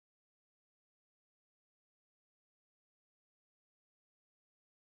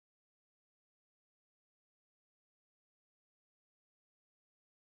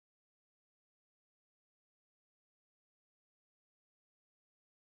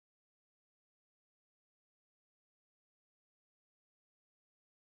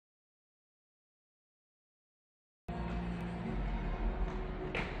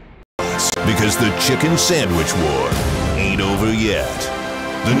because the chicken sandwich war ain't over yet.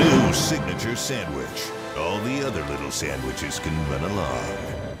 The new signature sandwich. All the other little sandwiches can run along.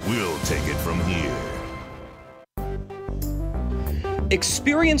 We'll take it from here.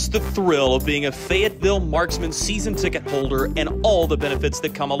 Experience the thrill of being a Fayetteville Marksmen season ticket holder and all the benefits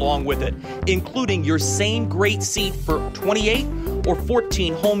that come along with it, including your same great seat for 28 or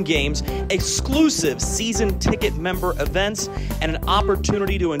 14 home games, exclusive season ticket member events, and an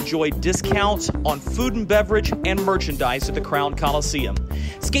opportunity to enjoy discounts on food and beverage and merchandise at the Crown Coliseum.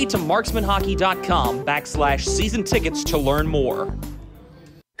 Skate to marksmanhockey.com/season tickets to learn more.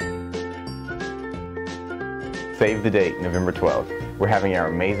 Save the date, November 12th. We're having our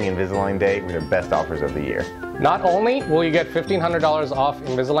amazing Invisalign Day with our best offers of the year. Not only will you get $1,500 off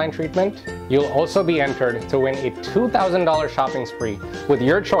Invisalign treatment, you'll also be entered to win a $2,000 shopping spree with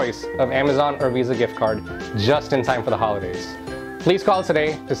your choice of Amazon or Visa gift card just in time for the holidays. Please call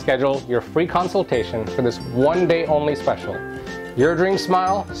today to schedule your free consultation for this one-day only special. Your dream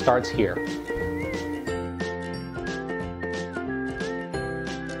smile starts here.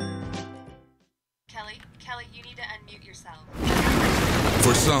 Kelly, you need to unmute yourself.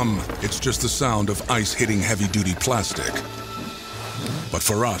 For some, it's just the sound of ice hitting heavy-duty plastic. But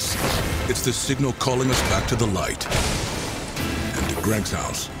for us, it's the signal calling us back to the light. And to Greg's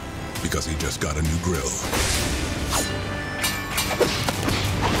house, because he just got a new grill.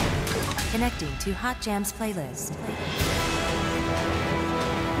 Connecting to Hot Jams playlist.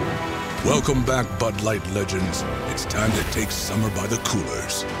 Welcome back, Bud Light legends. It's time to take summer by the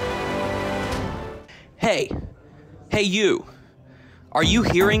coolers. Hey you. Are you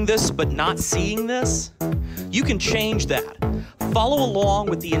hearing this but not seeing this? You can change that. Follow along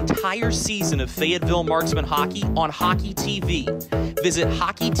with the entire season of Fayetteville Marksmen hockey on Hockey TV. Visit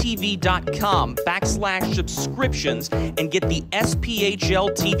hockeytv.com/subscriptions and get the SPHL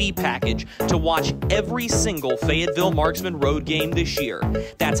TV package to watch every single Fayetteville Marksmen road game this year.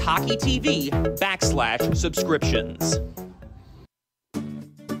 That's hockeytv.com/subscriptions.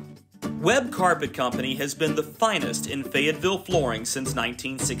 Webb Carpet Company has been the finest in Fayetteville flooring since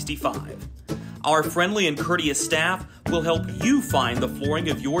 1965. Our friendly and courteous staff will help you find the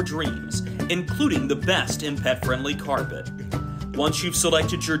flooring of your dreams, including the best in pet-friendly carpet. Once you've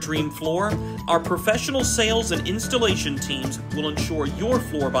selected your dream floor, our professional sales and installation teams will ensure your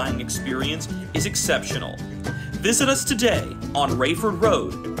floor buying experience is exceptional. Visit us today on Rayford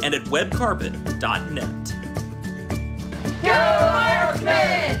Road and at webcarpet.net. Go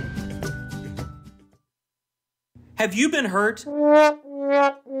Marksmen! Have you been hurt?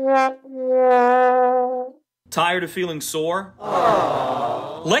 Tired of feeling sore?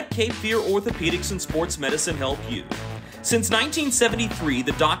 Aww. Let Cape Fear Orthopedics and Sports Medicine help you. Since 1973,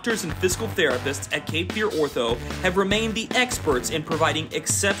 the doctors and physical therapists at Cape Fear Ortho have remained the experts in providing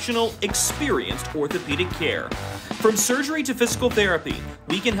exceptional, experienced orthopedic care. From surgery to physical therapy,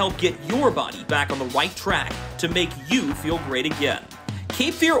 we can help get your body back on the right track to make you feel great again.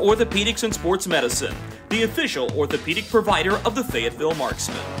 Cape Fear Orthopedics and Sports Medicine, the official orthopedic provider of the Fayetteville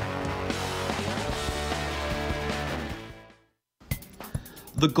Marksmen.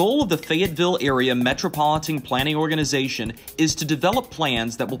 The goal of the Fayetteville Area Metropolitan Planning Organization is to develop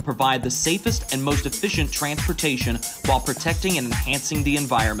plans that will provide the safest and most efficient transportation while protecting and enhancing the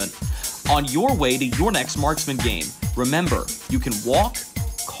environment. On your way to your next Marksman game, remember, you can walk,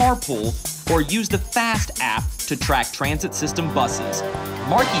 carpool, or use the FAST app to track transit system buses.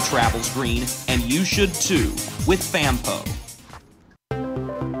 Markey travels green, and you should too, with FAMPO.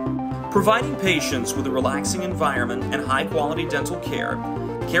 Providing patients with a relaxing environment and high-quality dental care,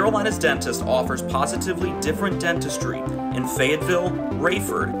 Carolina's Dentist offers positively different dentistry in Fayetteville,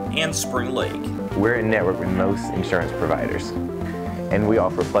 Rayford, and Spring Lake. We're in network with most insurance providers, and we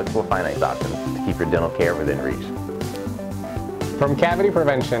offer flexible finance options to keep your dental care within reach. From cavity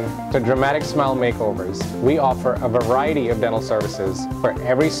prevention to dramatic smile makeovers, we offer a variety of dental services for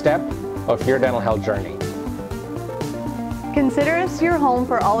every step of your dental health journey. Consider us your home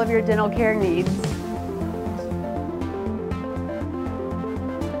for all of your dental care needs.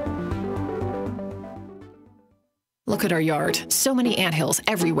 Look at our yard. So many anthills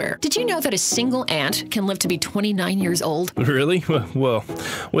everywhere. Did you know that a single ant can live to be 29 years old? Really? Well,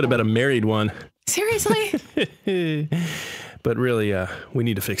 what about a married one? Seriously? But really, we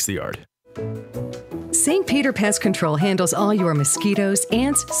need to fix the yard. St. Peter Pest Control handles all your mosquitoes,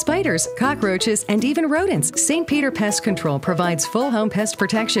 ants, spiders, cockroaches, and even rodents. St. Peter Pest Control provides full home pest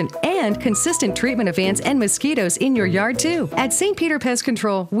protection and consistent treatment of ants and mosquitoes in your yard, too. At St. Peter Pest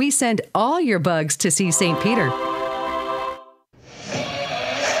Control, we send all your bugs to see St. Peter.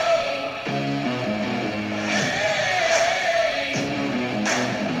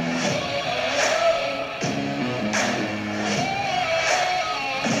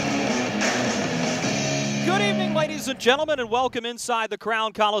 Good evening, ladies and gentlemen, and welcome inside the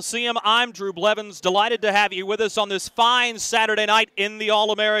Crown Coliseum. I'm Drew Blevins, delighted to have you with us on this fine Saturday night in the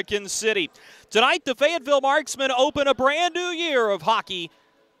All-American City. Tonight, the Fayetteville Marksmen open a brand new year of hockey,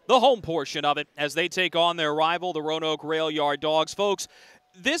 the home portion of it, as they take on their rival, the Roanoke Rail Yard Dawgs. Folks,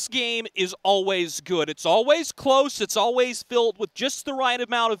 this game is always good. It's always close. It's always filled with just the right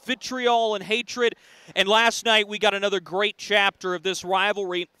amount of vitriol and hatred. And last night, we got another great chapter of this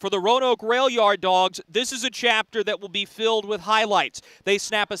rivalry. For the Roanoke Rail Yard Dawgs, this is a chapter that will be filled with highlights. They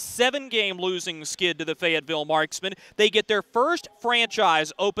snap a 7-game losing skid to the Fayetteville Marksmen. They get their first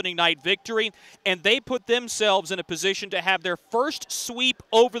franchise opening night victory, and they put themselves in a position to have their first sweep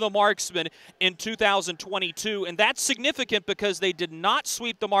over the Marksmen in 2022. And that's significant because they did not sweep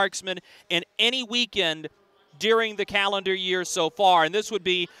the Marksmen in any weekend during the calendar year so far. And this would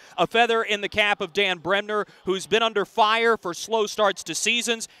be a feather in the cap of Dan Bremner, who's been under fire for slow starts to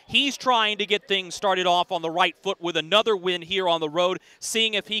seasons. He's trying to get things started off on the right foot with another win here on the road,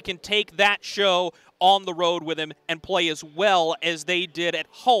 seeing if he can take that show on the road with him and play as well as they did at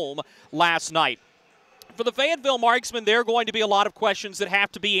home last night. For the Fayetteville Marksmen, there are going to be a lot of questions that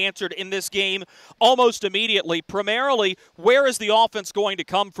have to be answered in this game almost immediately. Primarily, where is the offense going to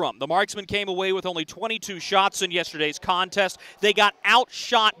come from? The Marksmen came away with only 22 shots in yesterday's contest. They got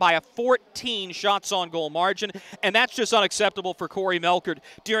outshot by a 14 shots on goal margin, and that's just unacceptable for Corey Melkert.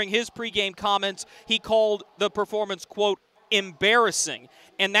 During his pregame comments, he called the performance, quote, embarrassing.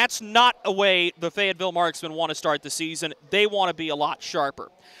 And that's not a way the Fayetteville Marksmen want to start the season. They want to be a lot sharper.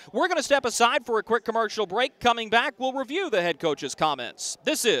 We're going to step aside for a quick commercial break. Coming back, we'll review the head coach's comments.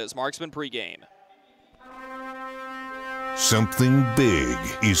 This is Marksman Pregame. Something big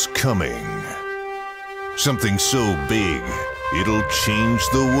is coming. Something so big, it'll change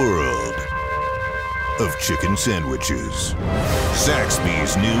the world of chicken sandwiches.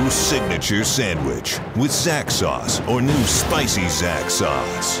 Zaxby's new signature sandwich with Zax sauce or new spicy Zax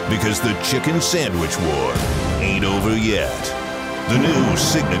sauce, because the chicken sandwich war ain't over yet. The new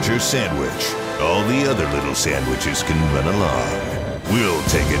signature sandwich. All the other little sandwiches can run along. We'll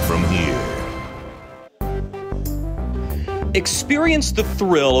take it from here. Experience the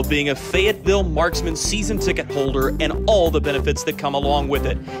thrill of being a Fayetteville Marksman season ticket holder and all the benefits that come along with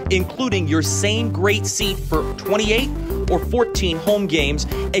it, including your same great seat for 28 or 14 home games,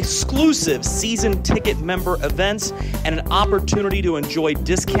 exclusive season ticket member events, and an opportunity to enjoy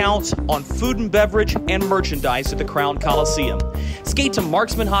discounts on food and beverage and merchandise at the Crown Coliseum. Skate to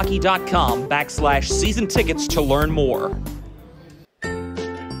marksmanhockey.com/season tickets to learn more.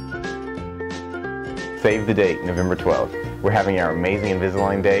 Save the date, November 12th. We're having our amazing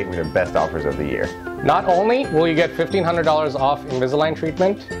Invisalign Day with our best offers of the year. Not only will you get $1,500 off Invisalign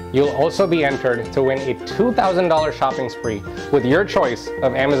treatment, you'll also be entered to win a $2,000 shopping spree with your choice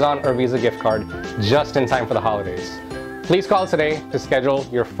of Amazon or Visa gift card just in time for the holidays. Please call today to schedule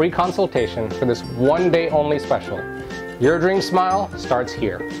your free consultation for this one-day only special. Your dream smile starts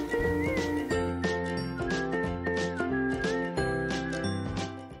here.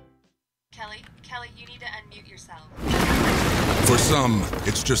 Kelly, you need to unmute yourself. For some,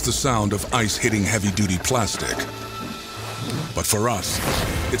 it's just the sound of ice hitting heavy-duty plastic. But for us,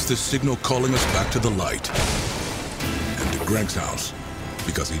 it's the signal calling us back to the light. And to Greg's house,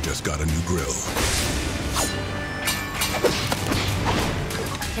 because he just got a new grill.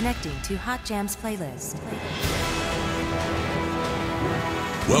 Connecting to Hot Jams playlist.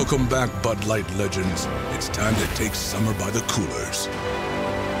 Welcome back, Bud Light legends. It's time to take summer by the coolers.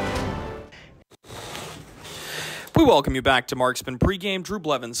 We welcome you back to Marksman Pregame. Drew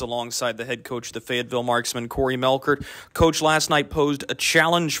Blevins alongside the head coach of the Fayetteville Marksmen, Corey Melkert. Coach, last night posed a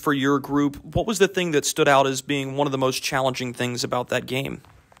challenge for your group. What was the thing that stood out as being one of the most challenging things about that game?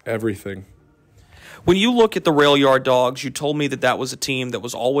 Everything. When you look at the Rail Yard Dawgs, you told me that that was a team that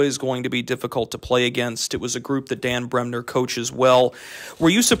was always going to be difficult to play against. It was a group that Dan Bremner coaches well.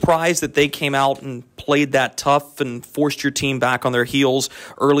 Were you surprised that they came out and played that tough and forced your team back on their heels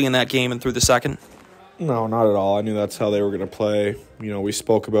early in that game and through the second? No, not at all. I knew that's how they were going to play. You know, we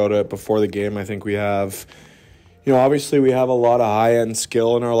spoke about it before the game. I think we have, you know, obviously we have a lot of high-end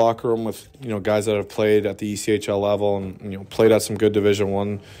skill in our locker room with, you know, guys that have played at the ECHL level and, you know, played at some good Division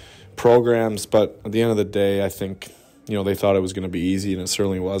I programs. But at the end of the day, I think, you know, they thought it was going to be easy, and it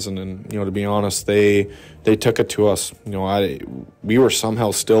certainly wasn't. And, you know, to be honest, they took it to us. You know, we were somehow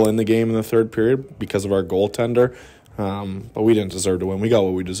still in the game in the third period because of our goaltender. But we didn't deserve to win. We got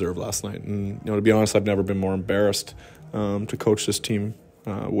what we deserved last night. And, you know, to be honest, I've never been more embarrassed to coach this team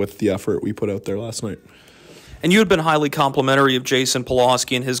with the effort we put out there last night. And you had been highly complimentary of Jason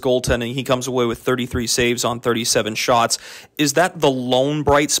Pulaski and his goaltending. He comes away with 33 saves on 37 shots. Is that the lone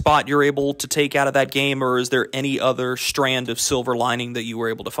bright spot you're able to take out of that game, or is there any other strand of silver lining that you were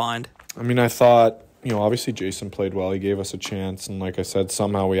able to find? I mean, I thought, obviously Jason played well. He gave us a chance, and like I said,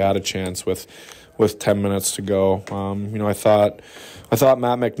 somehow we had a chance with 10 minutes to go. I thought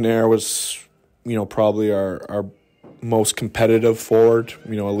Matt McNair was, probably our most competitive forward. At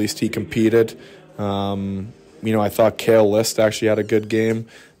least he competed. I thought Cale List actually had a good game.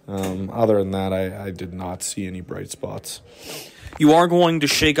 Other than that, I did not see any bright spots. You are going to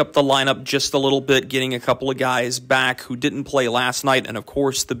shake up the lineup just a little bit, getting a couple of guys back who didn't play last night, and of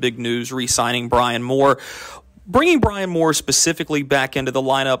course the big news, re-signing Brian Moore. Bringing Brian Moore specifically back into the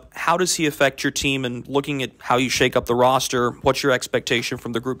lineup, how does he affect your team? And looking at how you shake up the roster, what's your expectation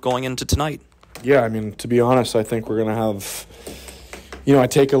from the group going into tonight? Yeah, I mean, to be honest, I think we're going to have... I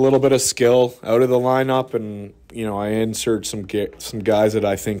take a little bit of skill out of the lineup, and I insert some guys that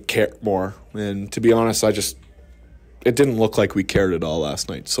I think care more. And to be honest, it didn't look like we cared at all last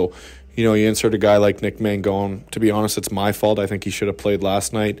night. So, you insert a guy like Nick Mangone. To be honest, it's my fault. I think he should have played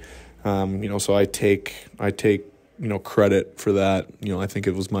last night. So I take credit for that. I think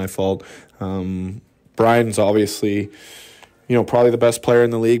it was my fault. Brian's obviously, probably the best player in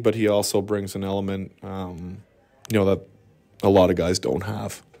the league, but he also brings an element, that a lot of guys don't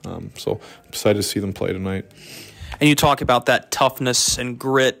have. So I'm excited to see them play tonight. And you talk about that toughness and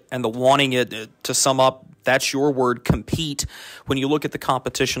grit and the wanting it. To sum up, that's your word, compete. When you look at the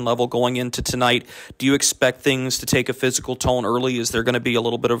competition level going into tonight, do you expect things to take a physical tone early? Is there going to be a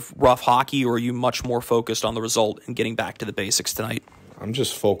little bit of rough hockey, or are you much more focused on the result and getting back to the basics tonight? I'm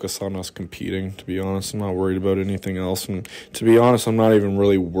just focused on us competing, to be honest. I'm not worried about anything else. And to be honest, I'm not even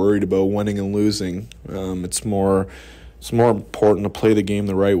really worried about winning and losing. It's more important to play the game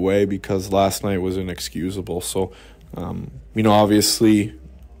the right way, because last night was inexcusable. So, obviously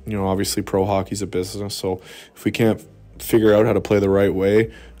pro hockey's a business. So if we can't figure out how to play the right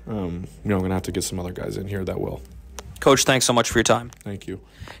way, I'm going to have to get some other guys in here that will. Coach, thanks so much for your time. Thank you.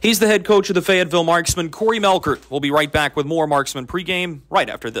 He's the head coach of the Fayetteville Marksmen, Corey Melkert. We'll be right back with more Marksmen pregame right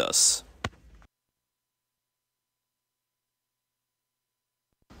after this.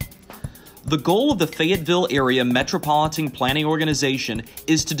 The goal of the Fayetteville Area Metropolitan Planning Organization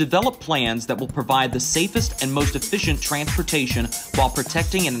is to develop plans that will provide the safest and most efficient transportation while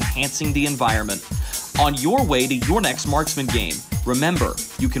protecting and enhancing the environment. On your way to your next Marksman game, remember,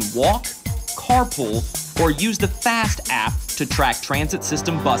 you can walk, carpool, or use the FAST app to track transit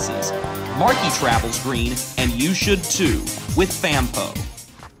system buses. Markey travels green, and you should too, with FAMPO.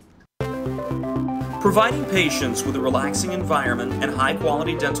 Providing patients with a relaxing environment and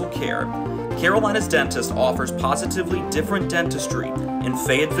high-quality dental care, Carolina's Dentist offers positively different dentistry in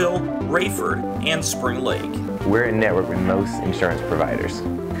Fayetteville, Rayford, and Spring Lake. We're in network with most insurance providers,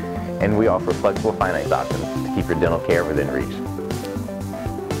 and we offer flexible finance options to keep your dental care within reach.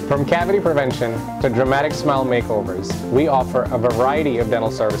 From cavity prevention to dramatic smile makeovers, we offer a variety of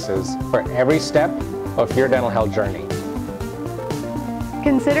dental services for every step of your dental health journey.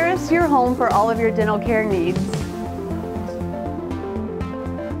 Consider us your home for all of your dental care needs.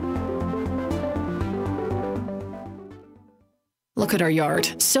 Look at our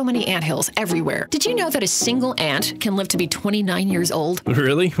yard. So many anthills everywhere. Did you know that a single ant can live to be 29 years old?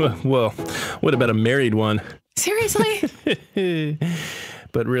 Really? Well, what about a married one? Seriously?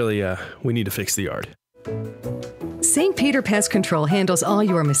 But really, we need to fix the yard. St. Peter Pest Control handles all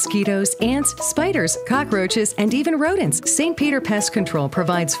your mosquitoes, ants, spiders, cockroaches, and even rodents. St. Peter Pest Control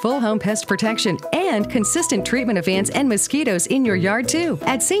provides full home pest protection and consistent treatment of ants and mosquitoes in your yard, too.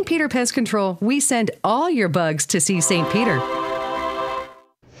 At St. Peter Pest Control, we send all your bugs to see St. Peter.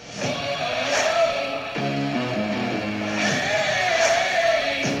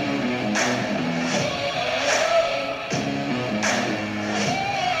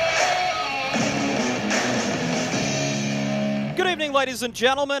 Ladies and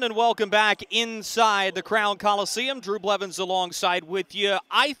gentlemen, and welcome back inside the Crown Coliseum. Drew Blevins alongside with you.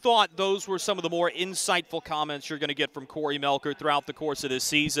 I thought those were some of the more insightful comments you're going to get from Corey Melkert throughout the course of this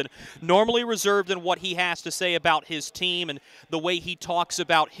season. Normally reserved in what he has to say about his team and the way he talks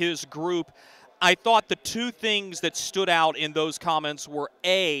about his group. I thought the two things that stood out in those comments were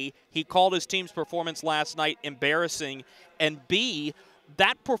A, he called his team's performance last night embarrassing, and B,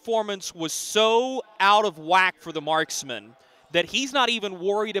 that performance was so out of whack for the Marksmen that he's not even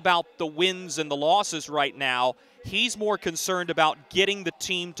worried about the wins and the losses right now. He's more concerned about getting the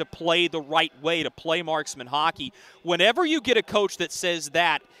team to play the right way, to play marksman hockey. Whenever you get a coach that says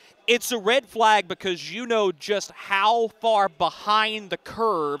that, it's a red flag, because you know just how far behind the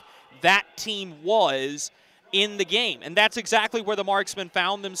curve that team was, in the game. And that's exactly where the Marksmen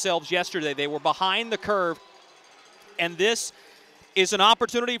found themselves yesterday. They were behind the curve, and this is an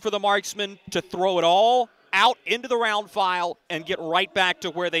opportunity for the Marksmen to throw it all out into the round file and get right back to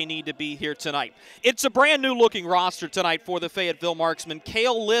where they need to be here tonight. It's a brand new looking roster tonight for the Fayetteville Marksmen.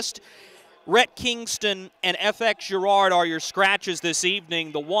 Cale List, Rhett Kingston, and FX Girard are your scratches this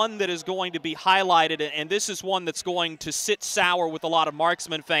evening. The one that is going to be highlighted, and this is one that's going to sit sour with a lot of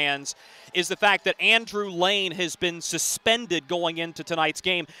Marksman fans, is the fact that Andrew Lane has been suspended going into tonight's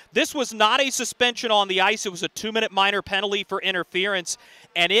game. This was not a suspension on the ice. It was a 2-minute minor penalty for interference,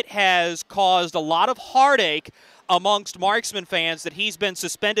 and it has caused a lot of heartache amongst Marksman fans that he's been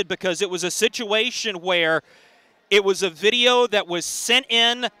suspended because it was a situation where it was a video that was sent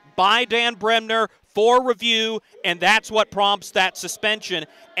in by Dan Bremner for review, and that's what prompts that suspension.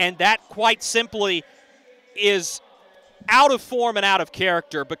 And that quite simply is out of form and out of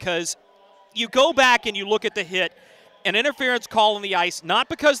character, because you go back and you look at the hit, an interference call on the ice, not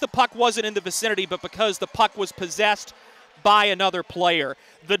because the puck wasn't in the vicinity, but because the puck was possessed by another player.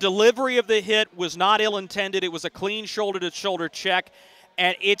 The delivery of the hit was not ill-intended. It was a clean shoulder-to-shoulder check,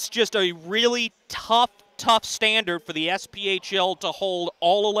 and it's just a really tough standard for the SPHL to hold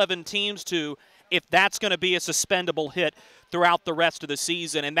all 11 teams to if that's going to be a suspendable hit throughout the rest of the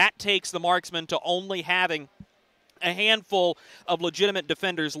season. And that takes the Marksmen to only having a handful of legitimate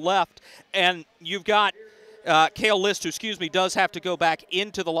defenders left. And you've got Cale List, who, does have to go back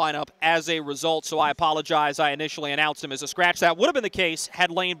into the lineup as a result, so I apologize. I initially announced him as a scratch. That would have been the case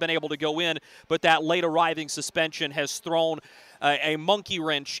had Lane been able to go in, but that late arriving suspension has thrown a monkey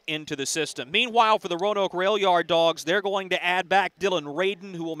wrench into the system. Meanwhile, for the Roanoke Rail Yard Dogs, they're going to add back Dylan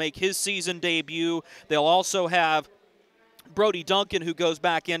Radin, who will make his season debut. They'll also have Brody Duncan, who goes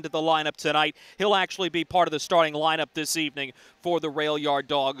back into the lineup tonight. He'll actually be part of the starting lineup this evening for the Rail Yard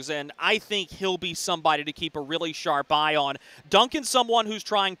Dogs, and I think he'll be somebody to keep a really sharp eye on. Duncan's someone who's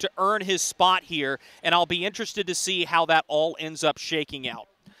trying to earn his spot here, and I'll be interested to see how that all ends up shaking out.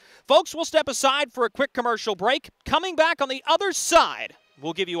 Folks, we'll step aside for a quick commercial break. Coming back on the other side,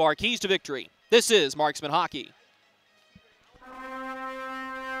 we'll give you our keys to victory. This is Marksman Hockey.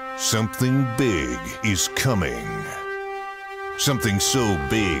 Something big is coming. Something so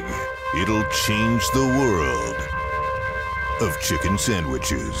big, it'll change the world of chicken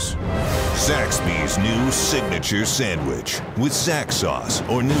sandwiches. Zaxby's new signature sandwich with Zax sauce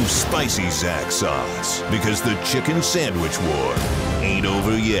or new spicy Zax sauce, because the chicken sandwich war ain't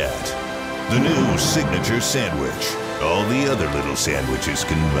over yet. The new signature sandwich. All the other little sandwiches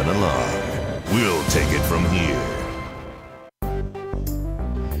can run along. We'll take it from here.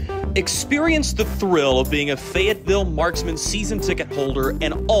 Experience the thrill of being a Fayetteville Marksmen season ticket holder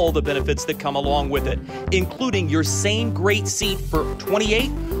and all the benefits that come along with it, including your same great seat for 28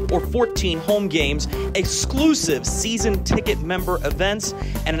 or 14 home games, exclusive season ticket member events,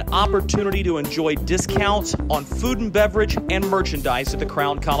 and an opportunity to enjoy discounts on food and beverage and merchandise at the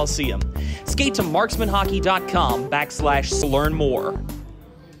Crown Coliseum. Skate to marksmanhockey.com/learn more.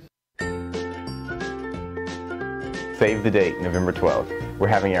 Save the date, November 12th. We're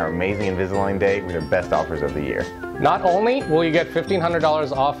having our amazing Invisalign Day with our best offers of the year. Not only will you get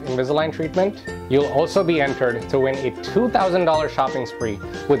 $1,500 off Invisalign treatment, you'll also be entered to win a $2,000 shopping spree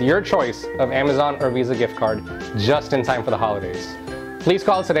with your choice of Amazon or Visa gift card just in time for the holidays. Please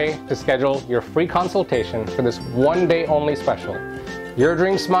call today to schedule your free consultation for this one-day only special. Your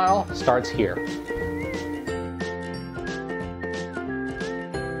dream smile starts here.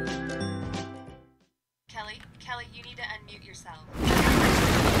 Kelly, you need to unmute yourself.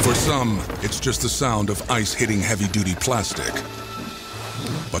 For some, it's just the sound of ice hitting heavy-duty plastic.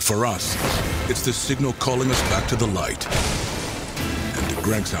 But for us, it's the signal calling us back to the light. And to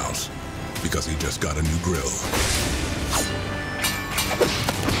Greg's house, because he just got a new grill.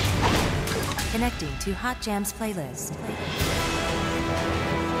 Connecting to Hot Jams playlist.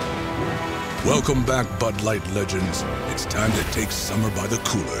 Welcome back, Bud Light legends. It's time to take summer by the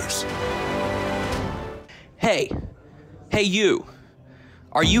coolers. Hey you.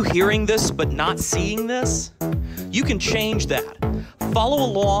 Are you hearing this but not seeing this? You can change that. Follow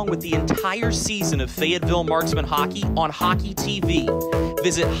along with the entire season of Fayetteville Marksmen Hockey on Hockey TV.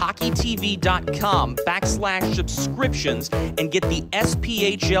 Visit hockeytv.com/subscriptions and get the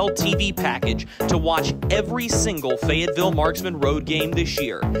SPHL TV package to watch every single Fayetteville Marksmen road game this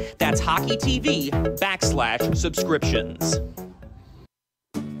year. That's hockeytv.com/subscriptions.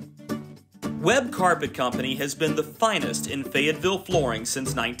 Webb Carpet Company has been the finest in Fayetteville flooring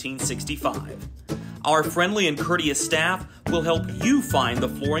since 1965. Our friendly and courteous staff will help you find the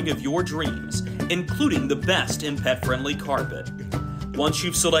flooring of your dreams, including the best in pet-friendly carpet. Once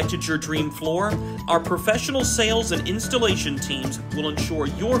you've selected your dream floor, our professional sales and installation teams will ensure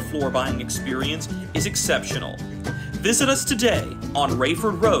your floor buying experience is exceptional. Visit us today on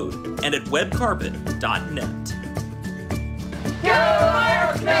Rayford Road and at webcarpet.net. Go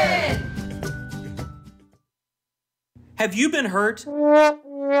Marksmen! Have you been hurt?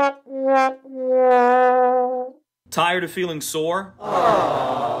 Tired of feeling sore?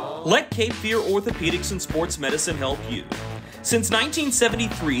 Let Cape Fear Orthopedics and Sports Medicine help you. Since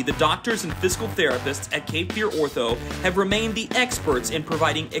 1973, the doctors and physical therapists at Cape Fear Ortho have remained the experts in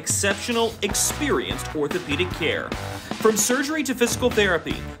providing exceptional, experienced orthopedic care. From surgery to physical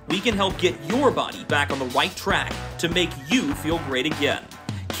therapy, we can help get your body back on the right track to make you feel great again.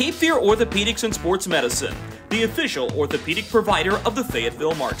 Cape Fear Orthopedics and Sports Medicine, the official orthopedic provider of the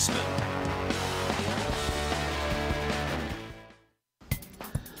Fayetteville Marksmen.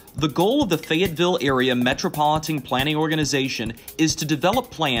 The goal of the Fayetteville Area Metropolitan Planning Organization is to develop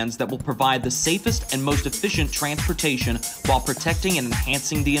plans that will provide the safest and most efficient transportation while protecting and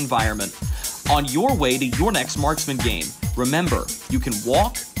enhancing the environment. On your way to your next Marksman game, remember, you can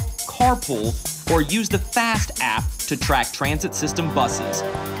walk, carpool, or use the FAST app to track transit system buses.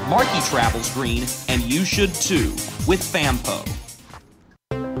 Markey travels green, and you should too, with FAMPO.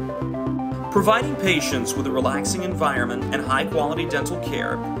 Providing patients with a relaxing environment and high-quality dental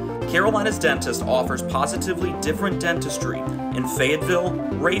care, Carolina's Dentist offers positively different dentistry in Fayetteville,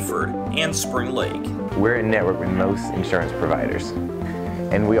 Rayford, and Spring Lake. We're in network with most insurance providers,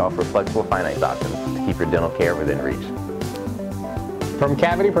 and we offer flexible finance options to keep your dental care within reach. From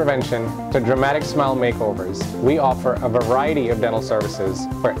cavity prevention to dramatic smile makeovers, we offer a variety of dental services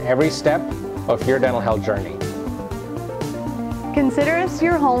for every step of your dental health journey. Consider us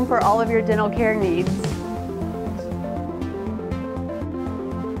your home for all of your dental care needs.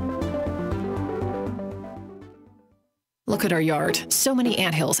 Look at our yard. So many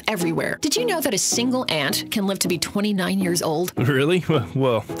anthills everywhere. Did you know that a single ant can live to be 29 years old? Really?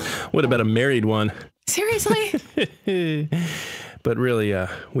 Well, what about a married one? Seriously? But really,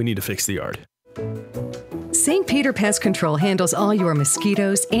 we need to fix the yard. St. Peter Pest Control handles all your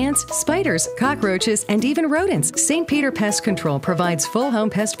mosquitoes, ants, spiders, cockroaches, and even rodents. St. Peter Pest Control provides full home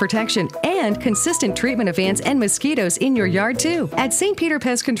pest protection and consistent treatment of ants and mosquitoes in your yard, too. At St. Peter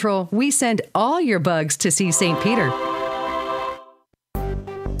Pest Control, we send all your bugs to see St. Peter.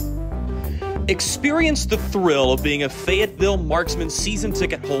 Experience the thrill of being a Fayetteville Marksmen season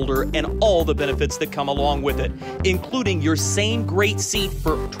ticket holder and all the benefits that come along with it, including your same great seat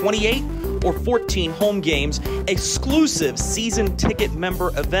for 28 or 14 home games, exclusive season ticket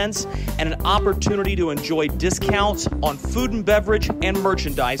member events, and an opportunity to enjoy discounts on food and beverage and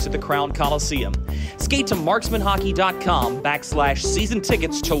merchandise at the Crown Coliseum. Skate to marksmanhockey.com/season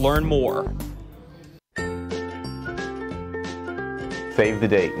tickets to learn more. Save the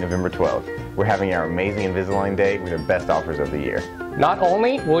date, November 12th. We're having our amazing Invisalign Day with our best offers of the year. Not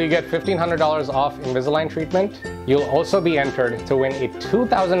only will you get $1,500 off Invisalign treatment, you'll also be entered to win a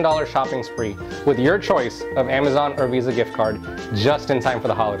 $2,000 shopping spree with your choice of Amazon or Visa gift card just in time for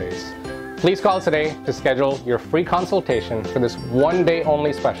the holidays. Please call today to schedule your free consultation for this one-day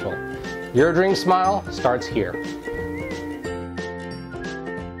only special. Your dream smile starts here.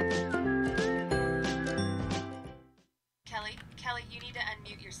 Kelly, you need to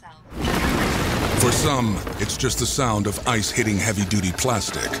unmute yourself. For some, it's just the sound of ice hitting heavy-duty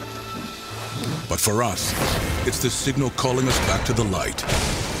plastic. But for us, it's the signal calling us back to the light.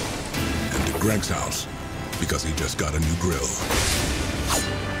 And to Greg's house, because he just got a new grill.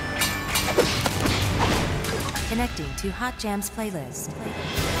 Connecting to Hot Jams playlist.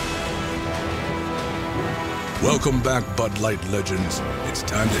 Welcome back, Bud Light legends. It's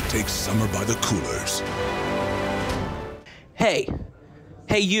time to take summer by the coolers. Hey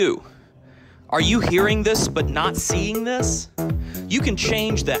you. Are you hearing this but not seeing this? You can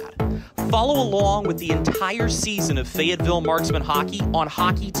change that. Follow along with the entire season of Fayetteville Marksmen hockey on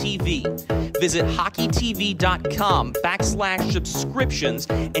Hockey TV. Visit hockeytv.com/subscriptions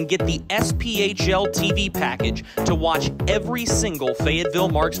and get the SPHL TV package to watch every single Fayetteville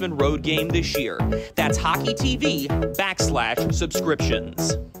Marksmen road game this year. That's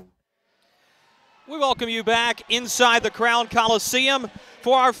hockeytv.com/subscriptions. We welcome you back inside the Crown Coliseum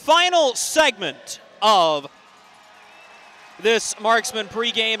for our final segment of this Marksman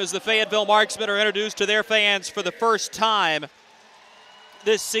pregame as the Fayetteville Marksmen are introduced to their fans for the first time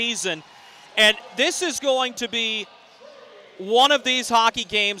this season. And this is going to be one of these hockey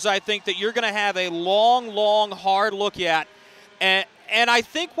games, I think, that you're going to have a long, hard look at. And I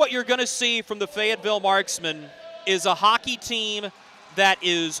think what you're going to see from the Fayetteville Marksmen is a hockey team that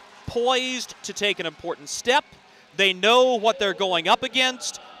is poised to take an important step, They know what they're going up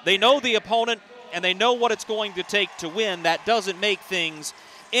against. They know the opponent, and they know what it's going to take to win. That doesn't make things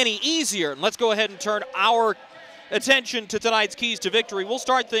any easier. And let's go ahead and turn our attention to tonight's keys to victory. We'll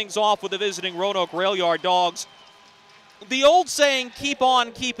start things off with the visiting Roanoke Rail Yard Dogs. The old saying, keep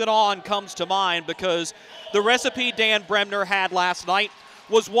on keeping on, comes to mind because the recipe Dan Bremner had last night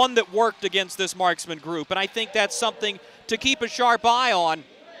was one that worked against this marksman group. And I think that's something to keep a sharp eye on.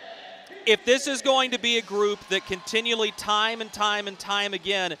 If this is going to be a group that continually, time and time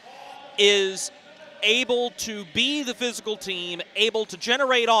again, is able to be the physical team, able to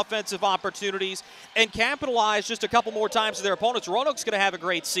generate offensive opportunities, and capitalize just a couple more times to their opponents, Roanoke's going to have a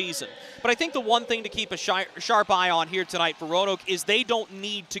great season. But I think the one thing to keep a sharp eye on here tonight for Roanoke is they don't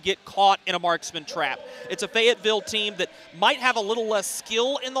need to get caught in a marksman trap. It's a Fayetteville team that might have a little less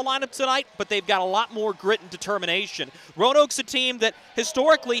skill in the lineup tonight, but they've got a lot more grit and determination. Roanoke's a team that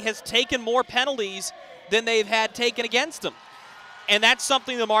historically has taken more penalties than they've had taken against them. And that's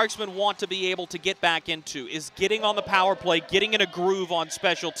something the Marksmen want to be able to get back into, is getting on the power play, getting in a groove on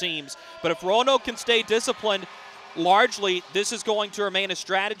special teams. But if Roanoke can stay disciplined, largely this is going to remain a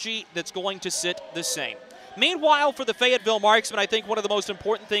strategy that's going to sit the same. Meanwhile, for the Fayetteville Marksmen, I think one of the most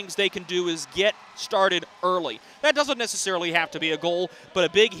important things they can do is get started early. That doesn't necessarily have to be a goal, but a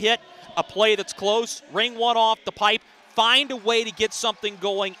big hit, a play that's close, ring one off the pipe, find a way to get something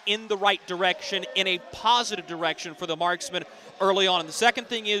going in the right direction, in a positive direction for the Marksmen early on. And the second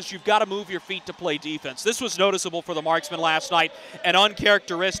thing is you've got to move your feet to play defense. This was noticeable for the Marksmen last night and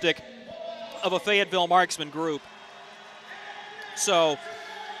uncharacteristic of a Fayetteville Marksman group. So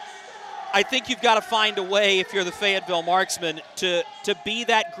I think you've got to find a way, if you're the Fayetteville Marksmen, to be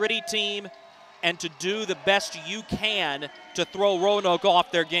that gritty team and to do the best you can to throw Roanoke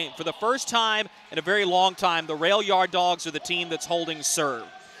off their game. For the first time in a very long time, the Rail Yard Dogs are the team that's holding serve.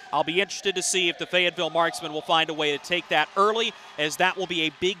 I'll be interested to see if the Fayetteville Marksmen will find a way to take that early, as that will be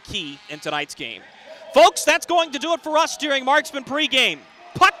a big key in tonight's game. Folks, that's going to do it for us during Marksman pregame.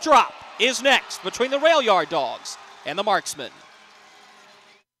 Puck drop is next between the Rail Yard Dogs and the Marksmen.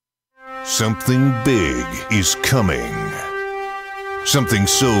 Something big is coming. Something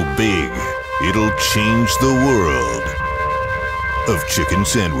so big, it'll change the world of chicken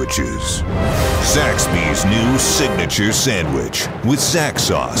sandwiches. Zaxby's new signature sandwich with Zax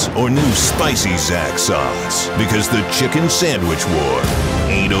sauce or new spicy Zax sauce, because the chicken sandwich war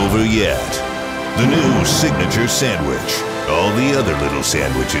ain't over yet. The new signature sandwich. All the other little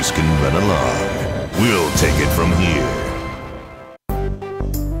sandwiches can run along. We'll take it from here.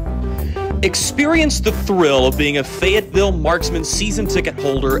 Experience the thrill of being a Fayetteville Marksman season ticket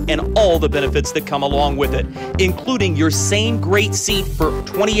holder and all the benefits that come along with it, including your same great seat for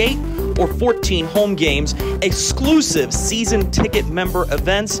 28 or 14 home games, exclusive season ticket member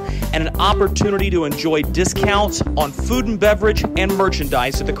events, and an opportunity to enjoy discounts on food and beverage and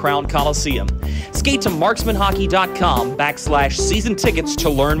merchandise at the Crown Coliseum. Skate to marksmanhockey.com/season tickets to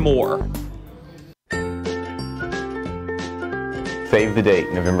learn more. Save the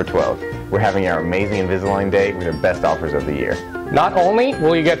date, November 12th. We're having our amazing Invisalign Day with our best offers of the year. Not only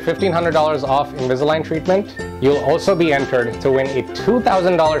will you get $1,500 off Invisalign treatment, you'll also be entered to win a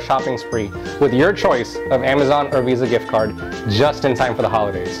 $2,000 shopping spree with your choice of Amazon or Visa gift card just in time for the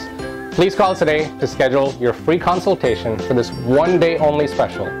holidays. Please call today to schedule your free consultation for this one-day only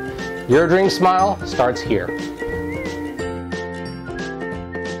special. Your dream smile starts here.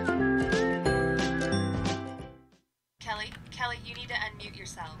 Kelly, you need to unmute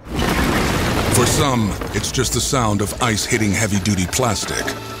yourself. For some, it's just the sound of ice hitting heavy-duty plastic.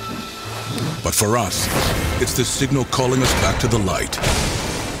 But for us, it's the signal calling us back to the light.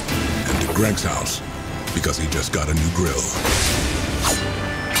 And to Greg's house, because he just got a new grill.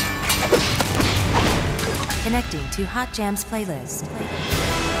 Connecting to Hot Jams playlist.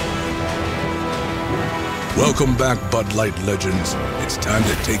 Welcome back, Bud Light legends. It's time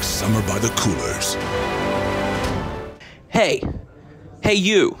to take summer by the coolers. Hey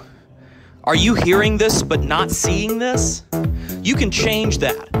you. Are you hearing this but not seeing this? You can change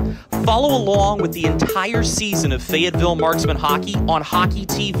that. Follow along with the entire season of Fayetteville Marksman Hockey on Hockey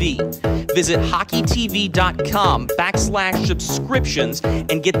TV. Visit hockeytv.com/subscriptions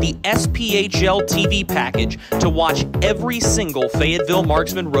and get the SPHL TV package to watch every single Fayetteville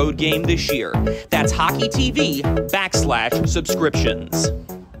Marksman road game this year. That's hockeytv.com/subscriptions.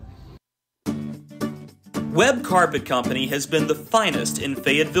 Webb Carpet Company has been the finest in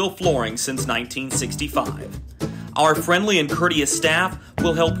Fayetteville flooring since 1965. Our friendly and courteous staff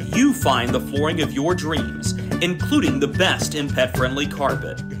will help you find the flooring of your dreams, including the best in pet-friendly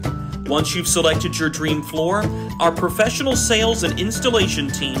carpet. Once you've selected your dream floor, our professional sales and installation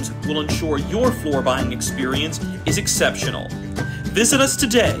teams will ensure your floor buying experience is exceptional. Visit us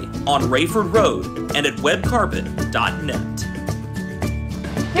today on Rayford Road and at webcarpet.net.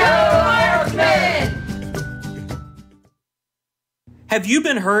 Go Marksmen! Have you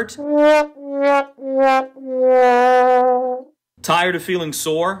been hurt? Tired of feeling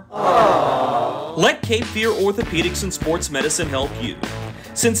sore? Let Cape Fear Orthopedics and Sports Medicine help you.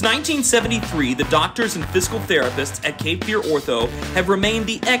 Since 1973, the doctors and physical therapists at Cape Fear Ortho have remained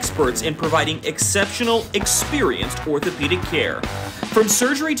the experts in providing exceptional, experienced orthopedic care. From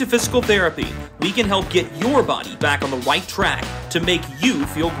surgery to physical therapy, we can help get your body back on the right track to make you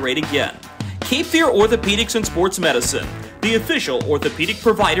feel great again. Cape Fear Orthopedics and Sports Medicine, the official orthopedic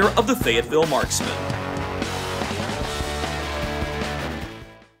provider of the Fayetteville Marksmen.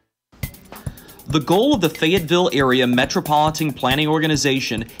 The goal of the Fayetteville Area Metropolitan Planning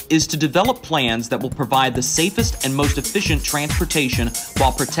Organization is to develop plans that will provide the safest and most efficient transportation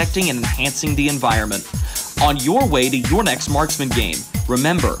while protecting and enhancing the environment. On your way to your next Marksman game,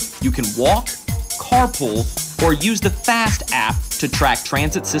 remember, you can walk, carpool, or use the FAST app to track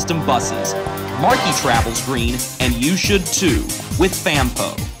transit system buses. Markey travels green, and you should too, with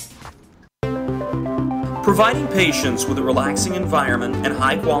FAMPO. Providing patients with a relaxing environment and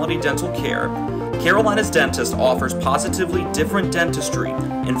high-quality dental care, Carolina's Dentist offers positively different dentistry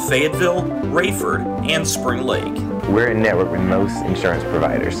in Fayetteville, Rayford, and Spring Lake. We're in network with most insurance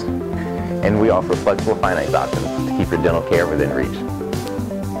providers, and we offer flexible finance options to keep your dental care within reach.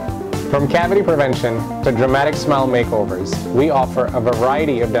 From cavity prevention to dramatic smile makeovers, we offer a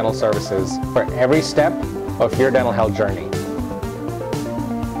variety of dental services for every step of your dental health journey.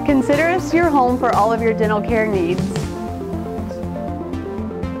 Consider us your home for all of your dental care needs.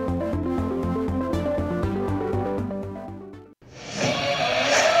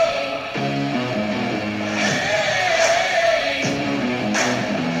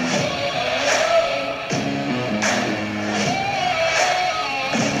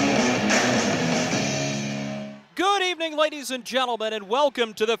 Ladies and gentlemen, and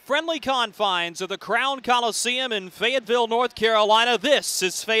welcome to the friendly confines of the Crown Coliseum in Fayetteville, North Carolina. This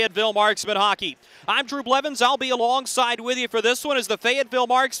is Fayetteville Marksmen Hockey. I'm Drew Blevins. I'll be alongside with you for this one as the Fayetteville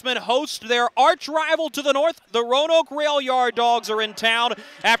Marksmen host their arch rival to the north. The Roanoke Rail Yard Dogs are in town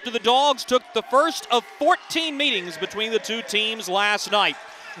after the Dogs took the first of 14 meetings between the two teams last night.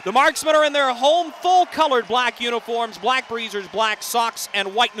 The Marksmen are in their home full-colored black uniforms, black breezers, black socks,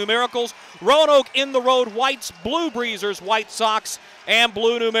 and white numericals. Roanoke in the road whites, blue breezers, white socks, and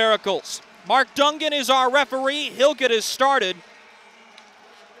blue numericals. Mark Dungan is our referee. He'll get us started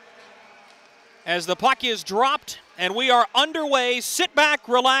as the puck is dropped, and we are underway. Sit back,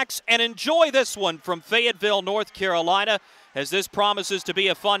 relax, and enjoy this one from Fayetteville, North Carolina, as this promises to be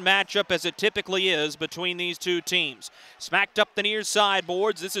a fun matchup, as it typically is, between these two teams. Smacked up the near side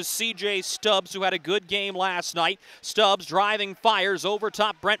boards. This is C.J. Stubbs, who had a good game last night. Stubbs driving fires over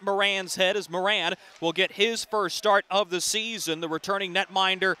top Brent Moran's head, as Moran will get his first start of the season. The returning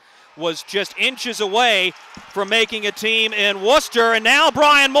netminder was just inches away from making a team in Worcester. And now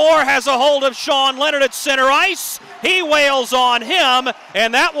Brian Moore has a hold of Sean Leonard at center ice. He wails on him,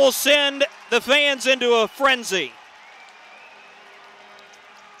 and that will send the fans into a frenzy.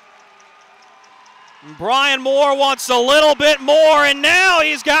 Brian Moore wants a little bit more, and now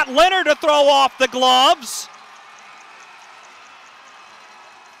he's got Leonard to throw off the gloves.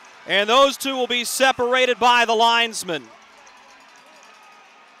 And those two will be separated by the linesman.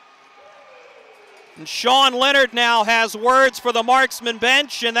 And Sean Leonard now has words for the Marksman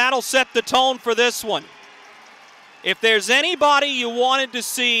bench, and that'll set the tone for this one. If there's anybody you wanted to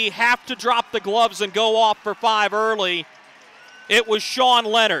see have to drop the gloves and go off for 5 early, it was Sean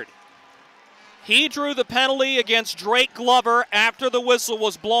Leonard. He drew the penalty against Drake Glover after the whistle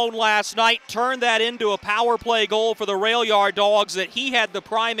was blown last night, turned that into a power play goal for the Rail Yard Dogs that he had the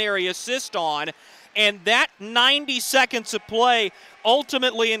primary assist on, and that 90 seconds of play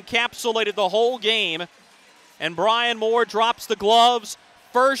ultimately encapsulated the whole game. And Brian Moore drops the gloves.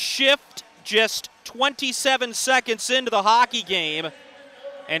 First shift, just 27 seconds into the hockey game,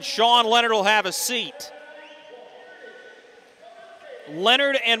 and Sean Leonard will have a seat.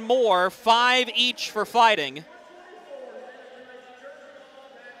 Leonard and Moore, 5 each for fighting.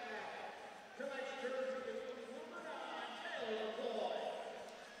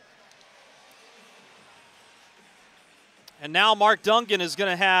 And now Mark Dungan is going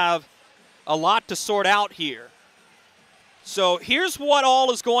to have a lot to sort out here. So here's what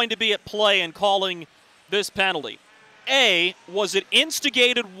all is going to be at play in calling this penalty. A, was it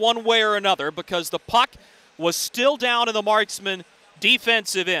instigated one way or another because the puck was still down in the Marksman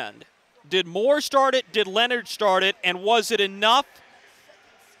defensive end? Did Moore start it? Did Leonard start it? And was it enough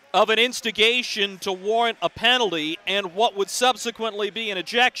of an instigation to warrant a penalty and what would subsequently be an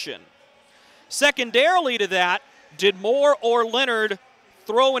ejection? Secondarily to that, did Moore or Leonard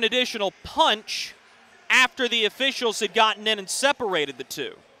throw an additional punch after the officials had gotten in and separated the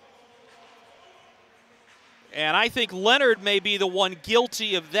two? And I think Leonard may be the one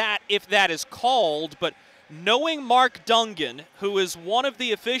guilty of that if that is called, but knowing Mark Dungan, who is one of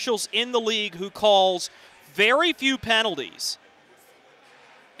the officials in the league who calls very few penalties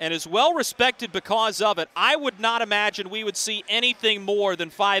and is well respected because of it, I would not imagine we would see anything more than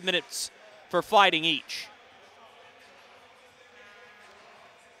 5 minutes for fighting each.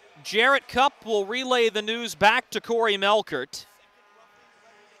 Jarrett Cupp will relay the news back to Corey Melkert.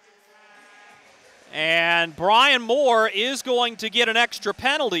 And Brian Moore is going to get an extra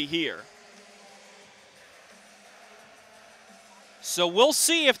penalty here. So we'll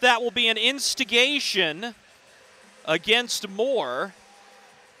see if that will be an instigation against Moore,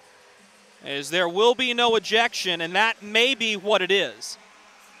 as there will be no ejection, and that may be what it is.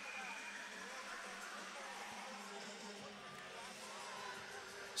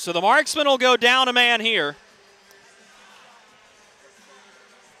 So the Marksmen will go down a man here.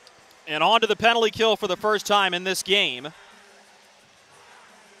 And on to the penalty kill for the first time in this game.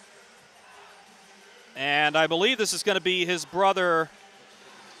 And I believe this is going to be his brother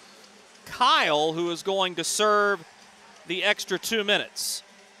Kyle who is going to serve the extra 2 minutes.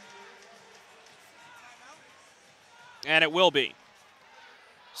 And it will be.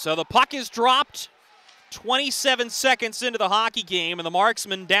 So the puck is dropped 27 seconds into the hockey game, and the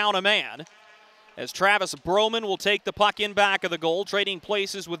Marksmen down a man, as Travis Broman will take the puck in back of the goal, trading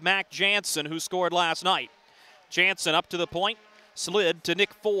places with Mac Jansen, who scored last night. Jansen up to the point, slid to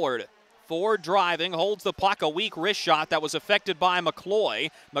Nick Ford. Ford driving, holds the puck, a weak wrist shot that was affected by McCloy.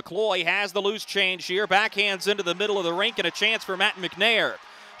 McCloy has the loose change here, backhands into the middle of the rink, and a chance for Matt McNair.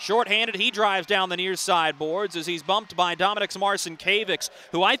 Short-handed, he drives down the near side boards as he's bumped by Dominic Marcinkiewicz,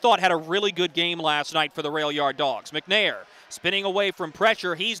 who I thought had a really good game last night for the Rail Yard Dogs. McNair spinning away from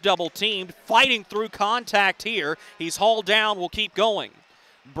pressure. He's double-teamed, fighting through contact here. He's hauled down, will keep going.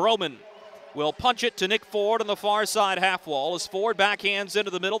 Broman will punch it to Nick Ford on the far side half wall as Ford backhands into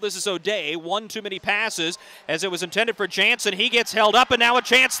the middle. This is O'Day. One too many passes as it was intended for Jansen. He gets held up, and now a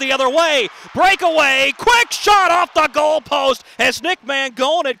chance the other way. Breakaway, quick shot off the goalpost as Nick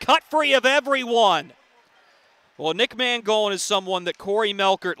Mangone had cut free of everyone. Well, Nick Mangone is someone that Corey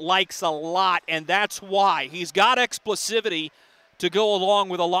Melkert likes a lot, and that's why. He's got explosivity to go along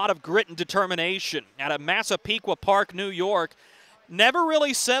with a lot of grit and determination. Out of Massapequa Park, New York, never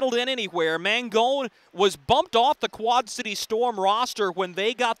really settled in anywhere. Mangone was bumped off the Quad City Storm roster when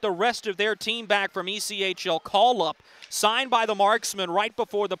they got the rest of their team back from ECHL call-up, signed by the Marksmen right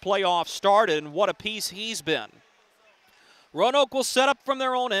before the playoffs started, and what a piece he's been. Roanoke will set up from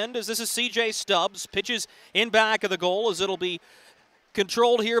their own end as this is C.J. Stubbs. Pitches in back of the goal as it'll be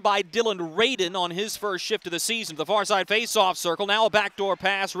controlled here by Dylan Radin on his first shift of the season. The far side face-off circle. Now a backdoor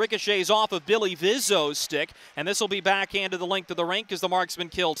pass. Ricochets off of Billy Vizzo's stick. And this will be backhanded the length of the rink as the Marksmen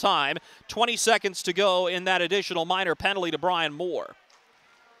kill time. 20 seconds to go in that additional minor penalty to Brian Moore.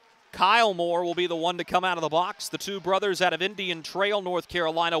 Kyle Moore will be the one to come out of the box. The two brothers out of Indian Trail, North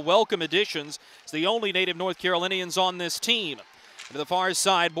Carolina, welcome additions. It's the only native North Carolinians on this team. To the far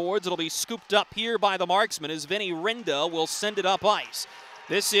side boards, it'll be scooped up here by the Marksmen as Vinny Rinda will send it up ice.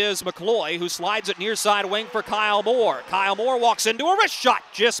 This is McCloy, who slides it near side wing for Kyle Moore. Kyle Moore walks into a wrist shot,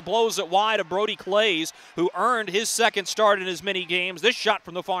 just blows it wide of Brody Clays, who earned his second start in as many games. This shot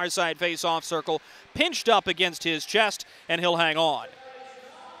from the far side face-off circle, pinched up against his chest, and he'll hang on.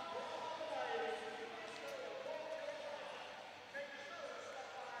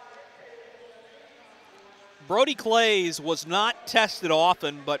 Brody Clays was not tested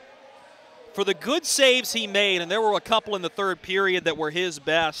often, but for the good saves he made, and there were a couple in the third period that were his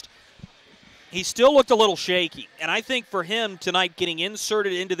best, he still looked a little shaky. And I think for him tonight, getting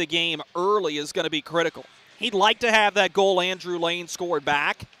inserted into the game early is going to be critical. He'd like to have that goal Andrew Lane scored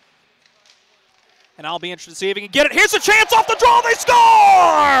back. And I'll be interested to see if he can get it. Here's a chance off the draw. They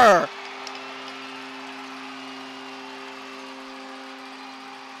score!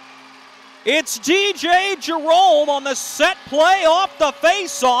 It's DJ Jerome on the set play off the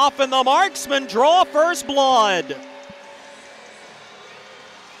face-off, and the Marksmen draw first blood.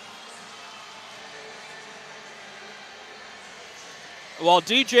 Well,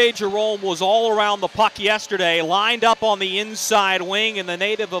 DJ Jerome was all around the puck yesterday, lined up on the inside wing, and the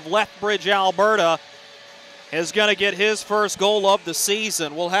native of Lethbridge, Alberta, is going to get his first goal of the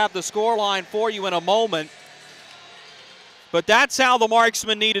season. We'll have the scoreline for you in a moment. But that's how the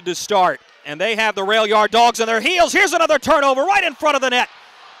Marksmen needed to start. And they have the rail yard dogs on their heels. Here's another turnover right in front of the net.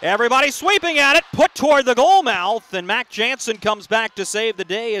 Everybody sweeping at it, put toward the goal mouth, and Mac Jansen comes back to save the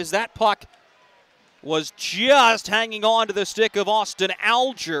day as that puck was just hanging on to the stick of Austin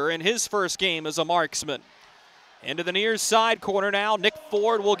Alger in his first game as a Marksman. Into the near side corner now. Nick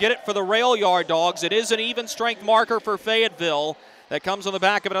Ford will get it for the rail yard dogs. It is an even strength marker for Fayetteville that comes on the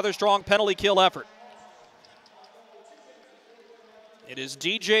back of another strong penalty kill effort. It is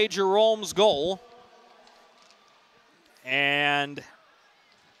DJ Jerome's goal. And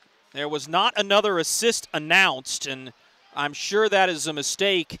there was not another assist announced, and I'm sure that is a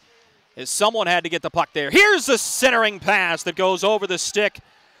mistake as someone had to get the puck there. Here's the centering pass that goes over the stick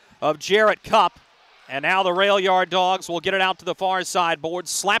of Jarrett Cupp. And now the rail yard dogs will get it out to the far side board,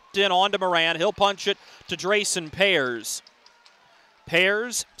 slapped in onto Moran. He'll punch it to Drayson Pears.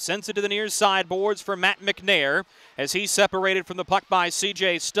 Pears sends it to the near side boards for Matt McNair as he's separated from the puck by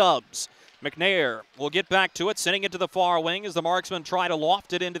C.J. Stubbs. McNair will get back to it, sending it to the far wing as the Marksmen try to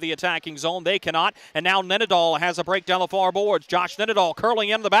loft it into the attacking zone. They cannot, and now Nenadal has a break down the far boards. Josh Nenadal curling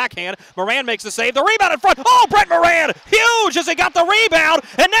in the backhand. Moran makes the save. The rebound in front. Oh, Brett Moran! Huge as he got the rebound,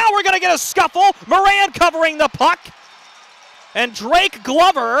 and now we're going to get a scuffle. Moran covering the puck, and Drake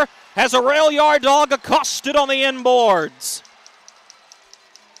Glover has a rail yard dog accosted on the inboards.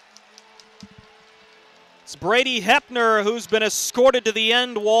 It's Brady Hepner who's been escorted to the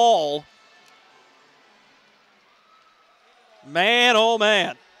end wall. Man, oh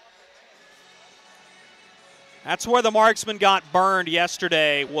man. That's where the Marksmen got burned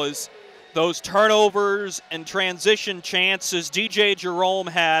yesterday, was those turnovers and transition chances. DJ Jerome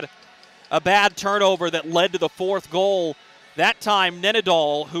had a bad turnover that led to the fourth goal. That time,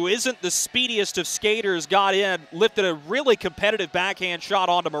 Nenadal, who isn't the speediest of skaters, got in, lifted a really competitive backhand shot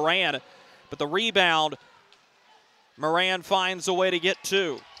onto Moran. But the rebound, Moran finds a way to get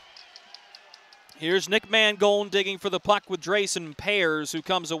to. Here's Nick Mangone digging for the puck with Drayson Pears, who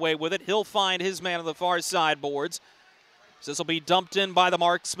comes away with it. He'll find his man on the far side boards. So this will be dumped in by the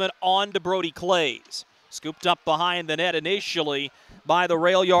Marksmen on to Brody Clays. Scooped up behind the net initially by the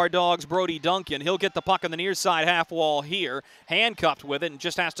rail yard dogs, Brody Duncan. He'll get the puck on the near side half wall here. Handcuffed with it and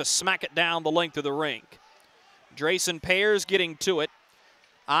just has to smack it down the length of the rink. Drayson Pears getting to it.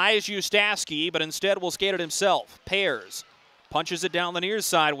 Eyes Ustaski, but instead will skate it himself. Pears punches it down the near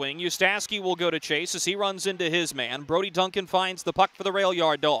side wing. Ustaski will go to chase as he runs into his man. Brody Duncan finds the puck for the rail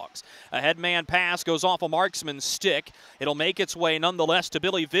yard dogs. A headman pass goes off a Marksman's stick. It'll make its way nonetheless to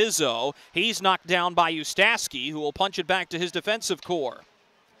Billy Vizzo. He's knocked down by Ustaski, who will punch it back to his defensive core.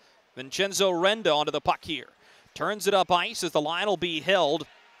 Vincenzo Renda onto the puck here. Turns it up ice as the line will be held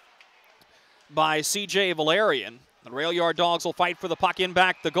by C.J. Valerian. The rail yard dogs will fight for the puck in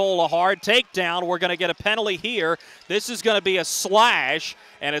back the goal. A hard takedown. We're going to get a penalty here. This is going to be a slash,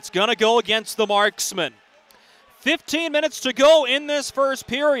 and it's going to go against the Marksmen. 15 minutes to go in this first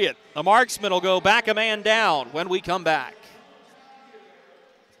period. The Marksmen will go back a man down when we come back.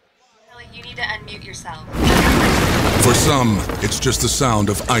 Kelly, you need to unmute yourself. For some, it's just the sound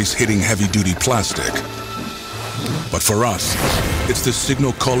of ice hitting heavy-duty plastic. But for us, it's the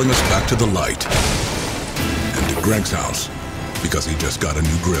signal calling us back to the light. And to Greg's house, because he just got a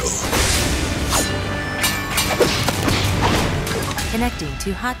new grill. Connecting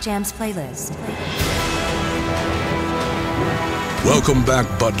to Hot Jams playlist. Welcome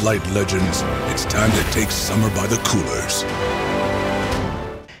back, Bud Light legends. It's time to take summer by the coolers.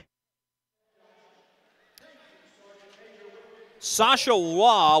 Sasha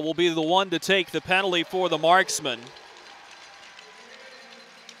Waugh will be the one to take the penalty for the Marksmen.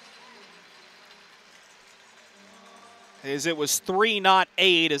 As it was 3, not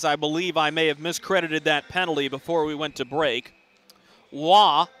 8, as I believe I may have miscredited that penalty before we went to break.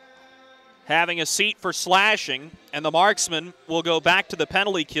 Waugh having a seat for slashing, and the Marksmen will go back to the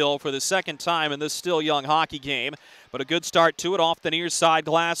penalty kill for the second time in this still young hockey game. But a good start to it off the near side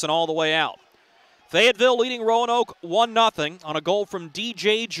glass and all the way out. Fayetteville leading Roanoke 1-0 on a goal from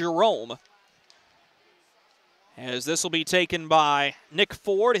DJ Jerome. As this will be taken by Nick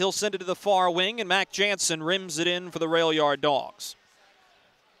Ford. He'll send it to the far wing, and Mac Jansen rims it in for the rail yard dogs.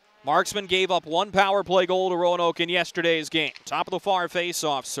 Marksmen gave up one power play goal to Roanoke in yesterday's game. Top of the far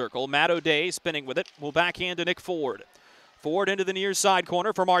face-off circle. Matt O'Day spinning with it. Will backhand to Nick Ford. Ford into the near side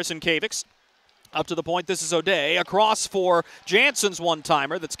corner for Marcin Kavics. Up to the point, this is O'Day. Across for Jansen's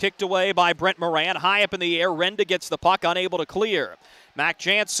one-timer that's kicked away by Brent Moran. High up in the air, Renda gets the puck, unable to clear. Mac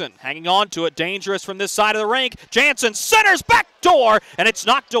Jansen hanging on to it, dangerous from this side of the rink. Jansen centers back door, and it's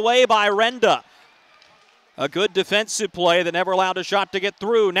knocked away by Renda. A good defensive play that never allowed a shot to get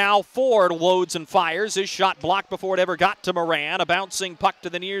through. Now Ford loads and fires. His shot blocked before it ever got to Moran. A bouncing puck to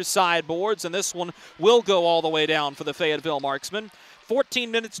the near side boards, and this one will go all the way down for the Fayetteville Marksmen. 14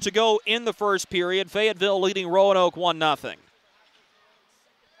 minutes to go in the first period. Fayetteville leading Roanoke 1-0.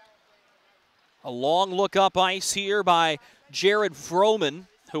 A long look up ice here by Jared Vroman,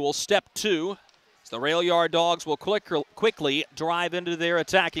 who will step to. The Rail Yard Dogs will quickly drive into their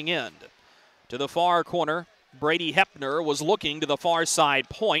attacking end. To the far corner, Brady Hepner was looking to the far side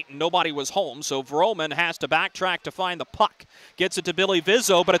point, and nobody was home, so Vroman has to backtrack to find the puck. Gets it to Billy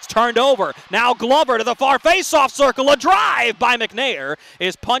Vizzo, but it's turned over. Now Glover to the far face-off circle. A drive by McNair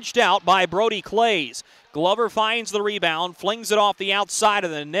is punched out by Brody Clays. Glover finds the rebound, flings it off the outside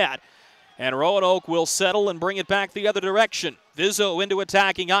of the net, and Roanoke will settle and bring it back the other direction. Vizzo into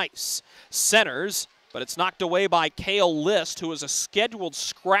attacking ice. Centers, but it's knocked away by Cale List, who is a scheduled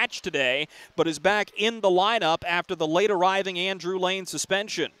scratch today, but is back in the lineup after the late arriving Andrew Lane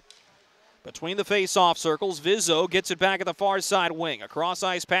suspension. Between the face-off circles, Vizzo gets it back at the far side wing. A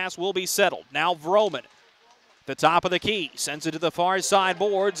cross-ice pass will be settled. Now Vroman, the top of the key, sends it to the far side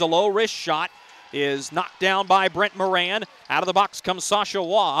boards. A low wrist shot is knocked down by Brent Moran. Out of the box comes Sasha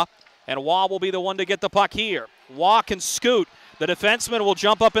Waugh, and Waugh will be the one to get the puck here. Waugh can scoot. The defenseman will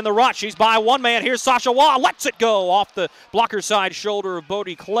jump up in the rush. He's by one man. Here's Sasha Waugh. Lets it go off the blocker side shoulder of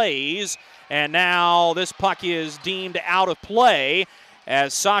Brody Clays. And now this puck is deemed out of play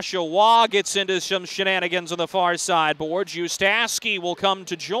as Sasha Waugh gets into some shenanigans on the far side boards. Ustaski will come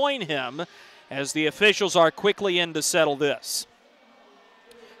to join him as the officials are quickly in to settle this.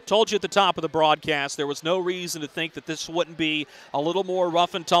 Told you at the top of the broadcast there was no reason to think that this wouldn't be a little more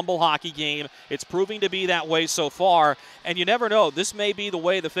rough and tumble hockey game. It's proving to be that way so far, and you never know. This may be the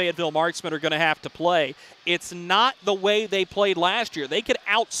way the Fayetteville Marksmen are going to have to play. It's not the way they played last year. They could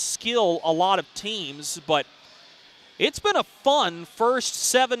outskill a lot of teams, but it's been a fun first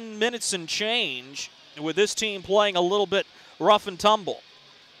 7 minutes and change with this team playing a little bit rough and tumble.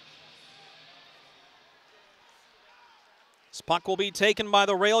 This puck will be taken by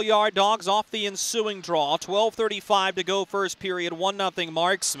the Rail Yard Dogs off the ensuing draw. 12:35 to go first period, 1-0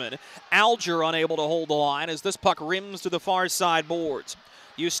 Marksmen. Alger unable to hold the line as this puck rims to the far side boards.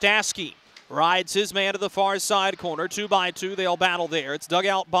 Ustaski rides his man to the far side corner. 2-by-2, they'll battle there. It's dug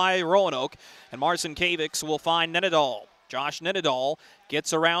out by Roanoke, and Marcin Kavics will find Nenadal. Josh Nenadal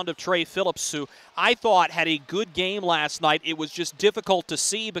gets around of Trey Phillips, who I thought had a good game last night. It was just difficult to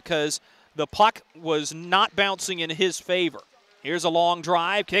see because the puck was not bouncing in his favor. Here's a long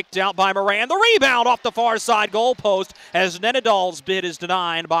drive, kicked out by Moran. The rebound off the far side goalpost as Nenadal's bid is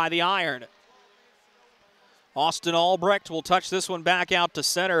denied by the Iron. Austin Albrecht will touch this one back out to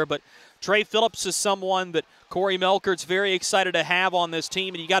center, but Trey Phillips is someone that Corey Melkert's very excited to have on this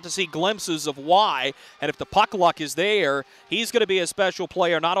team, and you got to see glimpses of why. And if the puck luck is there, he's going to be a special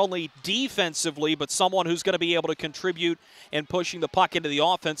player, not only defensively, but someone who's going to be able to contribute in pushing the puck into the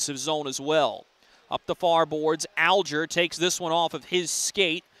offensive zone as well. Up the far boards, Alger takes this one off of his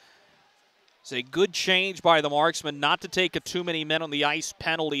skate. It's a good change by the Marksmen not to take a too many men on the ice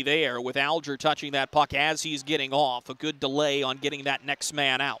penalty there, with Alger touching that puck as he's getting off. A good delay on getting that next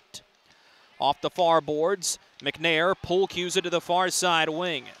man out. Off the far boards, McNair pull cues it to the far side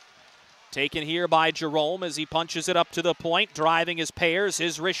wing. Taken here by Jerome as he punches it up to the point, driving his Pears.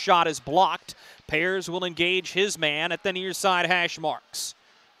 His wrist shot is blocked. Pears will engage his man at the near side hash marks.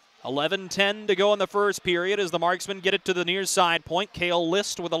 11:10 to go in the first period as the Marksmen get it to the near side point. Cale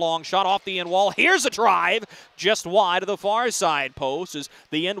List with a long shot off the end wall. Here's a drive just wide of the far side post as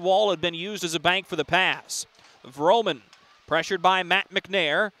the end wall had been used as a bank for the pass. Vroman pressured by Matt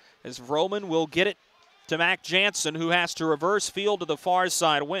McNair as Vroman will get it to Mac Jansen, who has to reverse field to the far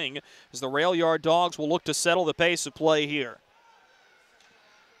side wing as the Rail Yard Dogs will look to settle the pace of play here.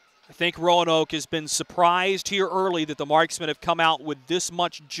 I think Roanoke has been surprised here early that the Marksmen have come out with this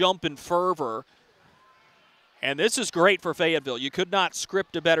much jump and fervor. And this is great for Fayetteville. You could not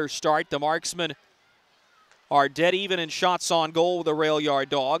script a better start. The Marksmen are dead even in shots on goal with the Rail Yard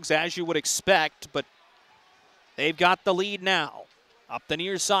Dogs, as you would expect, but they've got the lead now. Up the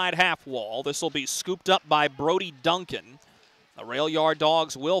near side half wall. This will be scooped up by Brody Duncan. The Rail Yard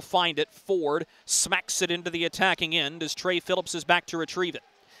Dogs will find it. Ford smacks it into the attacking end as Trey Phillips is back to retrieve it.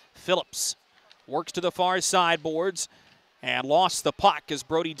 Phillips works to the far side boards and lost the puck as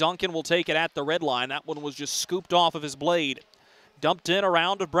Brody Duncan will take it at the red line. That one was just scooped off of his blade. Dumped in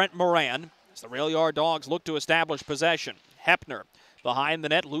around to Brent Moran as the Rail Yard Dogs look to establish possession. Hepner behind the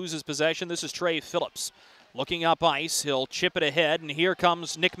net loses possession. This is Trey Phillips. Looking up ice, he'll chip it ahead, and here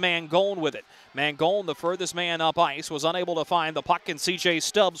comes Nick Mangone with it. Mangone, the furthest man up ice, was unable to find the puck, and C.J.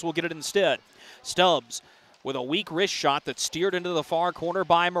 Stubbs will get it instead. Stubbs with a weak wrist shot that's steered into the far corner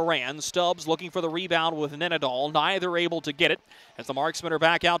by Moran. Stubbs looking for the rebound with Nenadal, neither able to get it as the Marksmen are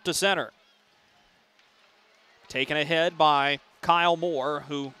back out to center. Taken ahead by Kyle Moore,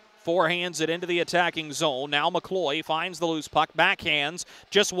 who forehands it into the attacking zone. Now McCloy finds the loose puck, backhands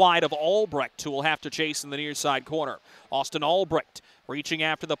just wide of Albrecht, who will have to chase in the near side corner. Austin Albrecht reaching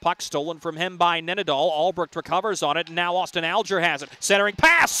after the puck, stolen from him by Nenadal. Albrecht recovers on it, and now Austin Alger has it. Centering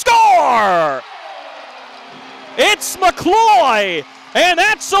pass, score! It's McCloy, and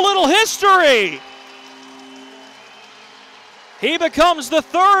that's a little history. He becomes the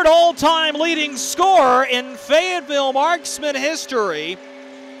third all-time leading scorer in Fayetteville Marksmen history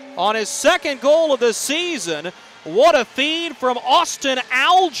on his second goal of the season. What a feed from Austin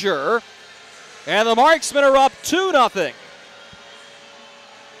Alger, and the Marksmen are up 2-0.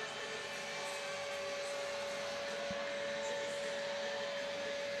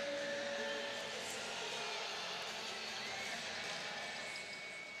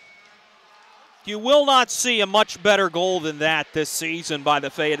 You will not see a much better goal than that this season by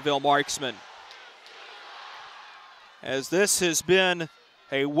the Fayetteville Marksmen, as this has been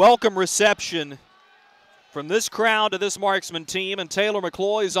a welcome reception from this crowd to this Marksman team, and Taylor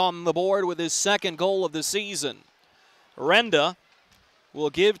McCloy is on the board with his second goal of the season. Renda will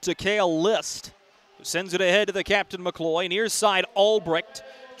give to Cale List, who sends it ahead to the captain McCloy. Near side Albrecht,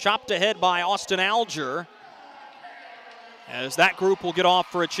 chopped ahead by Austin Alger, as that group will get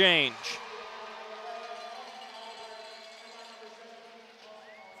off for a change.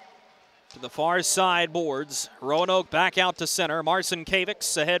 To the far side boards, Roanoke back out to center. Marcin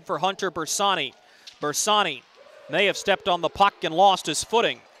Kavics ahead for Hunter Bersani. Bersani may have stepped on the puck and lost his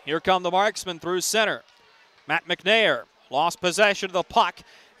footing. Here come the Marksmen through center. Matt McNair lost possession of the puck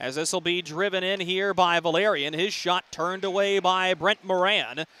as this will be driven in here by Valerian. His shot turned away by Brent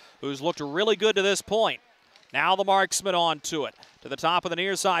Moran, who's looked really good to this point. Now the Marksmen on to it. To the top of the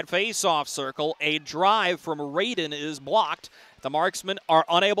near side face-off circle. A drive from Radin is blocked. The Marksmen are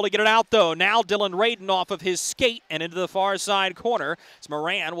unable to get it out, though. Now Dylan Radin off of his skate and into the far side corner. As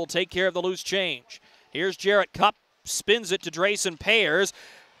Moran will take care of the loose change. Here's Jarrett Cupp, spins it to Drayson Payers.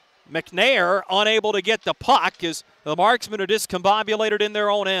 McNair unable to get the puck as the Marksmen are discombobulated in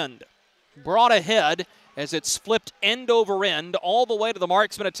their own end. Brought ahead as it's flipped end over end all the way to the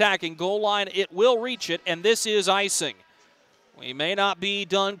Marksmen attacking goal line. It will reach it, and this is icing. We may not be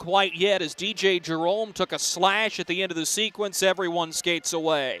done quite yet as DJ Jerome took a slash at the end of the sequence. Everyone skates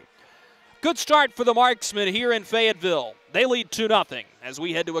away. Good start for the Marksmen here in Fayetteville. They lead 2-0 as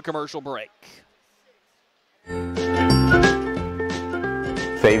we head to a commercial break.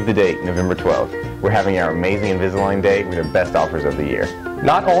 Save the date, November 12th. We're having our amazing Invisalign Day with our best offers of the year.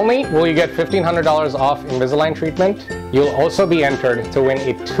 Not only will you get $1,500 off Invisalign treatment, you'll also be entered to win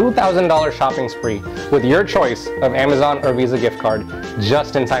a $2,000 shopping spree with your choice of Amazon or Visa gift card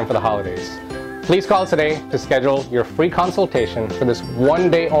just in time for the holidays. Please call today to schedule your free consultation for this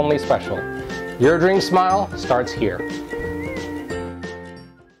one-day only special. Your dream smile starts here.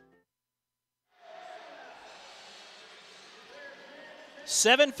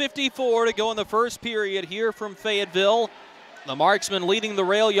 $7:54 to go in the first period here from Fayetteville. The Marksmen leading the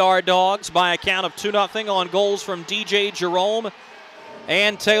rail yard Dogs by a count of 2-0 on goals from DJ Jerome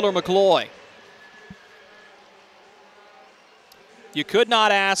and Taylor McCloy. You could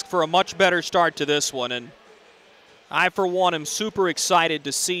not ask for a much better start to this one, and I, for one, am super excited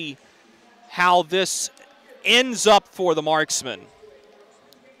to see how this ends up for the Marksmen.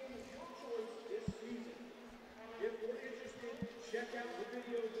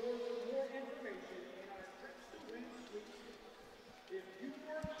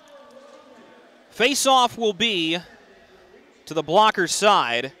 Face-off will be to the blocker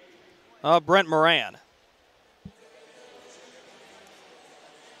side of Brent Moran,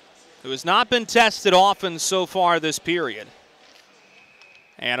 who has not been tested often so far this period.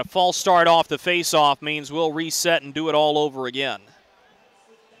 And a false start off the face-off means we'll reset and do it all over again.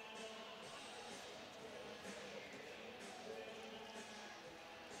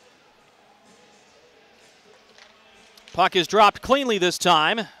 Puck is dropped cleanly this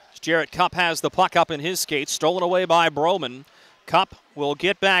time. Jarrett Cupp has the puck up in his skates, stolen away by Broman. Cupp will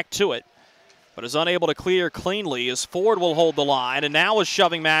get back to it, but is unable to clear cleanly as Ford will hold the line, and now a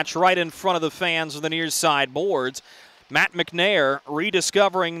shoving match right in front of the fans of the near side boards. Matt McNair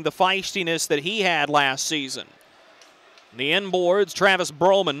rediscovering the feistiness that he had last season. The inboards, Travis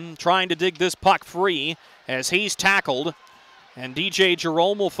Broman trying to dig this puck free as he's tackled And DJ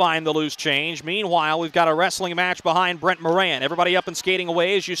Jerome will find the loose change. Meanwhile, we've got a wrestling match behind Brent Moran. Everybody up and skating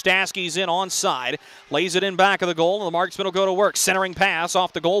away as Ustaski's in onside. Lays it in back of the goal, and the Marksmen will go to work. Centering pass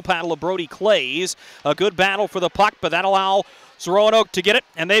off the goal paddle of Brody Clays. A good battle for the puck, but that allows Roanoke to get it,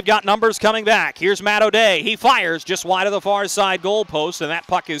 and they've got numbers coming back. Here's Matt O'Day. He fires just wide of the far side goal post, and that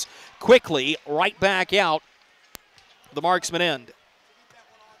puck is quickly right back out the Marksman end.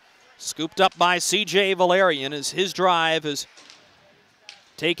 Scooped up by C.J. Valerian as his drive is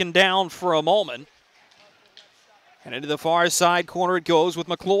taken down for a moment. And into the far side corner it goes with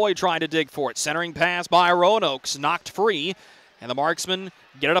McCloy trying to dig for it. Centering pass by Roanoke's knocked free. And the Marksmen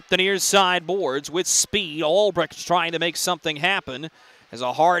get it up the near side boards with speed. Albrecht trying to make something happen as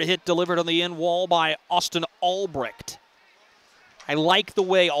a hard hit delivered on the end wall by Austin Albrecht. I like the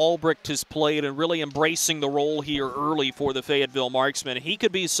way Albrecht has played and really embracing the role here early for the Fayetteville Marksmen. He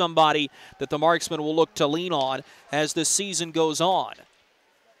could be somebody that the Marksmen will look to lean on as the season goes on.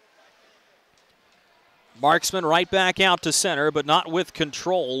 Marksmen right back out to center, but not with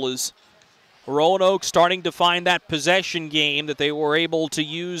control, as Roanoke starting to find that possession game that they were able to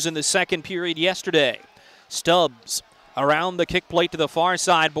use in the second period yesterday. Stubbs around the kick plate to the far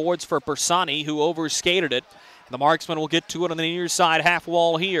side boards for Persani, who overskated it. The Marksmen will get to it on the near side half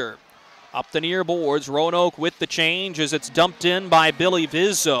wall here. Up the near boards, Roanoke with the change as it's dumped in by Billy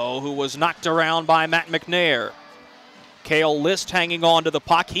Vizzo, who was knocked around by Matt McNair. Cale List hanging on to the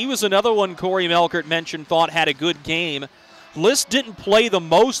puck. He was another one Corey Melkert mentioned thought had a good game. List didn't play the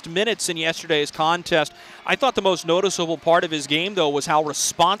most minutes in yesterday's contest. I thought the most noticeable part of his game, though, was how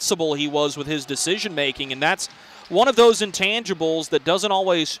responsible he was with his decision-making, and that's one of those intangibles that doesn't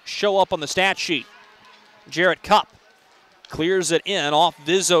always show up on the stat sheet. Jarrett Cupp clears it in off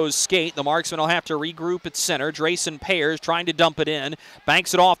Vizzo's skate. The Marksmen will have to regroup at center. Drayson Pears trying to dump it in.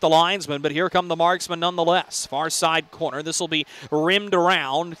 Banks it off the linesman, but here come the Marksmen nonetheless. Far side corner. This will be rimmed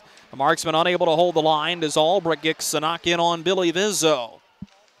around. The Marksmen unable to hold the line as Albrecht gets a knock in on Billy Vizzo.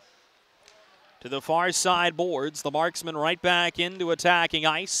 To the far side boards. The Marksmen right back into attacking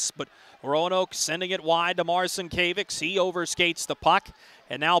ice, but Roanoke sending it wide to Marcin Kavics. He overskates the puck.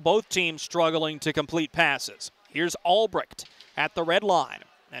 And now both teams struggling to complete passes. Here's Albrecht at the red line.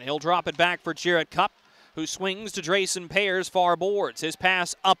 And he'll drop it back for Jarrett Cupp, who swings to Drayson Pears far boards. His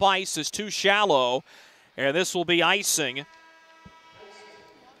pass up ice is too shallow. And this will be icing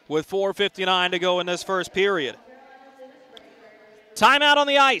with 4:59 to go in this first period. Timeout on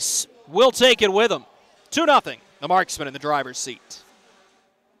the ice. We'll take it with them. 2-0. The Marksmen in the driver's seat.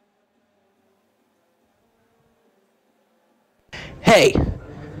 Hey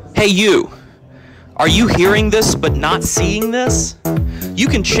you, are you hearing this but not seeing this? You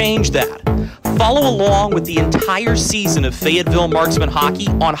can change that. Follow along with the entire season of Fayetteville Marksmen hockey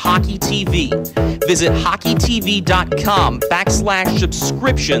on Hockey TV. Visit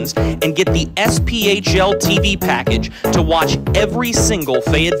hockeytv.com/subscriptions and get the SPHL TV package to watch every single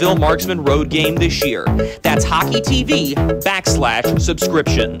Fayetteville Marksmen road game this year. That's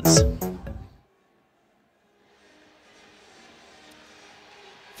hockeytv.com/subscriptions.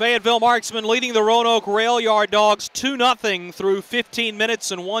 Fayetteville Marksmen leading the Roanoke Rail Yard Dogs 2-0 through 15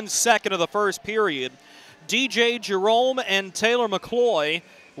 minutes and 1 second of the first period. DJ Jerome and Taylor McCloy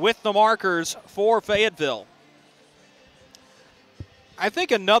with the markers for Fayetteville. I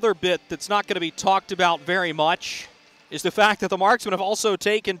think another bit that's not going to be talked about very much is the fact that the Marksmen have also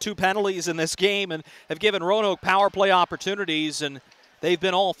taken 2 penalties in this game and have given Roanoke power play opportunities, and they've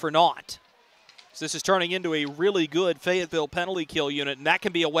been all for naught. So this is turning into a really good Fayetteville penalty kill unit, and that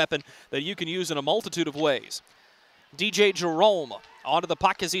can be a weapon that you can use in a multitude of ways. DJ Jerome onto the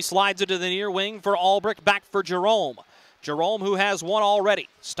puck as he slides it to the near wing for Albrecht, back for Jerome. Jerome, who has one already,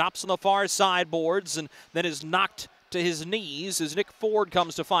 stops on the far side boards and then is knocked to his knees as Nick Ford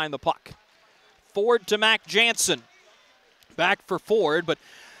comes to find the puck. Ford to Mac Jansen. Back for Ford, but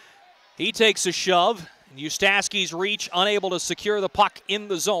he takes a shove. Ustaski's reach, unable to secure the puck in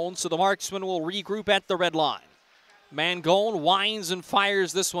the zone, so the Marksmen will regroup at the red line. Mangone winds and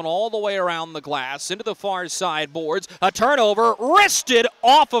fires this one all the way around the glass into the far side boards. A turnover, wristed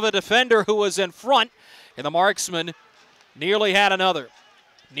off of a defender who was in front, and the Marksmen nearly had another.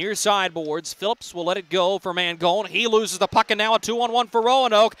 Near side boards, Phillips will let it go for Mangone. He loses the puck, and now a 2-on-1 for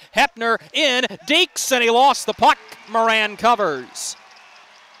Roanoke. Hepner in, Deeks, and he lost the puck. Moran covers.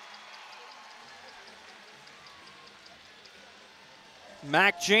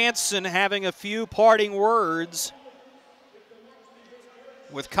 Mac Jansen having a few parting words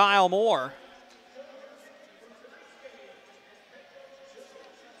with Kyle Moore.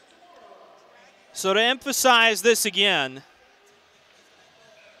 So to emphasize this again,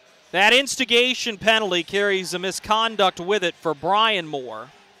 That instigation penalty carries a misconduct with it for Brian Moore.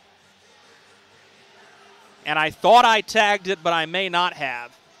 And I thought I tagged it, but I may not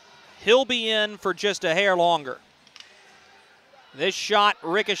have. He'll be in for just a hair longer. This shot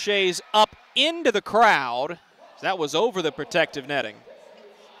ricochets up into the crowd. That was over the protective netting.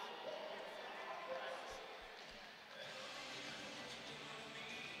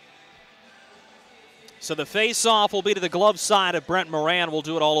 So the face-off will be to the glove side of Brent Moran. We'll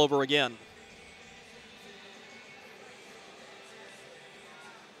do it all over again.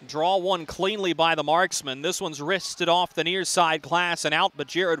 Draw one cleanly by the marksman. This one's wristed off the near side glass and out, but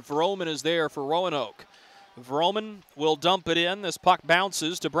Jared Vroman is there for Roanoke. Vroman will dump it in. This puck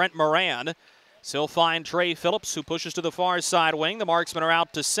bounces to Brent Moran. So he'll find Trey Phillips, who pushes to the far side wing. The marksmen are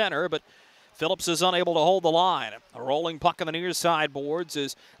out to center, but Phillips is unable to hold the line. A rolling puck on the near side boards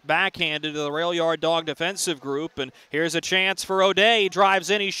is backhanded to the rail yard dog defensive group, and here's a chance for O'Day. He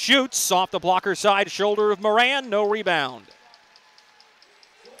drives in, he shoots off the blocker side shoulder of Moran. No rebound.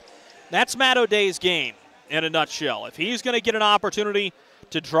 That's Matt O'Day's game in a nutshell. If he's going to get an opportunity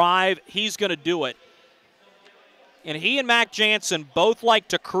to drive, he's going to do it. And he and Mac Jansen both like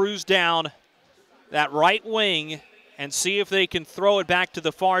to cruise down that right wing and see if they can throw it back to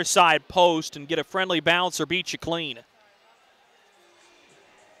the far side post and get a friendly bounce or beat you clean.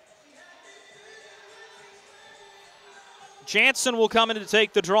 Jansen will come in to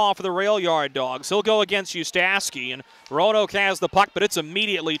take the draw for the rail yard dogs. He'll go against Ustaski, and Roanoke has the puck, but it's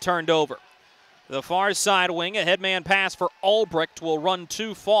immediately turned over. The far side wing, a headman pass for Albrecht will run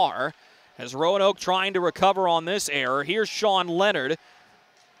too far as Roanoke trying to recover on this error. Here's Sean Leonard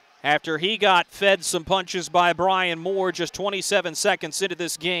after he got fed some punches by Brian Moore just 27 seconds into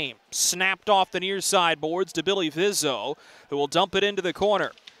this game. Snapped off the near side boards to Billy Vizzo, who will dump it into the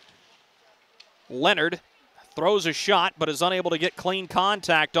corner. Leonard throws a shot, but is unable to get clean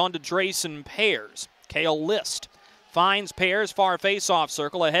contact onto Drayson Pears. Cale List finds Pears, far face-off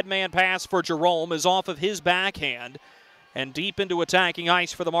circle. A headman pass for Jerome is off of his backhand and deep into attacking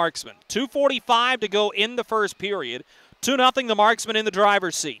ice for the Marksmen. 2:45 to go in the first period. 2-0 the Marksmen in the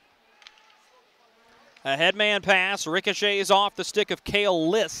driver's seat. A headman pass ricochets off the stick of Cale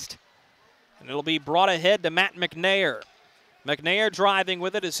List, and it'll be brought ahead to Matt McNair. McNair driving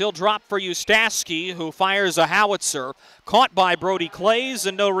with it as he'll drop for Ustaski, who fires a howitzer. Caught by Brody Clays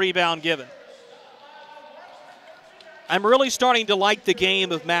and no rebound given. I'm really starting to like the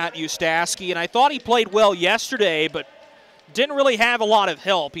game of Matt Ustaski, and I thought he played well yesterday, but didn't really have a lot of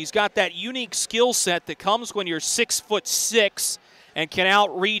help. He's got that unique skill set that comes when you're 6'6" and can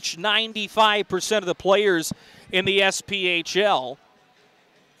outreach 95% of the players in the SPHL.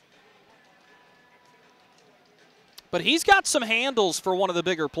 But he's got some handles for one of the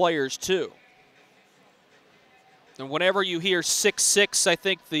bigger players, too. And whenever you hear 6'6", I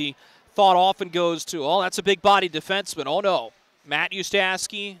think the thought often goes to, oh, that's a big-body defenseman. Oh, no. Matt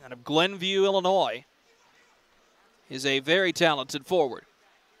Ustaski out of Glenview, Illinois, is a very talented forward.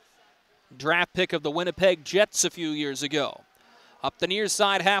 Draft pick of the Winnipeg Jets a few years ago. Up the near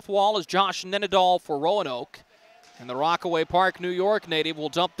side half wall is Josh Nenadal for Roanoke. And the Rockaway Park, New York native will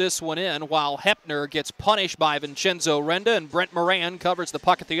dump this one in while Hepner gets punished by Vincenzo Renda, and Brent Moran covers the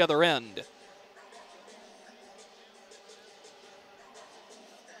puck at the other end.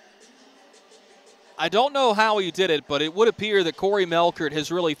 I don't know how he did it, but it would appear that Corey Melkert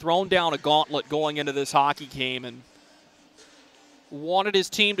has really thrown down a gauntlet going into this hockey game and wanted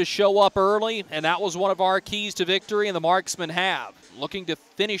his team to show up early, and that was one of our keys to victory, and the Marksmen have. Looking to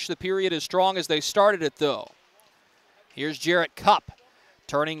finish the period as strong as they started it, though. Here's Jarrett Cupp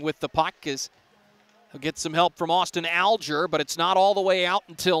turning with the puck as he'll get some help from Austin Alger, but it's not all the way out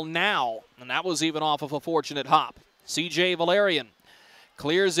until now, and that was even off of a fortunate hop. C.J. Valerian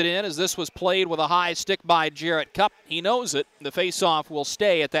clears it in as this was played with a high stick by Jarrett Cupp. He knows it. The faceoff will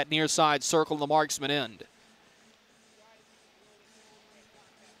stay at that near side circle in the Marksman end.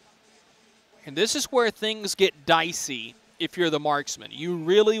 And this is where things get dicey if you're the Marksman. You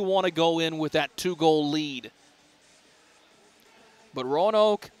really want to go in with that 2-goal lead. But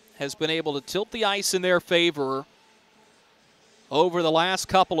Roanoke has been able to tilt the ice in their favor over the last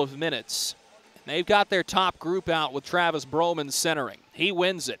couple of minutes. They've got their top group out with Travis Broman centering. He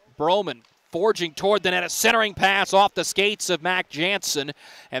wins it. Broman forging toward the net, a centering pass off the skates of Mac Jansen,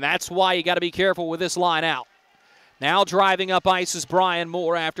 and that's why you got to be careful with this line out. Now driving up ice is Brian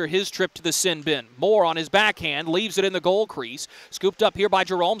Moore after his trip to the sin bin. Moore on his backhand leaves it in the goal crease. Scooped up here by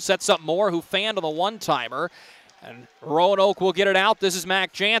Jerome, sets up Moore, who fanned on the one-timer. And Roanoke will get it out. This is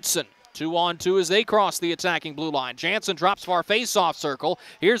Mac Jansen. 2-on-2 as they cross the attacking blue line. Jansen drops far face-off circle.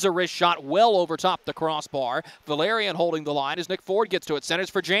 Here's a wrist shot well over top the crossbar. Valerian holding the line as Nick Ford gets to it. Centers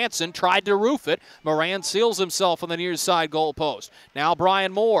for Jansen. Tried to roof it. Moran seals himself on the near side goal post. Now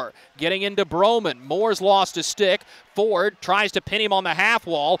Brian Moore getting into Broman. Moore's lost his stick. Ford tries to pin him on the half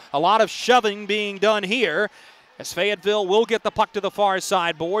wall. A lot of shoving being done here as Fayetteville will get the puck to the far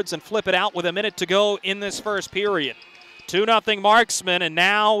side boards and flip it out with a minute to go in this first period. 2-0 Marksmen, and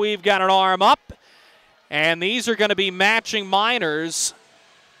now we've got an arm up, and these are going to be matching minors.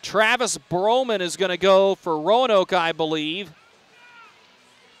 Travis Broman is going to go for Roanoke, I believe.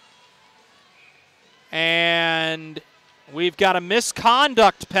 And we've got a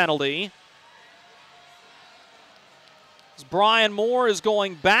misconduct penalty. As Brian Moore is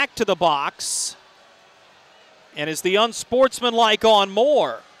going back to the box, and is the unsportsmanlike on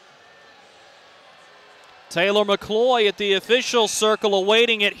Moore. Taylor McCloy at the official circle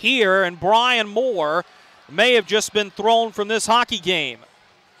awaiting it here, and Brian Moore may have just been thrown from this hockey game.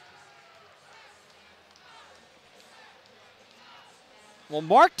 Well,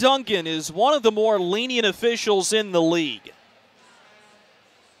 Mark Duncan is one of the more lenient officials in the league.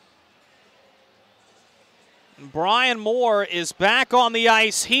 And Brian Moore is back on the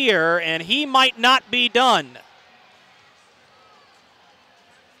ice here, and he might not be done.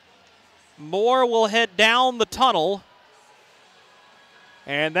 Moore will head down the tunnel.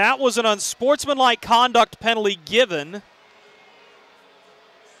 And that was an unsportsmanlike conduct penalty given,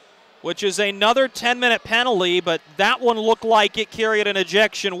 which is another 10-minute penalty, but that one looked like it carried an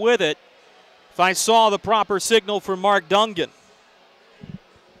ejection with it, if I saw the proper signal from Mark Duncan.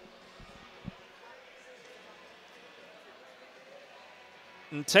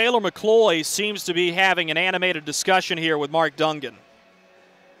 And Taylor McCloy seems to be having an animated discussion here with Mark Duncan.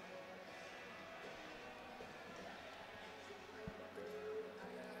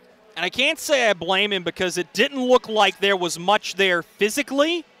 And I can't say I blame him because it didn't look like there was much there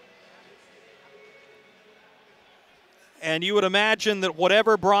physically. And you would imagine that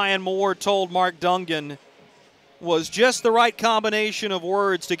whatever Brian Moore told Mark Duncan was just the right combination of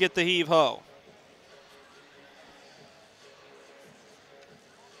words to get the heave-ho.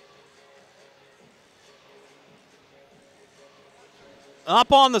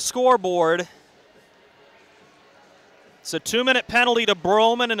 Up on the scoreboard, it's a 2-minute penalty to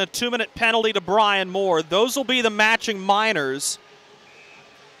Broman and a 2-minute penalty to Brian Moore. Those will be the matching minors.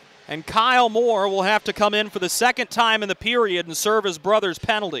 And Kyle Moore will have to come in for the second time in the period and serve his brother's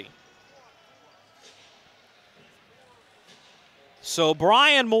penalty. So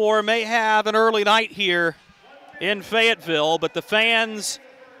Brian Moore may have an early night here in Fayetteville, but the fans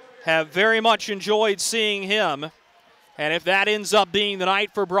have very much enjoyed seeing him. And if that ends up being the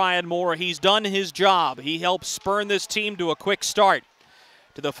night for Brian Moore, he's done his job. He helped spurn this team to a quick start.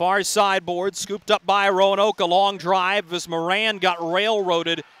 To the far side board, scooped up by Roanoke, a long drive as Moran got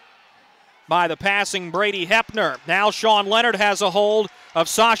railroaded by the passing Brady Hepner. Now Sean Leonard has a hold of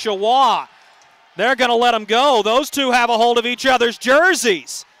Sasha Waugh. They're going to let him go. Those two have a hold of each other's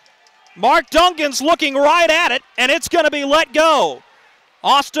jerseys. Mark Duncan's looking right at it, and it's going to be let go.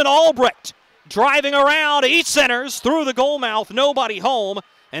 Austin Albrecht driving around, he centers through the goal mouth, nobody home,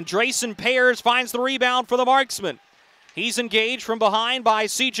 and Drayson Pears finds the rebound for the Marksmen. He's engaged from behind by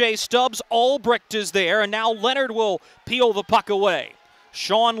C.J. Stubbs. Albrecht is there, and now Leonard will peel the puck away.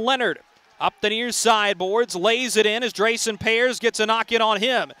 Sean Leonard up the near side boards, lays it in as Drayson Pears gets a knock in on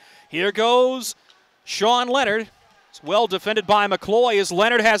him. Here goes Sean Leonard. It's well defended by McCloy as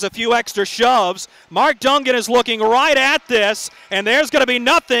Leonard has a few extra shoves. Mark Duncan is looking right at this, and there's going to be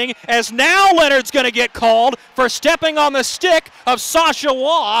nothing as now Leonard's going to get called for stepping on the stick of Sasha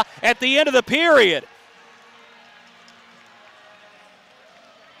Waugh at the end of the period.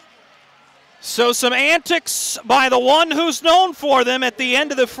 So some antics by the one who's known for them at the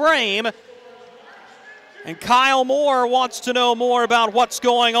end of the frame. And Kyle Moore wants to know more about what's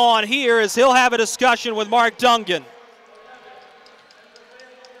going on here as he'll have a discussion with Mark Duncan.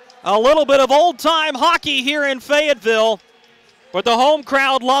 A little bit of old-time hockey here in Fayetteville, but the home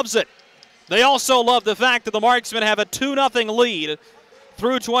crowd loves it. They also love the fact that the Marksmen have a 2-0 lead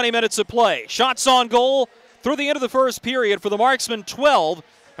through 20 minutes of play. Shots on goal through the end of the first period for the Marksmen, 12,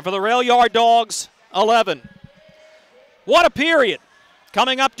 and for the Rail Yard Dogs, 11. What a period.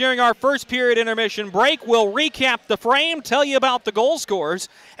 Coming up during our first period intermission break, we'll recap the frame, tell you about the goal scorers,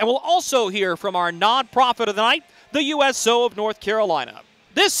 and we'll also hear from our nonprofit of the night, the USO of North Carolina.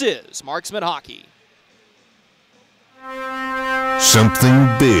 This is Marksman Hockey. Something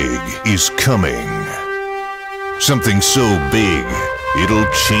big is coming. Something so big, it'll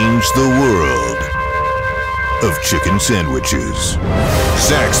change the world. of chicken sandwiches.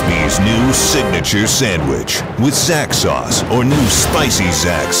 Zaxby's new signature sandwich with Zax sauce or new spicy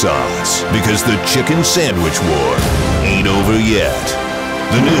Zax sauce, because the chicken sandwich war ain't over yet.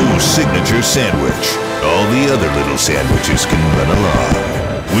 The new signature sandwich. All the other little sandwiches can run along.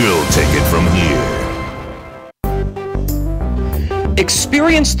 We'll take it from here.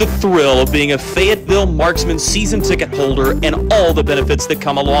 Experience the thrill of being a Fayetteville Marksmen season ticket holder and all the benefits that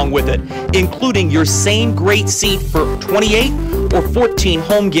come along with it, including your same great seat for 28 or 14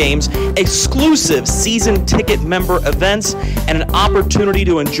 home games, exclusive season ticket member events, and an opportunity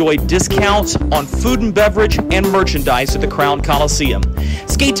to enjoy discounts on food and beverage and merchandise at the Crown Coliseum.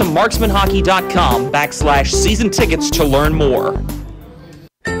 Skate to marksmanhockey.com/season tickets to learn more.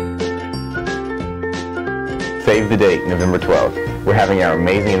 Save the date, November 12th. We're having our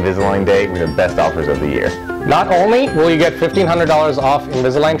amazing Invisalign Day with the best offers of the year. Not only will you get $1,500 off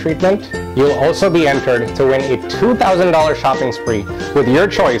Invisalign treatment, you'll also be entered to win a $2,000 shopping spree with your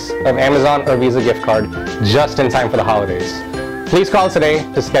choice of Amazon or Visa gift card just in time for the holidays. Please call today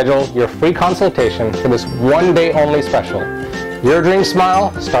to schedule your free consultation for this one-day only special. Your dream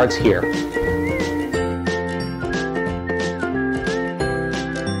smile starts here.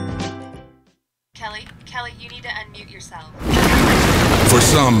 Kelly, you need to unmute yourself. For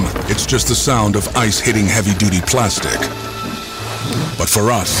some, it's just the sound of ice hitting heavy-duty plastic. But for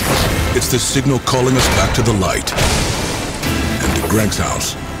us, it's the signal calling us back to the light. And to Greg's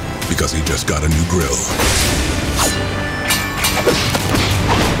house, because he just got a new grill.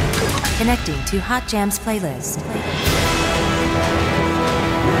 Connecting to Hot Jams playlist.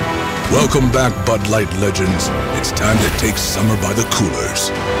 Welcome back, Bud Light legends. It's time to take summer by the coolers.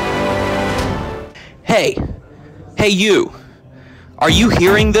 Hey you, are you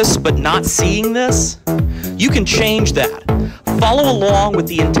hearing this but not seeing this? You can change that. Follow along with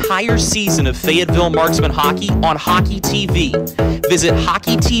the entire season of Fayetteville Marksmen hockey on Hockey TV. Visit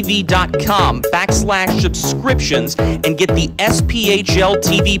hockeytv.com/subscriptions and get the SPHL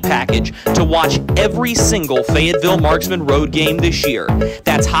TV package to watch every single Fayetteville Marksmen road game this year.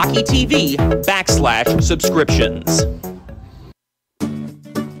 That's hockeytv.com/subscriptions.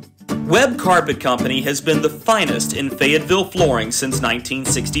 Webb Carpet Company has been the finest in Fayetteville flooring since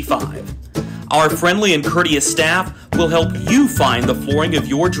 1965. Our friendly and courteous staff will help you find the flooring of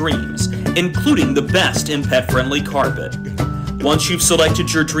your dreams, including the best in pet-friendly carpet. Once you've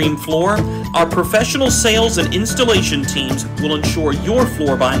selected your dream floor, our professional sales and installation teams will ensure your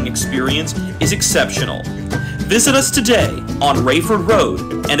floor buying experience is exceptional. Visit us today on Rayford Road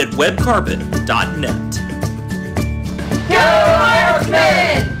and at webcarpet.net. Go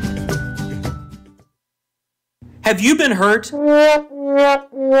Marksmen! Have you been hurt?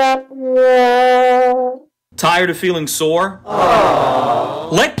 Tired of feeling sore?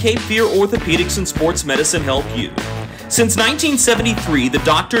 Let Cape Fear Orthopedics and Sports Medicine help you. Since 1973, the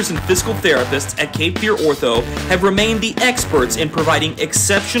doctors and physical therapists at Cape Fear Ortho have remained the experts in providing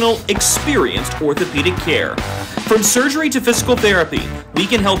exceptional, experienced orthopedic care. From surgery to physical therapy, we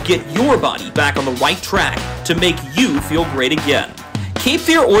can help get your body back on the right track to make you feel great again. Cape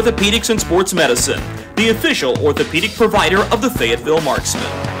Fear Orthopedics and Sports Medicine, the official orthopedic provider of the Fayetteville Marksmen.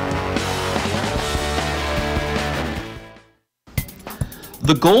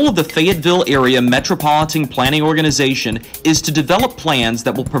 The goal of the Fayetteville Area Metropolitan Planning Organization is to develop plans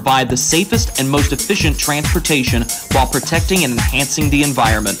that will provide the safest and most efficient transportation while protecting and enhancing the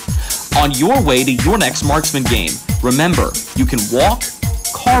environment. On your way to your next Marksman game, remember, you can walk,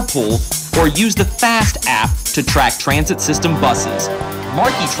 carpool, or use the FAST app to track transit system buses.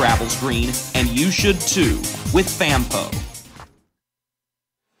 Markey travels green, and you should too, with FAMPO.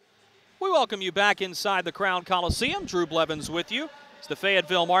 We welcome you back inside the Crown Coliseum. Drew Blevins with you. It's the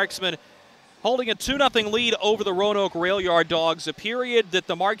Fayetteville Marksmen holding a 2-0 lead over the Roanoke Rail Yard Dogs, a period that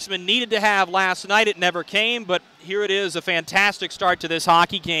the Marksmen needed to have last night. It never came, but here it is, a fantastic start to this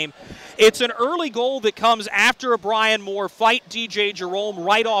hockey game. It's an early goal that comes after a Brian Moore fight DJ Jerome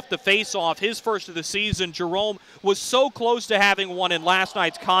right off the face-off, his first of the season. Jerome was so close to having one in last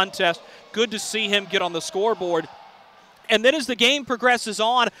night's contest. Good to see him get on the scoreboard. And then as the game progresses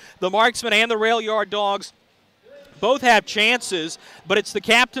on, the Marksmen and the Rail Yard Dogs both have chances, but it's the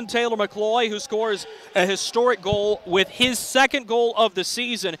captain, Taylor McCloy, who scores a historic goal with his second goal of the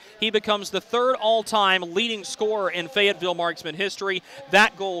season. He becomes the third all-time leading scorer in Fayetteville Marksman history.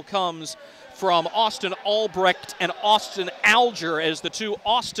 That goal comes from Austin Albrecht and Austin Alger as the two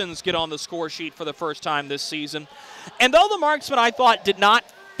Austins get on the score sheet for the first time this season. And though the Marksmen, I thought, did not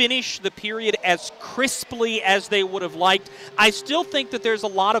finish the period as crisply as they would have liked, I still think that there's a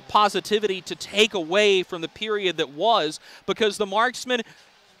lot of positivity to take away from the period that was, because the Marksmen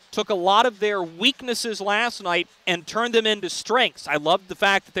took a lot of their weaknesses last night and turned them into strengths. I loved the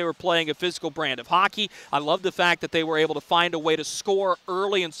fact that they were playing a physical brand of hockey. I loved the fact that they were able to find a way to score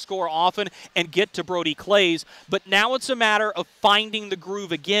early and score often and get to Brody Clays. But now it's a matter of finding the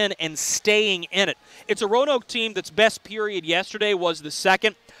groove again and staying in it. It's a Roanoke team that's best period yesterday was the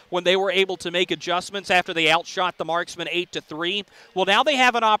second, when they were able to make adjustments after they outshot the Marksmen 8-3. Well, now they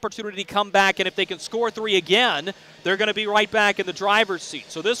have an opportunity to come back, and if they can score 3 again, they're going to be right back in the driver's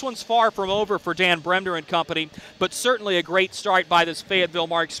seat. So this one's far from over for Dan Bremner and company, but certainly a great start by this Fayetteville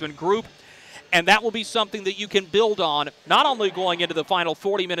Marksmen group. And that will be something that you can build on, not only going into the final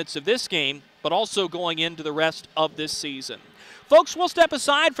 40 minutes of this game, but also going into the rest of this season. Folks, we'll step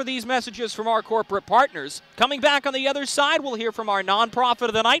aside for these messages from our corporate partners. Coming back on the other side, we'll hear from our nonprofit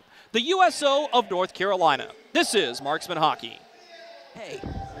of the night, the USO of North Carolina. This is Marksman Hockey.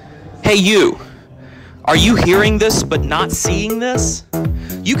 Hey you, are you hearing this but not seeing this?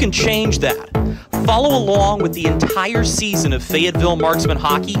 You can change that. Follow along with the entire season of Fayetteville Marksman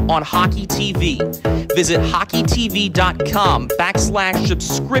Hockey on Hockey TV. Visit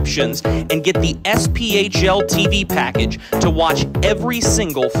hockeytv.com/subscriptions and get the SPHL TV package to watch every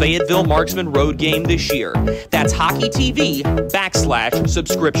single Fayetteville Marksman road game this year. That's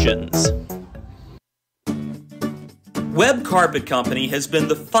hockeytv.com/subscriptions. Webb Carpet Company has been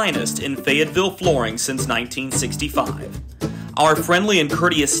the finest in Fayetteville flooring since 1965. Our friendly and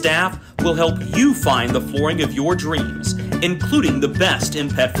courteous staff will help you find the flooring of your dreams, including the best in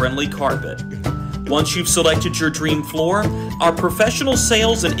pet-friendly carpet. Once you've selected your dream floor, our professional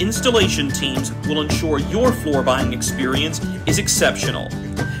sales and installation teams will ensure your floor buying experience is exceptional.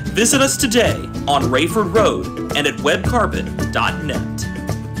 Visit us today on Rayford Road and at webcarpet.net.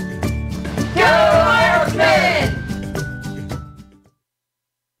 Go Marksmen!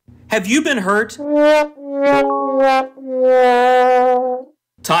 Have you been hurt?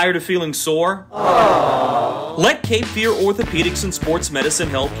 Tired of feeling sore? Let Cape Fear Orthopedics and Sports Medicine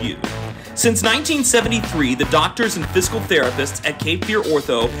help you. Since 1973, the doctors and physical therapists at Cape Fear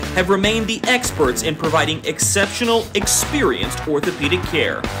Ortho have remained the experts in providing exceptional, experienced orthopedic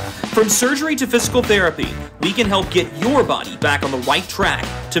care. From surgery to physical therapy, we can help get your body back on the right track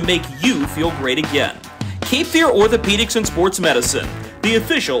to make you feel great again. Cape Fear Orthopedics and Sports Medicine, the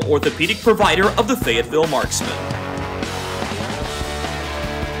official orthopedic provider of the Fayetteville Marksmen.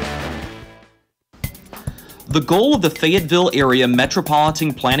 The goal of the Fayetteville Area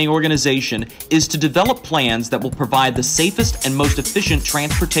Metropolitan Planning Organization is to develop plans that will provide the safest and most efficient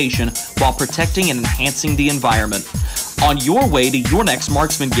transportation while protecting and enhancing the environment. On your way to your next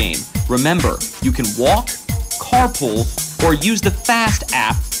Marksman game, remember, you can walk, carpool, or use the FAST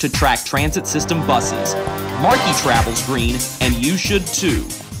app to track transit system buses. Markey travels green, and you should too,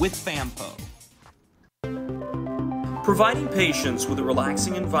 with FAMPO. Providing patients with a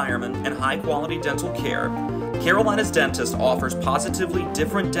relaxing environment and high-quality dental care, Carolina's Dentist offers positively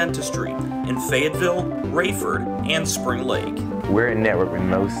different dentistry in Fayetteville, Rayford, and Spring Lake. We're in network with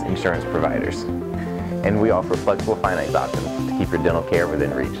most insurance providers, and we offer flexible finance options to keep your dental care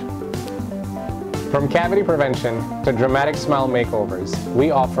within reach. From cavity prevention to dramatic smile makeovers,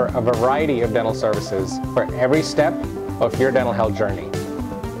 we offer a variety of dental services for every step of your dental health journey.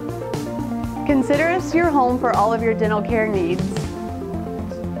 Consider us your home for all of your dental care needs.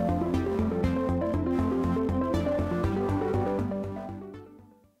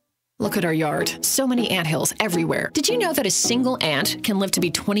 Look at our yard. So many anthills everywhere. Did you know that a single ant can live to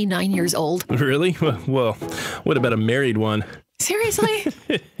be 29 years old? Really? Well, what about a married one? Seriously?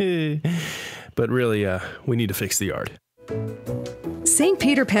 But really, we need to fix the yard. St.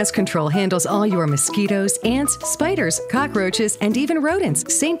 Peter Pest Control handles all your mosquitoes, ants, spiders, cockroaches, and even rodents.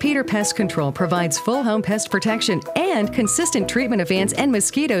 St. Peter Pest Control provides full home pest protection and consistent treatment of ants and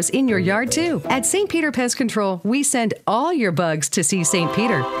mosquitoes in your yard, too. At St. Peter Pest Control, we send all your bugs to see St.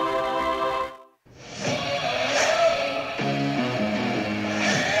 Peter.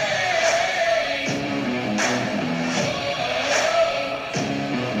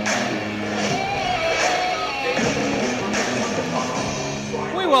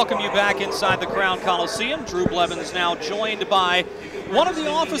 Welcome you back inside the Crown Coliseum. Drew Blevins now joined by one of the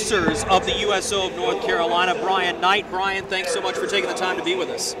officers of the USO of North Carolina, Brian Knight. Brian, thanks so much for taking the time to be with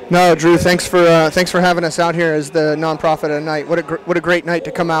us. No, Drew, thanks for having us out here as the nonprofit of the night. What a great night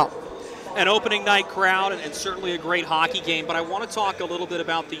to come out. An opening night crowd and certainly a great hockey game, but I want to talk a little bit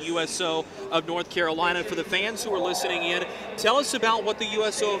about the USO of North Carolina. For the fans who are listening in, tell us about what the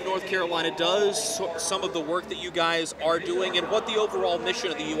USO of North Carolina does, some of the work that you guys are doing, and what the overall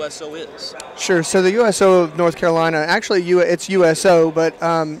mission of the USO is. Sure. So the USO of North Carolina, actually it's USO, but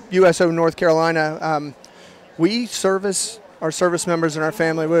USO North Carolina, we service our service members and our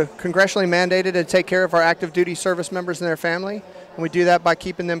family. We're congressionally mandated to take care of our active duty service members and their family, and we do that by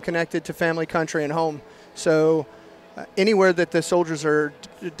keeping them connected to family, country, and home. So anywhere that the soldiers are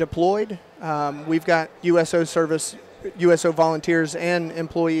deployed, we've got USO volunteers and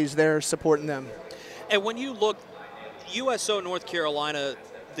employees there supporting them. And when you look, USO North Carolina,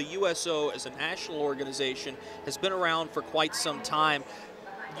 the USO as a national organization has been around for quite some time.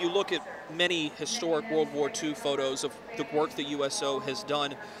 You look at many historic World War II photos of the work that USO has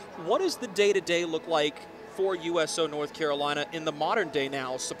done. What does the day-to-day look like for USO North Carolina in the modern day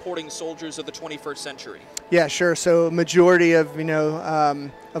now, supporting soldiers of the 21st century? Yeah, sure. So majority of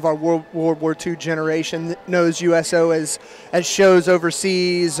of our World War II generation knows USO as shows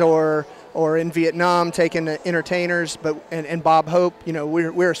overseas or in Vietnam taking entertainers, and Bob Hope.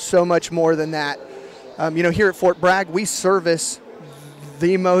 We're so much more than that. Here at Fort Bragg, we service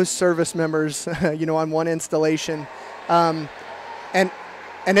the most service members, on one installation, and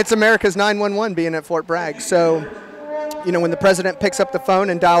it's America's 911 being at Fort Bragg. So, when the president picks up the phone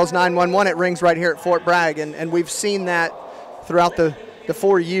and dials 911, it rings right here at Fort Bragg, and we've seen that throughout the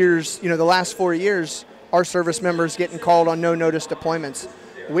 4 years. The last 4 years, our service members getting called on no notice deployments.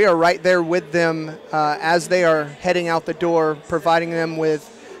 We are right there with them as they are heading out the door, providing them with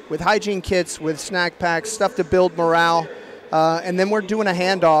hygiene kits, with snack packs, stuff to build morale. And then we're doing a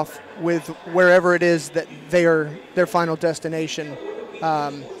handoff with wherever it is that their final destination.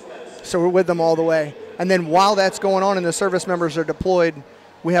 So we're with them all the way. And then while that's going on and the service members are deployed,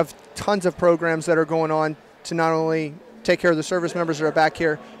 we have tons of programs that are going on to not only take care of the service members that are back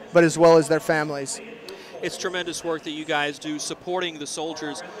here, but as well as their families. It's tremendous work that you guys do supporting the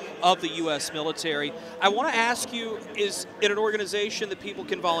soldiers of the U.S. military. I want to ask you, is it an organization that people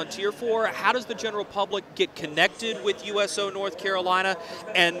can volunteer for? How does the general public get connected with USO North Carolina?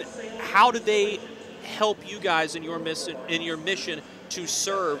 And how do they help you guys in your mission to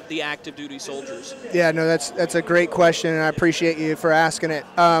serve the active duty soldiers? Yeah, no, that's a great question, and I appreciate you for asking it.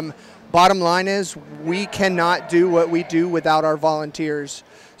 Bottom line is, we cannot do what we do without our volunteers.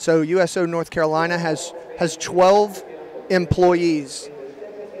 So USO North Carolina has 12 employees.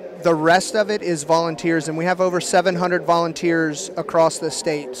 The rest of it is volunteers, and we have over 700 volunteers across the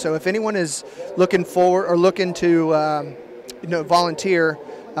state. So if anyone is looking forward or looking to volunteer,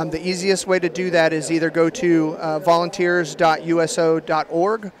 the easiest way to do that is either go to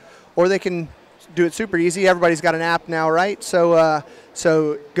volunteers.uso.org, or they can do it super easy. Everybody's got an app now, right? So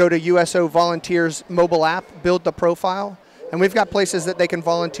go to USO Volunteers mobile app, build the profile, and we've got places that they can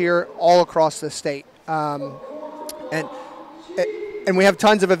volunteer all across the state. And we have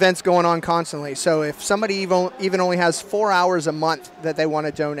tons of events going on constantly. So if somebody even only has 4 hours a month that they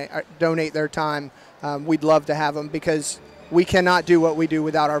want to donate their time, we'd love to have them, because we cannot do what we do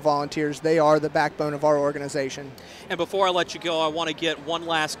without our volunteers. They are the backbone of our organization. And before I let you go, I want to get one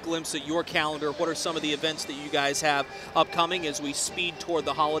last glimpse at your calendar. What are some of the events that you guys have upcoming as we speed toward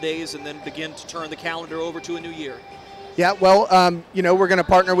the holidays and then begin to turn the calendar over to a new year? Yeah, well, we're going to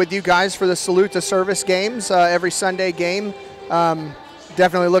partner with you guys for the Salute to Service games, every Sunday game.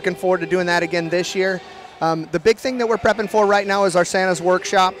 Definitely looking forward to doing that again this year. The big thing that we're prepping for right now is our Santa's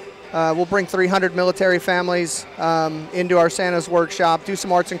Workshop. We'll bring 300 military families into our Santa's Workshop, do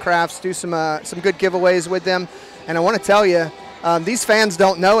some arts and crafts, do some good giveaways with them. And I want to tell you, these fans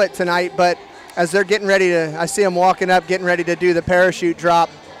don't know it tonight, but as they're getting ready to, I see them walking up, getting ready to do the parachute drop.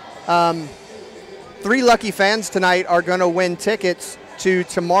 3 lucky fans tonight are going to win tickets to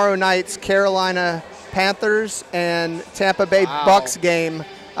tomorrow night's Carolina Panthers and Tampa Bay Bucks game,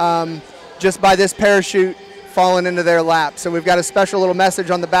 just by this parachute falling into their lap. So we've got a special little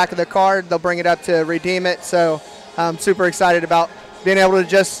message on the back of the card. They'll bring it up to redeem it. So I'm super excited about being able to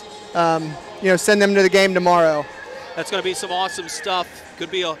just send them to the game tomorrow. That's going to be some awesome stuff.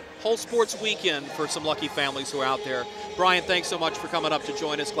 Could be a whole sports weekend for some lucky families who are out there. Brian, thanks so much for coming up to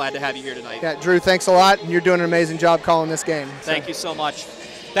join us. Glad to have you here tonight. Yeah, Drew, thanks a lot. You're doing an amazing job calling this game. Thank you so much.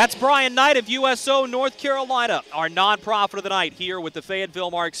 That's Brian Knight of USO North Carolina, our nonprofit of the night here with the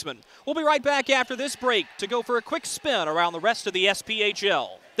Fayetteville Marksmen. We'll be right back after this break to go for a quick spin around the rest of the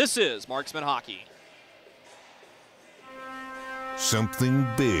SPHL. This is Marksman Hockey. Something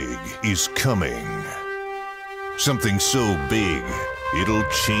big is coming. Something so big, it'll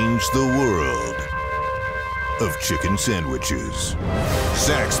change the world of chicken sandwiches.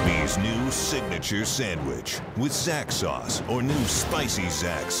 Zaxby's new signature sandwich with Zax sauce or new spicy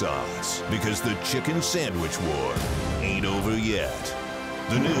Zax sauce, because the chicken sandwich war ain't over yet.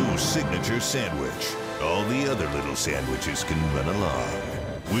 The new signature sandwich. All the other little sandwiches can run along.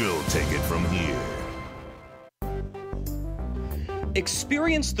 We'll take it from here.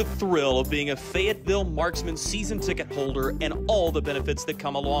 Experience the thrill of being a Fayetteville Marksmen season ticket holder and all the benefits that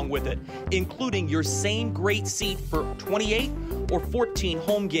come along with it, including your same great seat for 28 or 14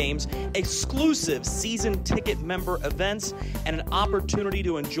 home games, exclusive season ticket member events, and an opportunity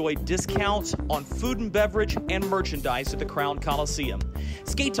to enjoy discounts on food and beverage and merchandise at the Crown Coliseum.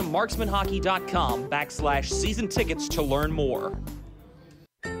 Skate to marksmanhockey.com/season tickets to learn more.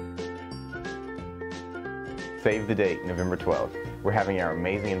 Save the date, November 12th. We're having our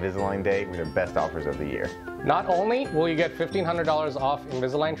amazing Invisalign Day with our best offers of the year. Not only will you get $1,500 off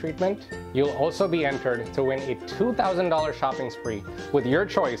Invisalign treatment, you'll also be entered to win a $2,000 shopping spree with your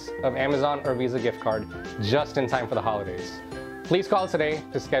choice of Amazon or Visa gift card just in time for the holidays. Please call today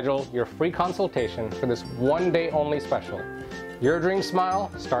to schedule your free consultation for this one-day only special. Your dream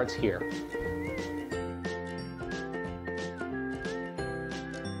smile starts here.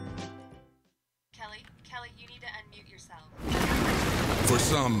 Kelly, you need to unmute yourself. For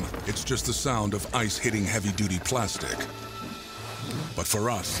some, it's just the sound of ice hitting heavy-duty plastic. But for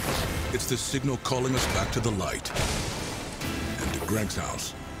us, it's the signal calling us back to the light. And to Greg's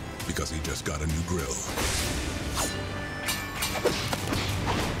house, because he just got a new grill.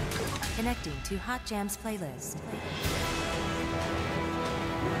 Connecting to Hot Jams playlist.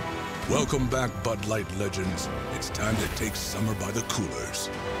 Welcome back, Bud Light legends. It's time to take summer by the coolers.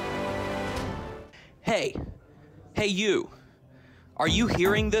 Hey you. Are you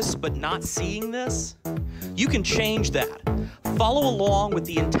hearing this but not seeing this? You can change that. Follow along with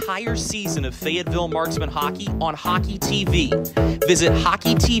the entire season of Fayetteville Marksmen hockey on Hockey TV. Visit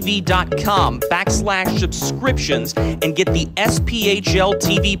hockeytv.com/subscriptions and get the SPHL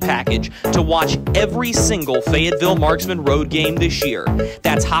TV package to watch every single Fayetteville Marksmen road game this year.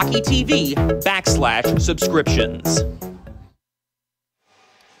 That's hockeytv.com/subscriptions.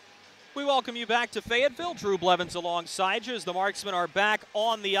 We welcome you back to Fayetteville. Drew Blevins alongside you as the Marksmen are back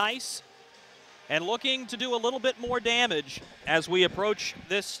on the ice and looking to do a little bit more damage as we approach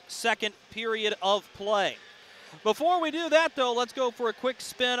this second period of play. Before we do that, though, let's go for a quick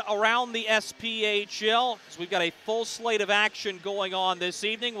spin around the SPHL as we've got a full slate of action going on this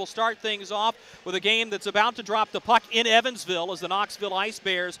evening. We'll start things off with a game that's about to drop the puck in Evansville as the Knoxville Ice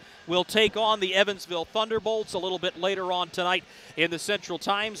Bears will take on the Evansville Thunderbolts a little bit later on tonight in the Central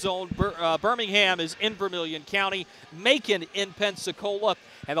Time Zone. Birmingham is in Vermilion County, Macon in Pensacola,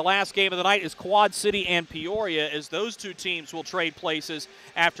 and the last game of the night is Quad City and Peoria as those two teams will trade places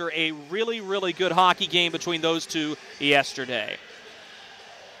after a really, really good hockey game between those two yesterday.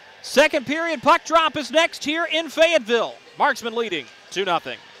 Second period puck drop is next here in Fayetteville. Marksmen leading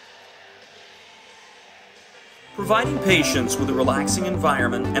 2-0. Providing patients with a relaxing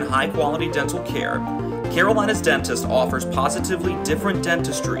environment and high-quality dental care, Carolina's Dentist offers positively different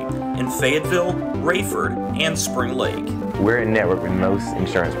dentistry in Fayetteville, Rayford, and Spring Lake. We're in network with most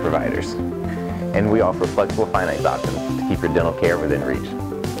insurance providers, and we offer flexible finance options to keep your dental care within reach.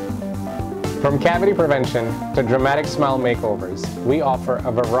 From cavity prevention to dramatic smile makeovers, we offer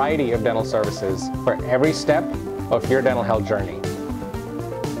a variety of dental services for every step of your dental health journey.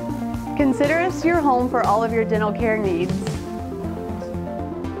 Consider us your home for all of your dental care needs.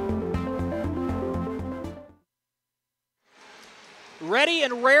 Ready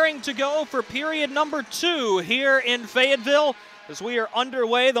and raring to go for period number 2 here in Fayetteville. As we are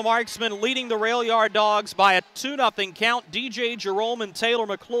underway, the Marksmen leading the Rail Yard Dogs by a 2-0 count. DJ Jerome and Taylor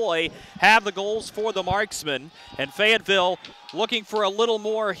McCloy have the goals for the Marksmen. And Fayetteville looking for a little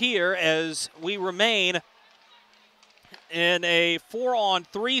more here as we remain in a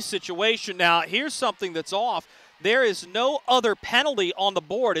 4-on-3 situation. Now, here's something that's off. There is no other penalty on the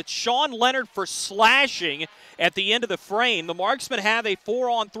board. It's Sean Leonard for slashing at the end of the frame. The Marksmen have a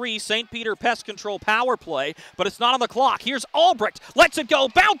 4-on-3 St. Peter Pest Control power play, but it's not on the clock. Here's Albrecht, lets it go,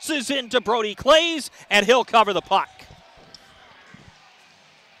 bounces into Brody Clays, and he'll cover the puck.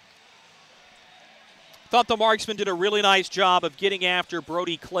 Thought the Marksmen did a really nice job of getting after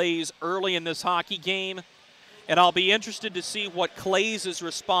Brody Clays early in this hockey game, and I'll be interested to see what Clays'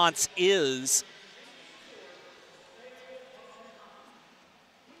 response is.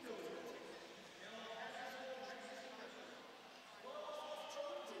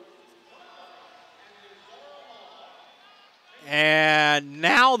 And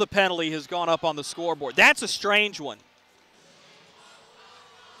now the penalty has gone up on the scoreboard. That's a strange one.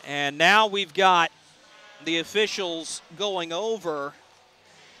 And now we've got the officials going over.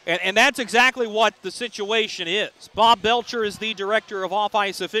 And that's exactly what the situation is. Bob Belcher is the director of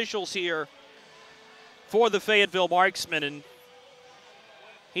off-ice officials here for the Fayetteville Marksmen. And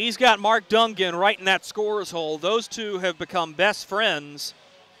he's got Mark Dungan right in that scorer's hole. Those two have become best friends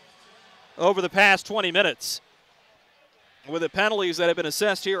over the past 20 minutes. with the penalties that have been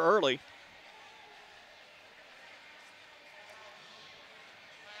assessed here early.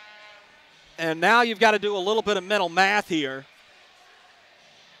 And now you've got to do a little bit of mental math here.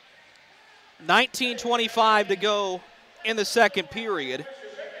 19:25 to go in the second period.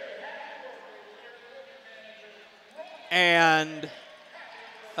 And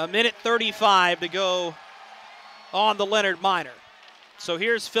a minute 35 to go on the Leonard Minor. So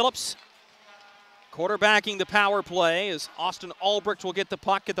here's Phillips quarterbacking the power play as Austin Albrecht will get the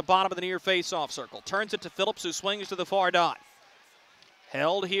puck at the bottom of the near face-off circle. Turns it to Phillips, who swings to the far dot.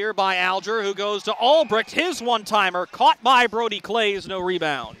 Held here by Alger, who goes to Albrecht. His one-timer caught by Brody Clays, no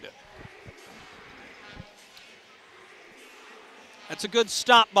rebound. That's a good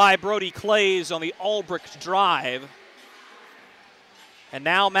stop by Brody Clays on the Albrecht drive. And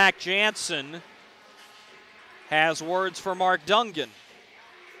now Mac Jansen has words for Mark Dungan.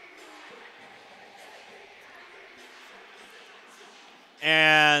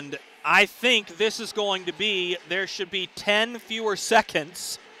 And I think this is going to be, there should be 10 fewer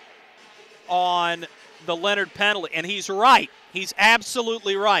seconds on the Leonard penalty. And he's right. He's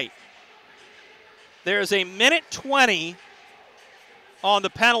absolutely right. There's a minute 20 on the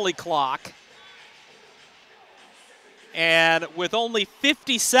penalty clock. And with only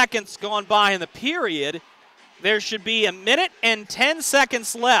 50 seconds gone by in the period, there should be a minute and 10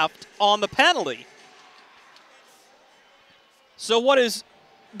 seconds left on the penalty. So what has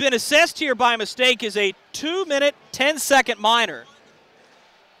been assessed here by mistake is a 2-minute, 10-second minor.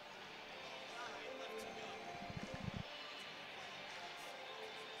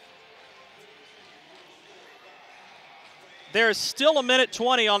 There's still a minute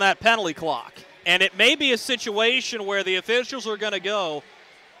 20 on that penalty clock. And it may be a situation where the officials are going to go,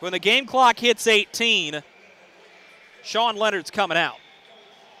 when the game clock hits 18, Sean Leonard's coming out.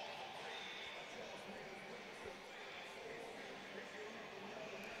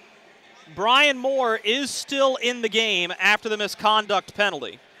 Brian Moore is still in the game after the misconduct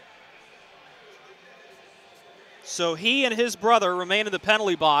penalty. So he and his brother remain in the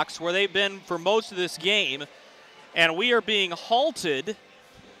penalty box where they've been for most of this game. And we are being halted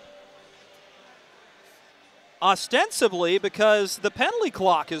ostensibly because the penalty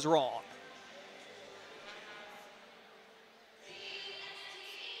clock is wrong.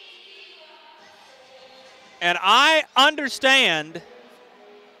 And I understand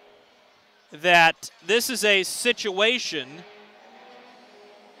that this is a situation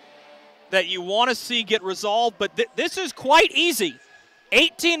that you want to see get resolved, but this is quite easy.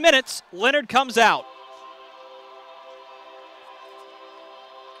 18 minutes, Leonard comes out.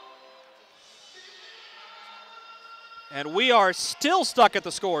 And we are still stuck at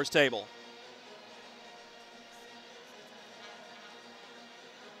the scores table.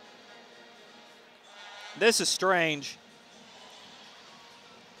 This is strange.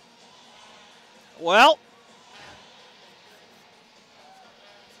 Well,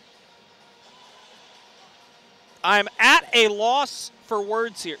 I'm at a loss for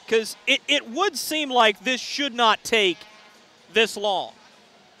words here because it would seem like this should not take this long.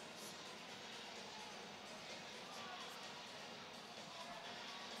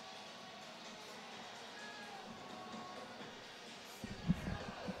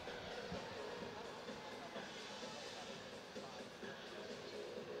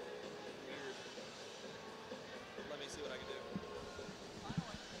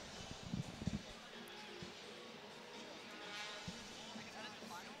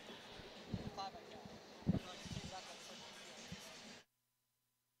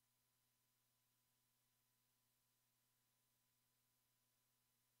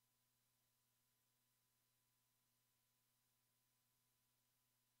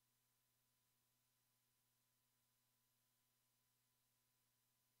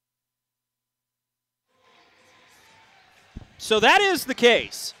 So that is the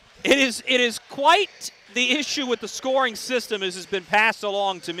case. It is quite the issue with the scoring system as has been passed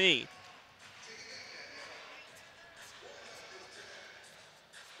along to me.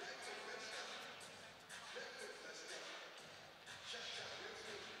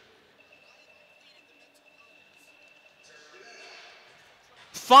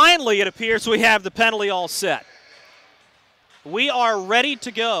 Finally, it appears we have the penalty all set. We are ready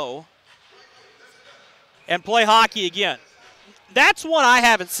to go and play hockey again. That's what I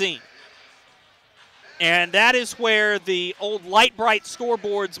haven't seen. And that is where the old light bright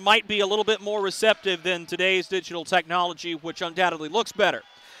scoreboards might be a little bit more receptive than today's digital technology, which undoubtedly looks better.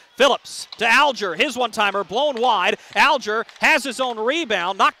 Phillips to Alger, his one-timer blown wide. Alger has his own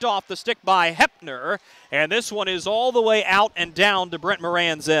rebound, knocked off the stick by Hepner, and this one is all the way out and down to Brent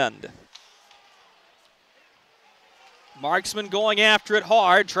Moran's end. Marksmen going after it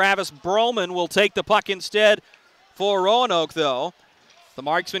hard. Travis Broman will take the puck instead for Roanoke, though. The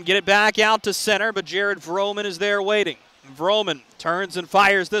Marksmen get it back out to center, but Jared Vroman is there waiting. Vroman turns and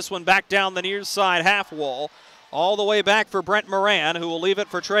fires this one back down the near side half wall, all the way back for Brent Moran, who will leave it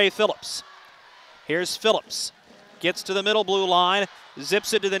for Trey Phillips. Here's Phillips. Gets to the middle blue line,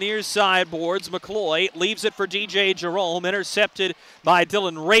 zips it to the near side boards. McCloy leaves it for DJ Jerome, intercepted by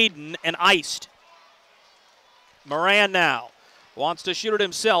Dylan Radin and iced. Moran now wants to shoot it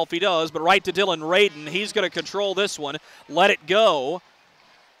himself. He does, but right to Dylan Radin. He's going to control this one, let it go.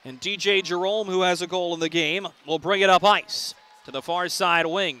 And DJ Jerome, who has a goal in the game, will bring it up ice to the far side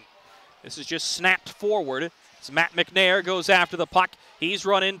wing. This is just snapped forward. It's Matt McNair goes after the puck. He's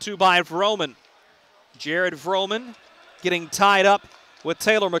run into by Vroman. Jared Vroman getting tied up with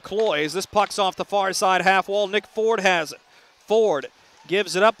Taylor McCloy as this puck's off the far side half wall. Nick Ford has it. Ford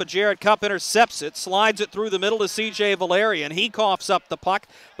gives it up, but Jared Cupp intercepts it, slides it through the middle to C.J. Valerian. He coughs up the puck,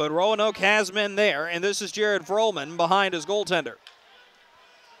 but Roanoke has men there, and this is Jared Vroman behind his goaltender.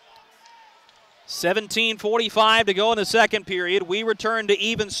 17:45 to go in the second period. We return to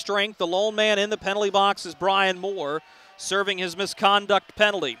even strength. The lone man in the penalty box is Brian Moore, serving his misconduct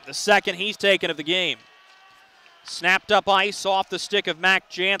penalty, the second he's taken of the game. Snapped up ice off the stick of Mac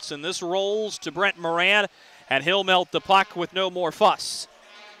Jansen. This rolls to Brent Moran, and he'll melt the puck with no more fuss.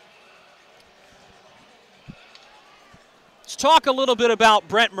 Let's talk a little bit about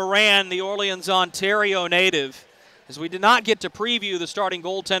Brent Moran, the Orleans, Ontario native, as we did not get to preview the starting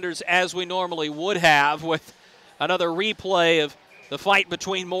goaltenders as we normally would have with another replay of the fight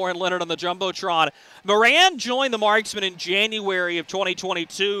between Moore and Leonard on the Jumbotron. Moran joined the Marksmen in January of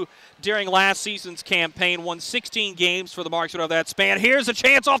 2022 during last season's campaign, won 16 games for the Marksmen of that span. Here's a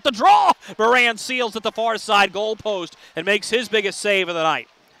chance off the draw. Moran seals at the far side goal post and makes his biggest save of the night.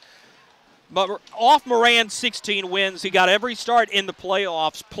 But off Moran's 16 wins, he got every start in the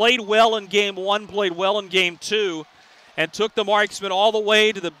playoffs, played well in Game 1, played well in Game 2, and took the Marksmen all the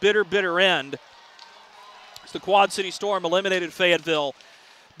way to the bitter, bitter end. The Quad City Storm eliminated Fayetteville,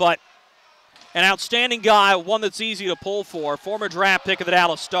 but an outstanding guy, one that's easy to pull for, former draft pick of the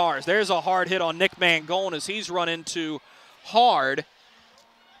Dallas Stars. There's a hard hit on Nick Mangone as he's run into hard.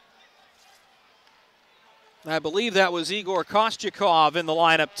 I believe that was Igor Kostyakov in the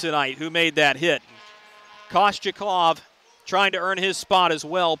lineup tonight who made that hit. Kostyakov trying to earn his spot as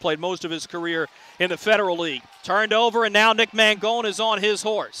well, played most of his career in the Federal League. Turned over, and now Nick Mangone is on his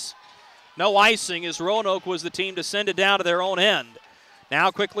horse. No icing as Roanoke was the team to send it down to their own end.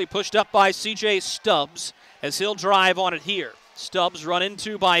 Now quickly pushed up by C.J. Stubbs as he'll drive on it here. Stubbs run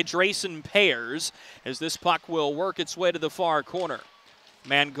into by Drayson Pears as this puck will work its way to the far corner.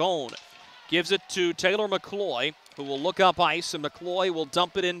 Mangone gives it to Taylor McCloy, who will look up ice, and McCloy will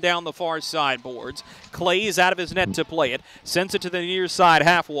dump it in down the far side boards. Clay's out of his net to play it. Sends it to the near side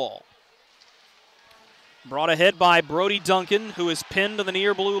half wall. Brought ahead by Brody Duncan, who is pinned to the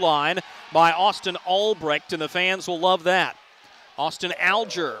near blue line by Austin Albrecht, and the fans will love that. Austin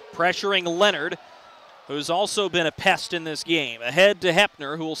Alger pressuring Leonard, who's also been a pest in this game. Ahead to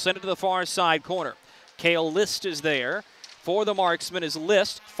Hepner, who will send it to the far side corner. Cale List is there for the Marksmen as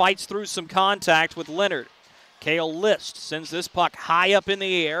List fights through some contact with Leonard. Cale List sends this puck high up in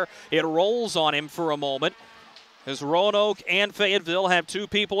the air. It rolls on him for a moment, as Roanoke and Fayetteville have two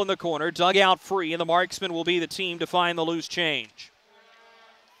people in the corner, dug out free, and the Marksmen will be the team to find the loose change.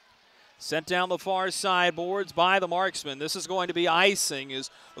 Sent down the far side boards by the Marksmen. This is going to be icing as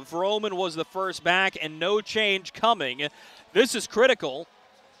Vroman was the first back and no change coming. This is critical.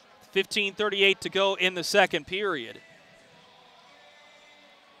 15:38 to go in the second period.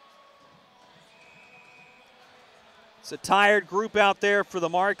 It's a tired group out there for the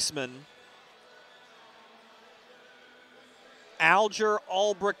Marksmen. Alger,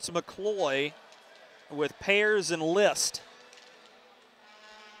 Albrecht, McCloy with Pears and List.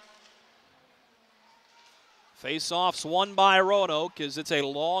 Face-offs won by Roanoke as it's a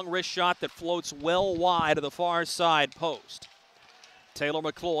long wrist shot that floats well wide of the far side post. Taylor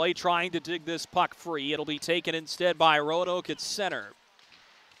McCloy trying to dig this puck free. It'll be taken instead by Roanoke at center.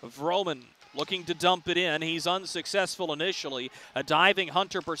 Vroman looking to dump it in. He's unsuccessful initially. A diving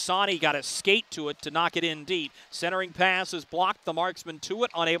Hunter Bersani got a skate to it to knock it in deep. Centering pass is blocked. The Marksman to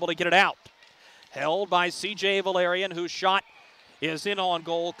it, unable to get it out. Held by C.J. Valerian, whose shot is in on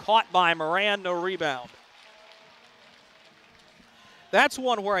goal. Caught by Moran, no rebound. That's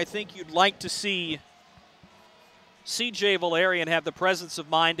one where I think you'd like to see C.J. Valerian have the presence of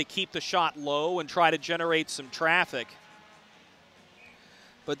mind to keep the shot low and try to generate some traffic.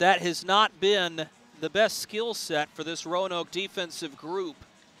 But that has not been the best skill set for this Roanoke defensive group.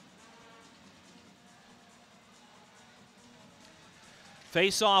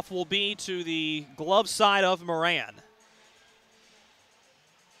 Face-off will be to the glove side of Moran.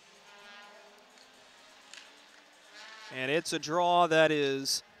 And it's a draw that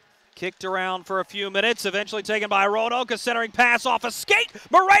is kicked around for a few minutes, eventually taken by Roanoke. A centering pass off a skate.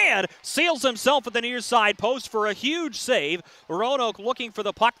 Moran seals himself at the near side post for a huge save. Roanoke looking for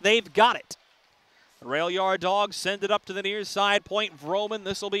the puck. They've got it. The rail yard Dawgs send it up to the near side point. Vroman,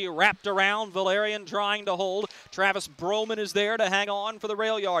 this will be wrapped around. Valerian trying to hold. Travis Broman is there to hang on for the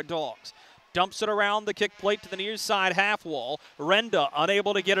rail yard Dawgs. Dumps it around the kick plate to the near side half wall. Renda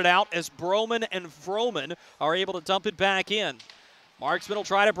unable to get it out as Broman and Vroman are able to dump it back in. Marksmen will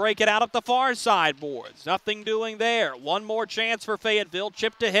try to break it out up the far side boards. Nothing doing there. One more chance for Fayetteville.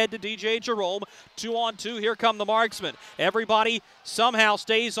 Chipped ahead to DJ Jerome. 2-on-2. Here come the Marksmen. Everybody somehow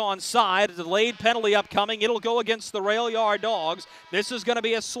stays on side. A delayed penalty upcoming. It'll go against the rail yard Dawgs. This is going to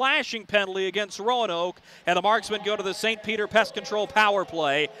be a slashing penalty against Roanoke. And the Marksmen go to the St. Peter Pest Control power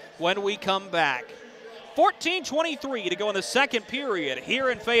play when we come back. 14:23 to go in the second period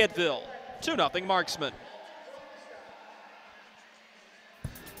here in Fayetteville. 2-0 Marksmen.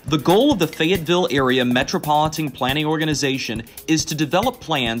 The goal of the Fayetteville Area Metropolitan Planning Organization is to develop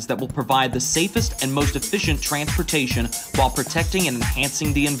plans that will provide the safest and most efficient transportation while protecting and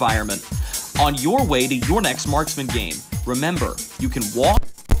enhancing the environment. On your way to your next Marksman game, remember, you can walk,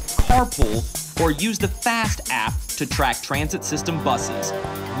 carpool, or use the FAST app to track transit system buses.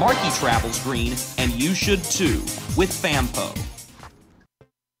 Markey travels green, and you should too, with FAMPO.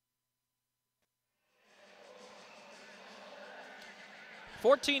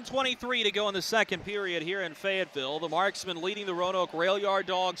 14:23 to go in the second period here in Fayetteville. The Marksmen leading the Roanoke Rail Yard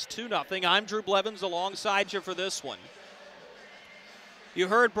Dawgs 2-0. I'm Drew Blevins alongside you for this one. You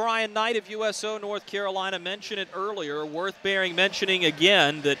heard Brian Knight of USO North Carolina mention it earlier. Worth bearing mentioning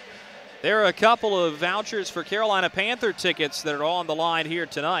again that there are a couple of vouchers for Carolina Panther tickets that are on the line here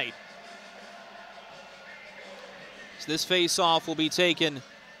tonight. So this face-off will be taken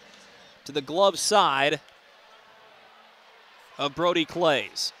to the glove side of Brody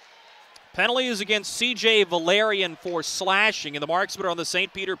Clays. Penalty is against C.J. Valerian for slashing, and the Marksmen are on the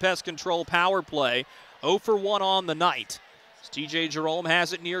St. Peter Pest Control power play. 0 for 1 on the night. T.J. Jerome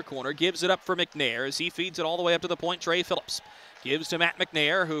has it near corner, gives it up for McNair as he feeds it all the way up to the point. Trey Phillips gives to Matt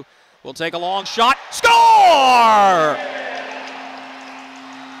McNair, who will take a long shot. Score!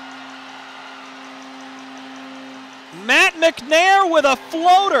 Matt McNair with a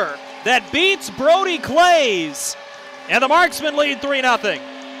floater that beats Brody Clays. And the Marksmen lead 3-0.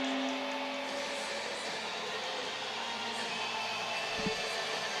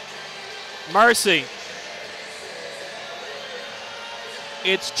 Mercy.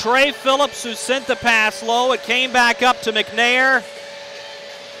 It's Trey Phillips who sent the pass low. It came back up to McNair.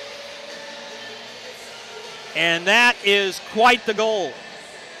 And that is quite the goal.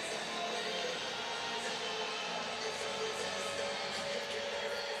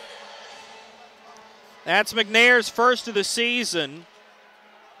 That's McNair's first of the season.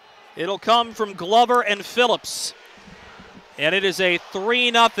 It'll come from Glover and Phillips. And it is a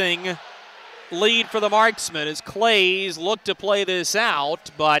 3-0 lead for the Marksmen as Clays looked to play this out,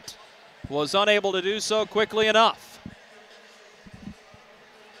 but was unable to do so quickly enough.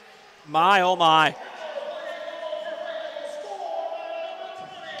 My, oh my.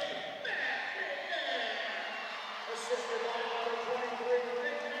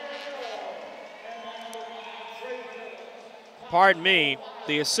 Pardon me,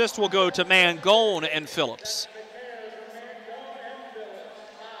 the assist will go to Mangone and Phillips.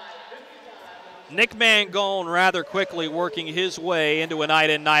 Nick Mangone rather quickly working his way into a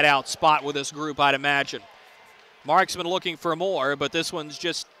night-in, night-out spot with this group, I'd imagine. Marksman looking for more, but this one's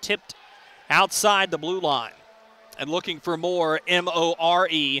just tipped outside the blue line. And looking for more,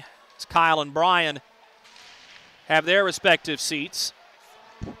 M-O-R-E, as Kyle and Brian have their respective seats.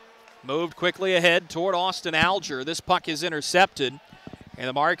 Moved quickly ahead toward Austin Alger. This puck is intercepted, and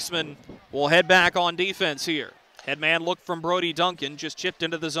the Marksmen will head back on defense here. Headman look from Brody Duncan, just chipped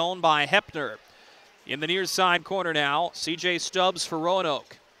into the zone by Hepner. In the near side corner now, C.J. Stubbs for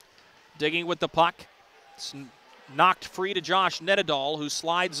Roanoke. Digging with the puck. It's knocked free to Josh Nedadal, who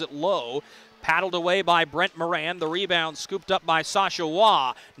slides it low. Paddled away by Brent Moran. The rebound scooped up by Sasha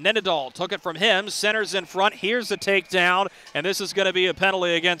Waugh. Nedadal took it from him. Centers in front. Here's the takedown. And this is going to be a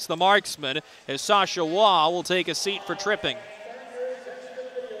penalty against the Marksmen as Sasha Waugh will take a seat for tripping.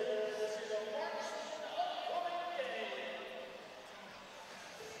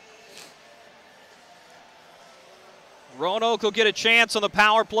 Roanoke will get a chance on the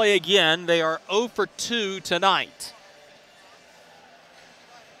power play again. They are 0 for 2 tonight.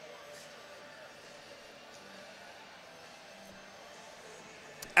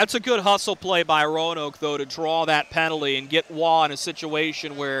 That's a good hustle play by Roanoke, though, to draw that penalty and get Waugh in a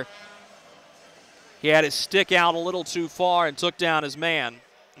situation where he had his stick out a little too far and took down his man.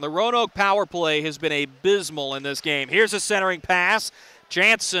 The Roanoke power play has been abysmal in this game. Here's a centering pass.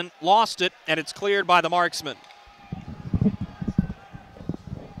 Jansen lost it, and it's cleared by the Marksmen.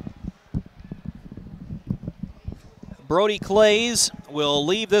 Brody Clays will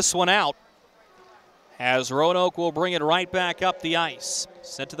leave this one out, as Roanoke will bring it right back up the ice.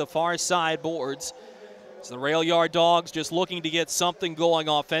 Sent to the far side boards. It's the rail yard Dogs just looking to get something going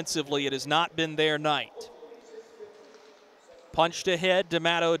offensively. It has not been their night. Punched ahead to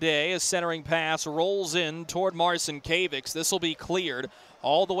Matt O'Day. A centering pass rolls in toward Marcin Kavics. This will be cleared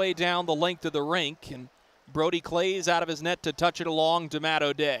all the way down the length of the rink. And Brody Clays out of his net to touch it along to Matt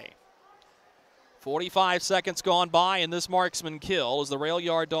O'Day. 45 seconds gone by in this marksman kill as the rail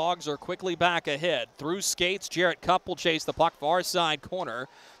yard Dogs are quickly back ahead. Through skates, Jarrett Cupp will chase the puck far side corner.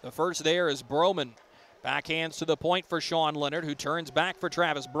 The first there is Broman. Backhands to the point for Sean Leonard, who turns back for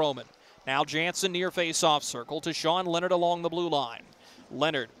Travis Broman. Now Jansen near face-off circle to Sean Leonard along the blue line.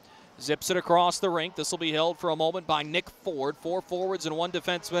 Leonard zips it across the rink. This will be held for a moment by Nick Ford. 4 forwards and 1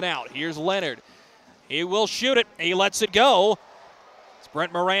 defenseman out. Here's Leonard. He will shoot it. He lets it go.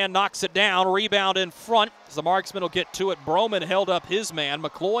 Brent Moran knocks it down. Rebound in front as the Marksman will get to it. Broman held up his man.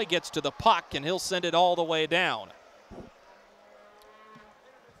 McCloy gets to the puck, and he'll send it all the way down.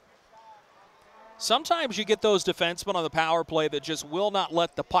 Sometimes you get those defensemen on the power play that just will not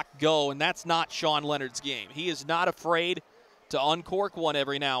let the puck go, and that's not Sean Leonard's game. He is not afraid to uncork one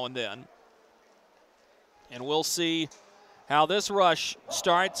every now and then. And we'll see how this rush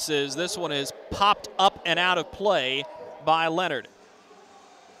starts as this one is popped up and out of play by Leonard.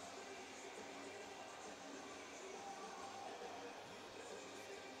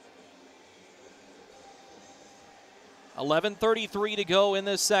 .11:33 to go in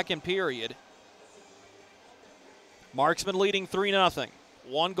this second period. Marksman leading 3-0.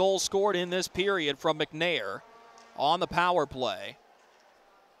 1 goal scored in this period from McNair on the power play.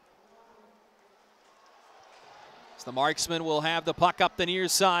 So the Marksman will have the puck up the near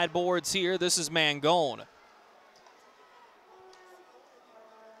side boards here. This is Mangone.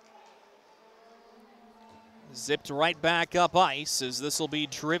 Zipped right back up ice as this will be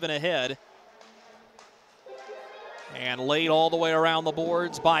driven ahead. And laid all the way around the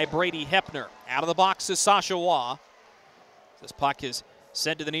boards by Brady Hepner. Out of the box is Sasha Waugh. This puck is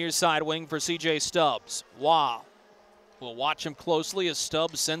sent to the near side wing for C.J. Stubbs. Waugh will watch him closely as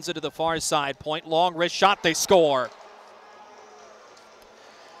Stubbs sends it to the far side point. Long wrist shot, they score.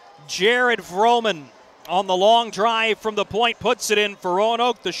 Jared Vroman on the long drive from the point puts it in for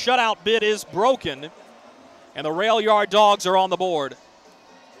Roanoke. The shutout bid is broken, and the rail yard Dogs are on the board.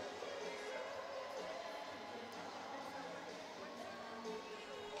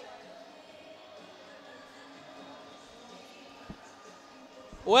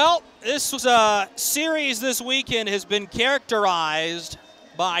 Well, this was a series this weekend has been characterized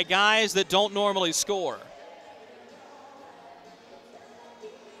by guys that don't normally score.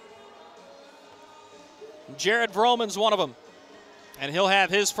 Jared Vroman's one of them, and he'll have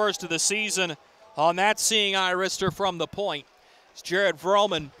his first of the season on that seeing eye wrister from the point. As Jared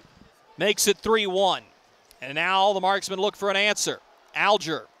Vroman makes it 3-1, and now the Marksmen look for an answer.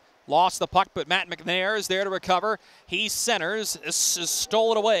 Alger lost the puck, but Matt McNair is there to recover. He centers. This is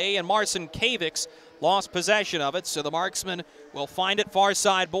stolen away, and Marcin Kavics lost possession of it, so the Marksmen will find it far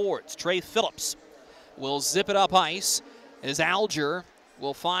side boards. Trey Phillips will zip it up ice as Alger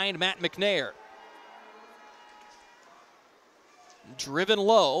will find Matt McNair. Driven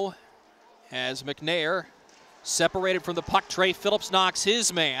low as McNair separated from the puck. Trey Phillips knocks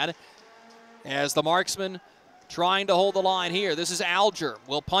his man as the Marksmen trying to hold the line here. This is Alger.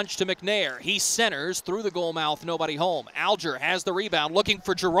 Will punch to McNair. He centers through the goal mouth. Nobody home. Alger has the rebound. Looking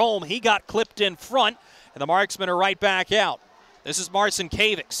for Jerome. He got clipped in front, and the Marksmen are right back out. This is Marcin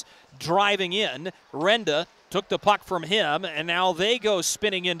Kavics driving in. Renda took the puck from him, and now they go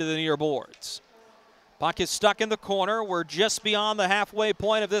spinning into the near boards. Puck is stuck in the corner. We're just beyond the halfway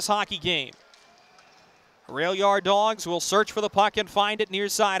point of this hockey game. Rail yard Dogs will search for the puck and find it near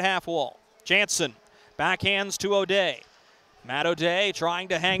side half wall. Jansen backhands to O'Day. Matt O'Day trying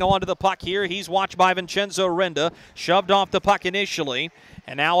to hang on to the puck here. He's watched by Vincenzo Renda. Shoved off the puck initially.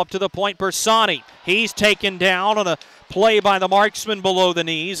 And now up to the point, Bersani. He's taken down on a play by the Marksman below the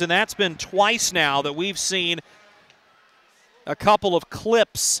knees. And that's been twice now that we've seen a couple of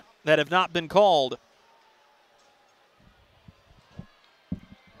clips that have not been called.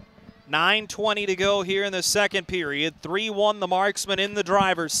 9:20 to go here in the second period. 3-1 the Marksmen in the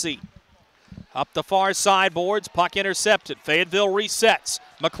driver's seat. Up the far side boards, puck intercepted. Fayetteville resets.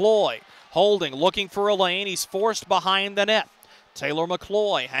 McCloy holding, looking for a lane. He's forced behind the net. Taylor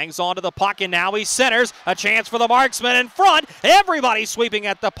McCloy hangs on to the puck, and now he centers. A chance for the Marksmen in front. Everybody sweeping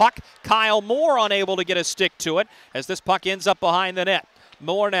at the puck. Kyle Moore unable to get a stick to it as this puck ends up behind the net.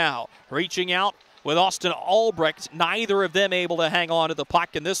 Moore now reaching out with Austin Albrecht. Neither of them able to hang on to the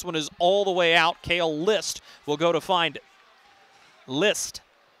puck, and this one is all the way out. Cale List will go to find it. List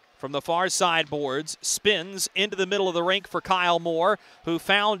from the far side boards spins into the middle of the rink for Kyle Moore, who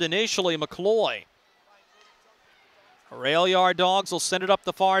found initially McCloy. Rail yard Dawgs will send it up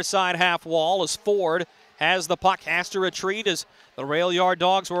the far side half wall as Ford has the puck, has to retreat as the rail yard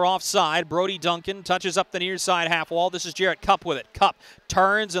Dawgs were offside. Brody Duncan touches up the near side half wall. This is Jarrett Cupp with it. Cupp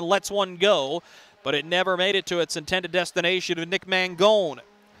turns and lets one go, but it never made it to its intended destination of Nick Mangone.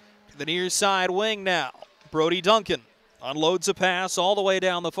 To the near side wing now. Brody Duncan unloads a pass all the way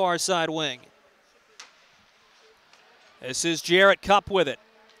down the far side wing. This is Jarrett Cupp with it.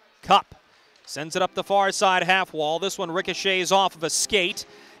 Cupp sends it up the far side half wall. This one ricochets off of a skate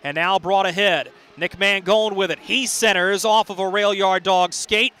and now brought ahead. Nick Mangone with it. He centers off of a rail yard Dawgs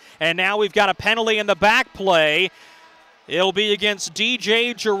skate, and now we've got a penalty in the back play. It'll be against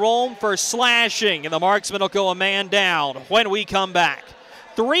DJ Jerome for slashing, and the Marksmen will go a man down when we come back.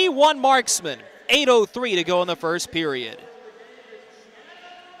 3-1 Marksmen, 8:03 to go in the first period.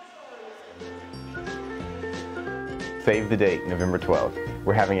 Save the date, November 12th.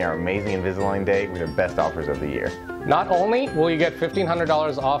 We're having our amazing Invisalign Day with the best offers of the year. Not only will you get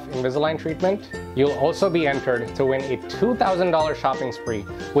 $1,500 off Invisalign treatment, you'll also be entered to win a $2,000 shopping spree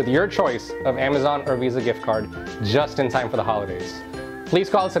with your choice of Amazon or Visa gift card just in time for the holidays. Please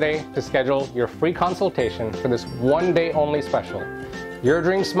call today to schedule your free consultation for this one-day only special. Your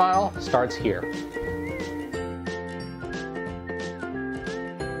dream smile starts here.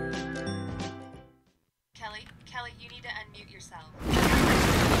 Kelly, you need to unmute yourself.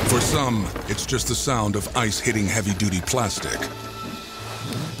 For some, it's just the sound of ice hitting heavy-duty plastic.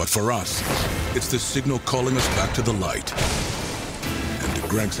 But for us, it's the signal calling us back to the light. And to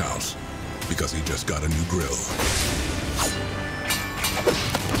Greg's house, because he just got a new grill.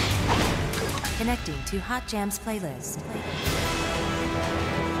 Connecting to Hot Jams playlist.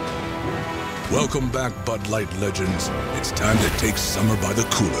 Welcome back, Bud Light legends. It's time to take summer by the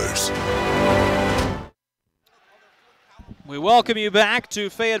coolers. We welcome you back to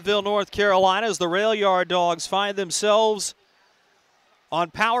Fayetteville, North Carolina, as the Rail Yard Dawgs find themselves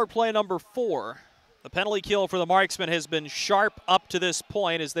on power play number 4. The penalty kill for the Marksmen has been sharp up to this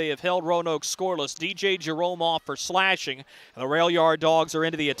point as they have held Roanoke scoreless. DJ Jerome off for slashing, and the Rail Yard Dawgs are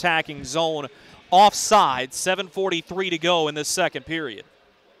into the attacking zone. Offside, 7:43 to go in this second period.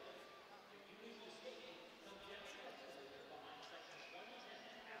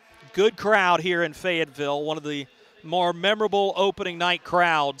 Good crowd here in Fayetteville, one of the more memorable opening night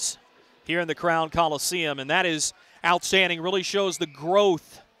crowds here in the Crown Coliseum, and that is outstanding. Really shows the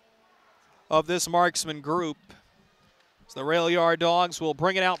growth of this Marksman group. So the Rail Yard Dawgs will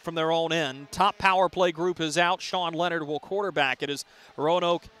bring it out from their own end. Top power play group is out. Sean Leonard will quarterback it as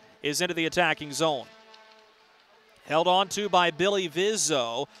Roanoke is into the attacking zone. Held on to by Billy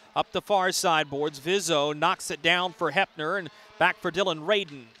Vizzo up the far side boards. Vizzo knocks it down for Hepner and back for Dylan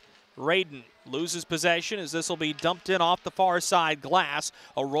Radin. Radin loses possession as this will be dumped in off the far side glass.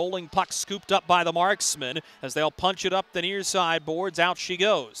 A rolling puck scooped up by the Marksmen as they'll punch it up the near side boards. Out she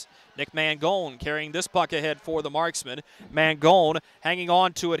goes. Nick Mangone carrying this puck ahead for the Marksmen. Mangone hanging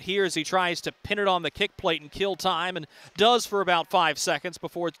on to it here as he tries to pin it on the kick plate and kill time, and does for about 5 seconds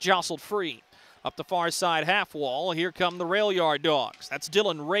before it's jostled free. Up the far side half wall, here come the Rail Yard Dawgs. That's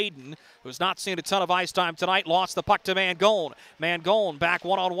Dylan Radin, who's not seen a ton of ice time tonight. Lost the puck to Mangone. Mangone back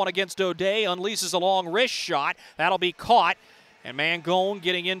one-on-one against O'Day, unleashes a long wrist shot. That'll be caught. And Mangone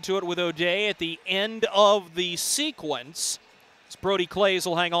getting into it with O'Day at the end of the sequence. As Brody Clays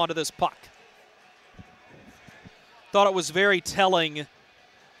will hang on to this puck. Thought it was very telling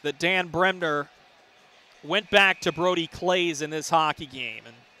that Dan Bremner went back to Brody Clays in this hockey game.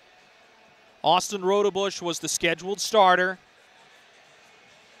 And Austin Rodebush was the scheduled starter.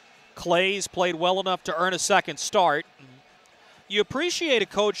 Clays played well enough to earn a second start. You appreciate a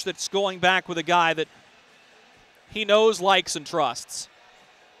coach that's going back with a guy that he knows, likes, and trusts.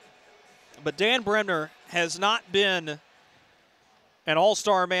 But Dan Bremner has not been an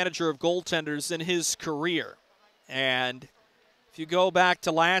all-star manager of goaltenders in his career. And if you go back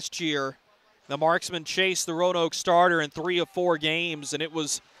to last year, the Marksmen chased the Roanoke starter in 3 of 4 games, and it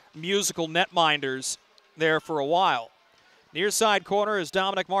was musical netminders there for a while. Near side corner is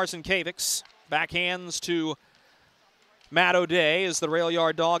Dominic Marcinkiewicz. Backhands to Matt O'Day as the rail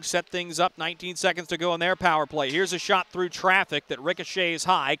yard Dogs set things up. 19 seconds to go in their power play. Here's a shot through traffic that ricochets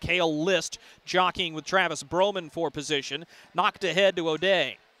high. Cale List jockeying with Travis Broman for position. Knocked ahead to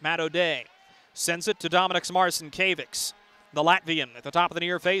O'Day. Matt O'Day sends it to Dominik Marcinkiewicz, the Latvian, at the top of the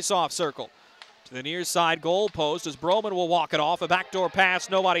near face-off circle. To the near side goal post as Broman will walk it off. A backdoor pass,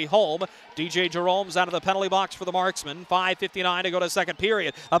 nobody home. DJ Jerome's out of the penalty box for the Marksmen. 5:59 to go to second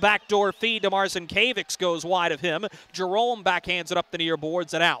period. A backdoor feed to Marcinkiewicz goes wide of him. Jerome backhands it up the near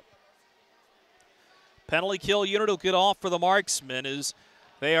boards and out. Penalty kill unit will get off for the Marksmen as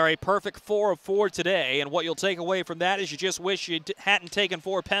they are a perfect 4 of 4 today. And what you'll take away from that is you just wish you hadn't taken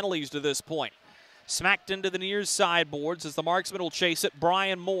 4 penalties to this point. Smacked into the near side boards as the Marksmen will chase it.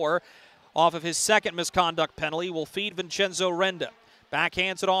 Brian Moore, off of his second misconduct penalty, will feed Vincenzo Renda.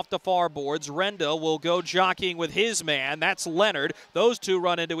 Backhands it off the far boards. Renda will go jockeying with his man. That's Leonard. Those two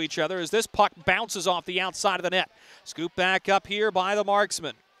run into each other as this puck bounces off the outside of the net. Scoop back up here by the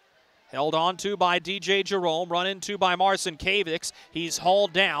Marksmen. Held on to by DJ Jerome, run into by Marcinkiewicz. He's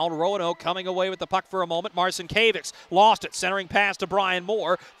hauled down. Roanoke coming away with the puck for a moment. Marcinkiewicz lost it, centering pass to Brian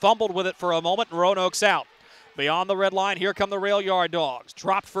Moore. Fumbled with it for a moment, and Roanoke's out. Beyond the red line, here come the rail yard Dogs.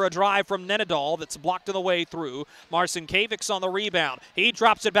 Dropped for a drive from Nenadal that's blocked on the way through. Marcinkiewicz on the rebound. He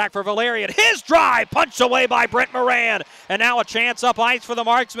drops it back for Valerian. His drive punched away by Brent Moran. And now a chance up ice for the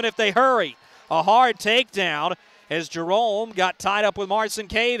Marksmen if they hurry. A hard takedown as Jerome got tied up with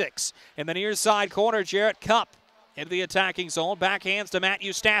Marcinkiewicz. In the near side corner, Jarrett Cupp into the attacking zone. Backhands to Matt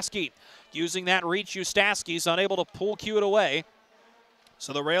Ustaski. Using that reach, Ustaski's unable to pull cue it away.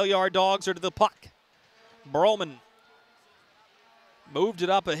 So the rail yard Dogs are to the puck. Broman moved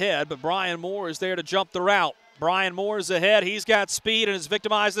it up ahead, but Brian Moore is there to jump the route. Brian Moore's ahead. He's got speed and has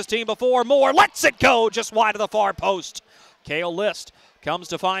victimized this team before. Moore lets it go just wide of the far post. Cale List comes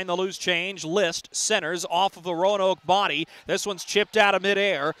to find the loose change. List centers off of the Roanoke body. This one's chipped out of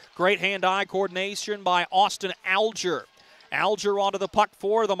midair. Great hand-eye coordination by Austin Alger. Alger onto the puck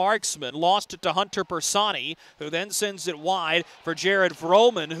for the Marksmen. Lost it to Hunter Persani, who then sends it wide for Jared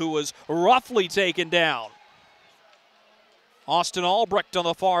Vroman, who was roughly taken down. Austin Albrecht on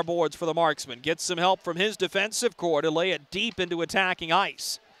the far boards for the Marksmen. Gets some help from his defensive core to lay it deep into attacking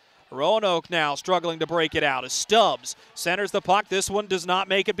ice. Roanoke now struggling to break it out as Stubbs centers the puck. This one does not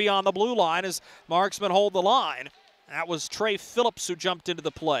make it beyond the blue line as Marksmen hold the line. That was Trey Phillips who jumped into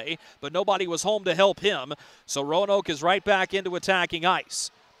the play, but nobody was home to help him. So Roanoke is right back into attacking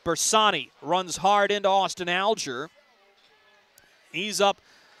ice. Bersani runs hard into Austin Alger. He's up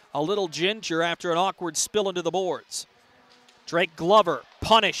a little ginger after an awkward spill into the boards. Drake Glover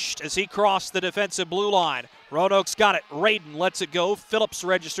punished as he crossed the defensive blue line. Roanoke's got it. Radin lets it go. Phillips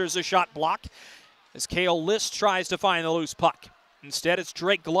registers a shot block as Cale List tries to find the loose puck. Instead, it's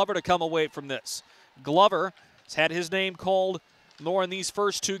Drake Glover to come away from this. Glover has had his name called more in these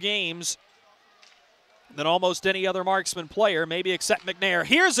first 2 games than almost any other Marksman player, maybe except McNair.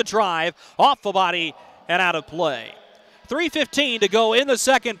 Here's a drive off the body and out of play. 3:15 to go in the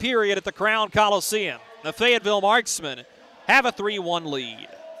second period at the Crown Coliseum. The Fayetteville Marksmen have a 3-1 lead.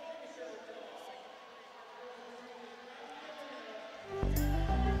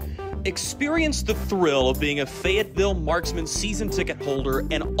 Experience the thrill of being a Fayetteville Marksmen season ticket holder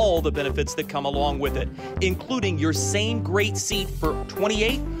and all the benefits that come along with it, including your same great seat for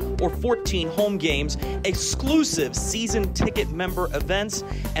 28 or 14 home games, exclusive season ticket member events,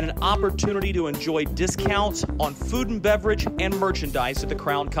 and an opportunity to enjoy discounts on food and beverage and merchandise at the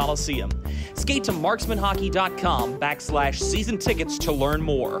Crown Coliseum. Skate to marksmanhockey.com/season tickets to learn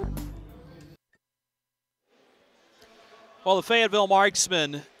more. Well, the Fayetteville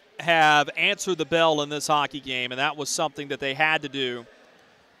Marksmen have answered the bell in this hockey game, and that was something that they had to do,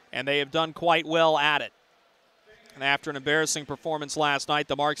 and they have done quite well at it. And after an embarrassing performance last night,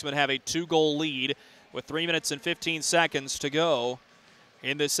 the Marksmen have a 2-goal lead with 3 minutes and 15 seconds to go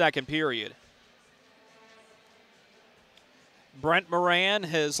in this second period. Brent Moran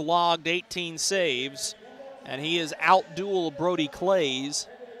has logged 18 saves, and he has outdueled Brody Clays,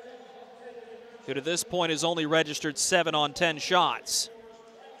 who to this point has only registered 7 on 10 shots.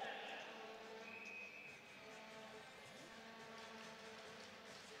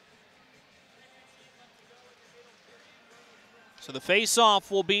 So the face-off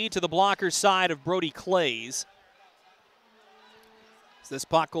will be to the blocker side of Brody Clays. This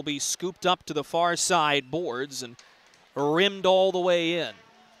puck will be scooped up to the far side boards and rimmed all the way in.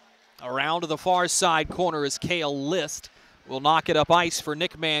 Around to the far side corner is Cale List. Will knock it up ice for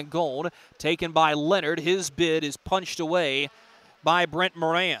Nick Mangone. Taken by Leonard. His bid is punched away by Brent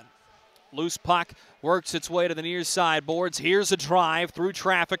Moran. Loose puck works its way to the near side boards. Here's a drive through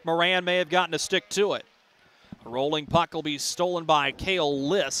traffic. Moran may have gotten a stick to it. The rolling puck will be stolen by Cale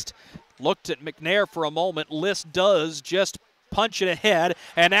List. Looked at McNair for a moment. List does just punch it ahead,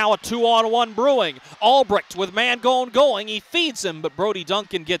 and now a 2-on-1 brewing. Albrecht with man going. He feeds him, but Brody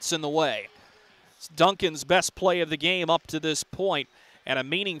Duncan gets in the way. It's Duncan's best play of the game up to this point, and a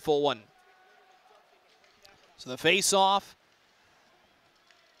meaningful one. So the face-off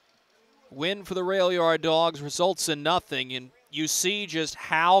win for the Rail Yard Dogs results in nothing, and you see just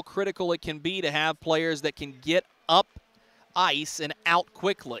how critical it can be to have players that can get up ice and out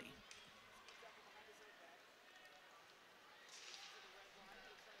quickly.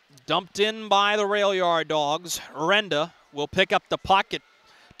 Dumped in by the Rail Yard Dogs. Renda will pick up the puck. It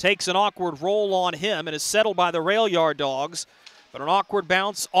takes an awkward roll on him and is settled by the Rail Yard Dogs. But an awkward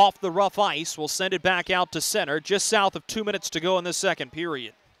bounce off the rough ice will send it back out to center, just south of 2 minutes to go in the second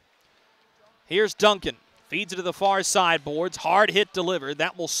period. Here's Duncan. Feeds it to the far side boards. Hard hit delivered.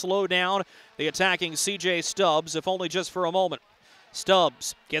 That will slow down the attacking C.J. Stubbs, if only just for a moment.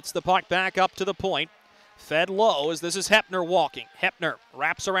 Stubbs gets the puck back up to the point. Fed low as this is Hepner walking. Hepner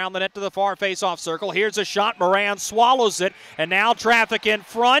wraps around the net to the far face-off circle. Here's a shot. Moran swallows it. And now traffic in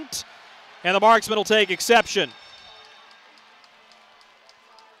front. And the Marksmen will take exception.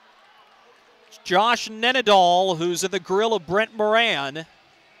 Josh Nenadal, who's in the grill of Brent Moran.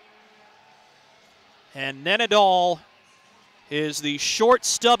 And Nenadal is the short,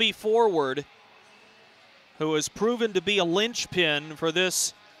 stubby forward who has proven to be a linchpin for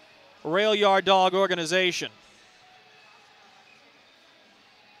this Rail Yard Dog organization.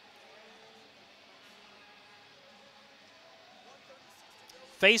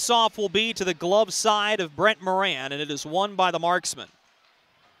 Face-off will be to the glove side of Brent Moran, and it is won by the Marksmen.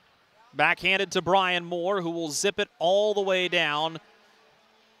 Backhanded to Brian Moore, who will zip it all the way down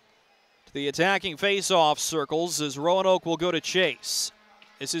to the attacking face-off circles as Roanoke will go to chase.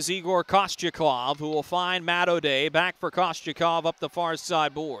 This is Igor Kostyakov, who will find Matt O'Day. Back for Kostyakov up the far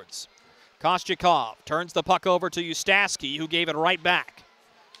side boards. Kostyakov turns the puck over to Ustaski, who gave it right back.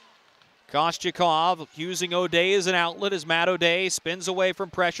 Kostyakov using O'Day as an outlet as Matt O'Day spins away from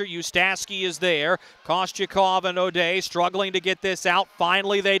pressure. Ustaski is there. Kostyakov and O'Day struggling to get this out.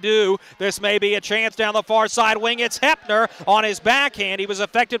 Finally they do. This may be a chance down the far side wing. It's Hepner on his backhand. He was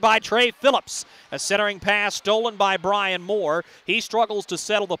affected by Trey Phillips. A centering pass stolen by Brian Moore. He struggles to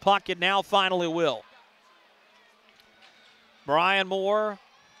settle the puck and now finally will. Brian Moore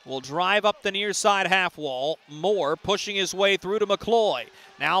will drive up the near side half wall. Moore pushing his way through to McCloy.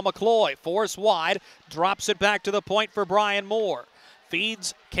 Now McCloy, force wide, drops it back to the point for Brian Moore.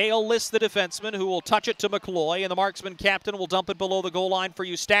 Feeds Cale List, the defenseman, who will touch it to McCloy, and the Marksman captain will dump it below the goal line for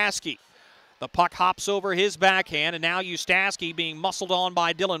Ustaski. The puck hops over his backhand, and now Ustaski being muscled on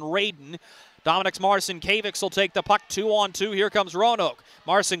by Dylan Radin. Dominic Marcinkiewicz will take the puck 2-on-2. Here comes Roanoke.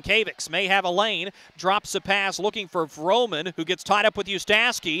 Marcinkiewicz may have a lane. Drops a pass looking for Vroman, who gets tied up with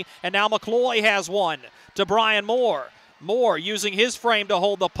Ustaski. And now McCloy has one to Brian Moore. Moore using his frame to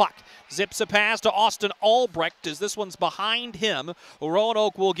hold the puck. Zips a pass to Austin Albrecht as this one's behind him.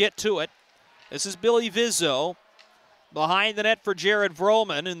 Roanoke will get to it. This is Billy Vizzo behind the net for Jared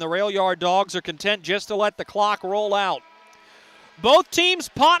Vroman. And the Rail Yard Dogs are content just to let the clock roll out. Both teams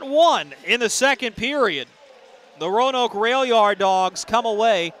pot one in the second period. The Roanoke Rail Yard Dogs come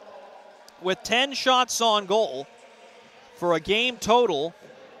away with 10 shots on goal for a game total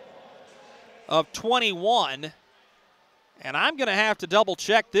of 21. And I'm going to have to double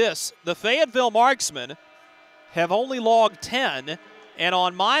check this. The Fayetteville Marksmen have only logged 10, and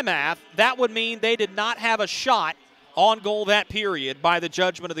on my math, that would mean they did not have a shot on goal that period by the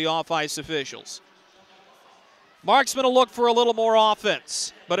judgment of the off-ice officials. Marksmen will look for a little more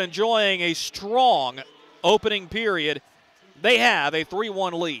offense, but enjoying a strong opening period. They have a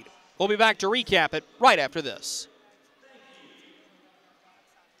 3-1 lead. We'll be back to recap it right after this.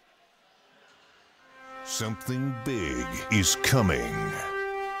 Something big is coming.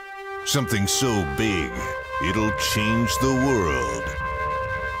 Something so big, it'll change the world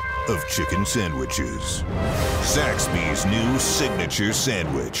of chicken sandwiches. Zaxby's new signature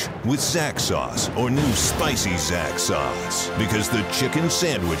sandwich with Zax sauce or new spicy Zax sauce, because the chicken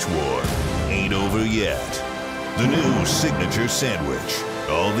sandwich war ain't over yet. The new signature sandwich.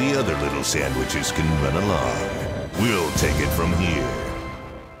 All the other little sandwiches can run along. We'll take it from here.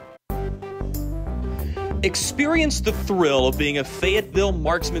 Experience the thrill of being a Fayetteville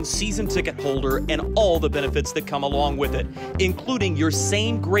Marksmen season ticket holder and all the benefits that come along with it, including your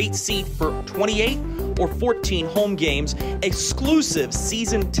same great seat for 28 or 14 home games, exclusive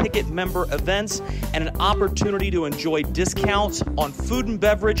season ticket member events, and an opportunity to enjoy discounts on food and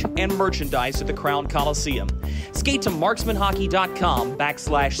beverage and merchandise at the Crown Coliseum. Skate to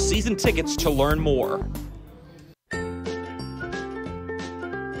marksmanhockey.com/season tickets to learn more.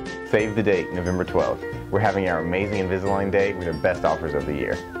 Save the date, November 12th. We're having our amazing Invisalign Day with our best offers of the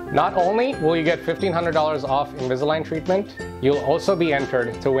year. Not only will you get $1,500 off Invisalign treatment, you'll also be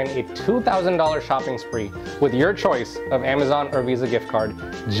entered to win a $2,000 shopping spree with your choice of Amazon or Visa gift card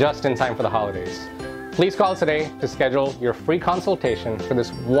just in time for the holidays. Please call today to schedule your free consultation for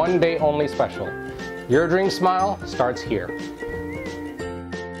this one-day only special. Your dream smile starts here.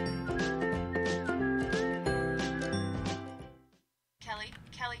 Kelly,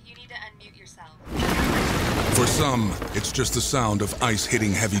 you need to unmute yourself. For some, it's just the sound of ice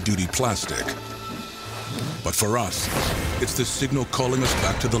hitting heavy-duty plastic. But for us, it's the signal calling us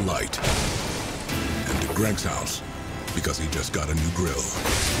back to the light. And to Greg's house, because he just got a new grill.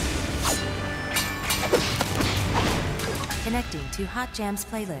 Connecting to Hot Jams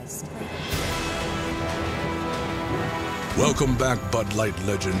playlist. Welcome back, Bud Light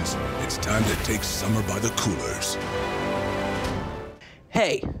legends. It's time to take summer by the coolers.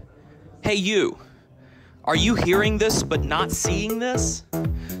 Hey you. Are you hearing this but not seeing this?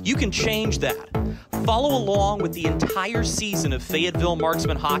 You can change that. Follow along with the entire season of Fayetteville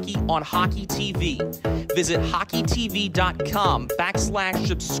Marksmen hockey on Hockey TV. Visit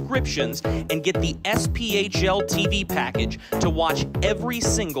hockeytv.com/subscriptions and get the SPHL TV package to watch every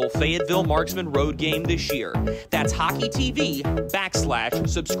single Fayetteville Marksmen road game this year. That's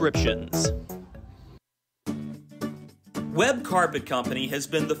hockeytv.com/subscriptions. Webb Carpet Company has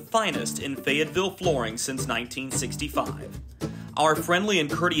been the finest in Fayetteville flooring since 1965. Our friendly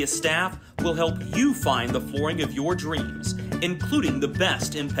and courteous staff will help you find the flooring of your dreams, including the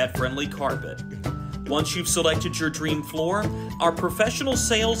best in pet-friendly carpet. Once you've selected your dream floor, our professional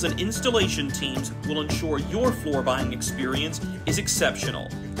sales and installation teams will ensure your floor buying experience is exceptional.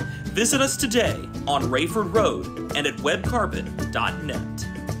 Visit us today on Rayford Road and at webcarpet.net.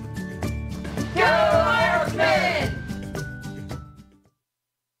 Go Marksmen!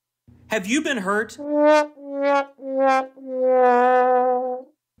 Have you been hurt?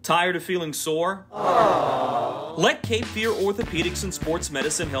 Tired of feeling sore? Let Cape Fear Orthopedics and Sports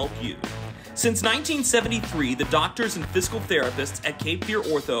Medicine help you. Since 1973, the doctors and physical therapists at Cape Fear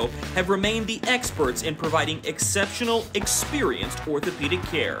Ortho have remained the experts in providing exceptional, experienced orthopedic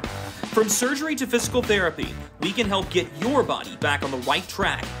care. From surgery to physical therapy, we can help get your body back on the right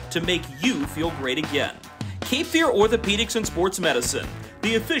track to make you feel great again. Cape Fear Orthopedics and Sports Medicine,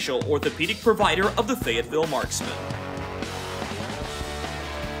 the official orthopedic provider of the Fayetteville Marksmen.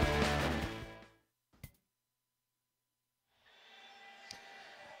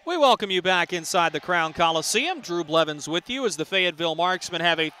 We welcome you back inside the Crown Coliseum. Drew Blevins with you as the Fayetteville Marksmen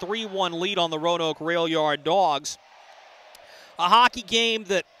have a 3-1 lead on the Roanoke Rail Yard Dawgs. A hockey game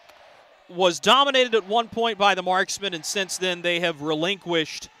that was dominated at one point by the Marksmen, and since then they have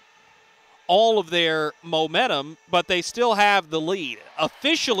relinquished all of their momentum, but they still have the lead.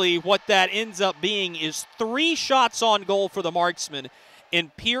 Officially, what that ends up being is 3 shots on goal for the Marksmen in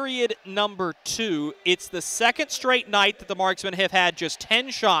period number 2. It's the second straight night that the Marksmen have had just 10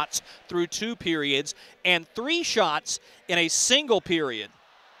 shots through 2 periods and 3 shots in a single period.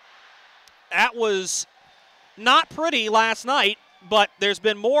 That was not pretty last night, but there's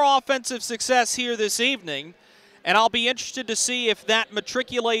been more offensive success here this evening, and I'll be interested to see if that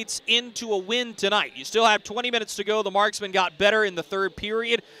matriculates into a win tonight. You still have 20 minutes to go. The Marksmen got better in the 3rd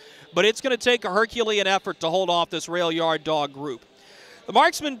period, but it's going to take a Herculean effort to hold off this Rail Yard Dog group. The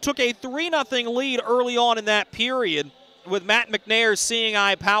Marksmen took a 3-0 lead early on in that period with Matt McNair's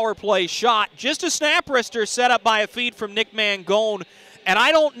seeing-eye power play shot. Just a snap wrister set up by a feed from Nick Mangone. And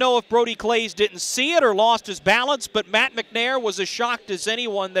I don't know if Brody Clays didn't see it or lost his balance, but Matt McNair was as shocked as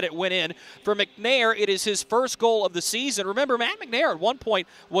anyone that it went in. For McNair, it is his first goal of the season. Remember, Matt McNair at one point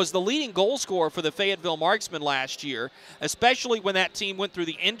was the leading goal scorer for the Fayetteville Marksmen last year, especially when that team went through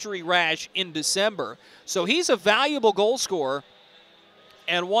the injury rash in December. So he's a valuable goal scorer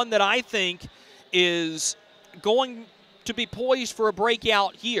and one that I think is going to be poised for a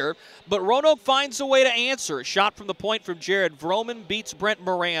breakout here, but Roanoke finds a way to answer. A shot from the point from Jared Vroman beats Brent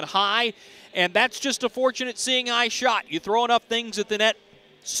Moran high, and that's just a fortunate seeing-eye shot. You throw enough things at the net,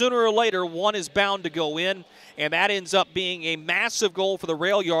 sooner or later one is bound to go in, and that ends up being a massive goal for the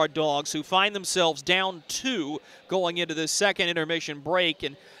Rail Yard Dogs, who find themselves down 2 going into the second intermission break.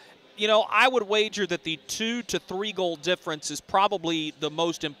 And you know, I would wager that the 2 to 3 goal difference is probably the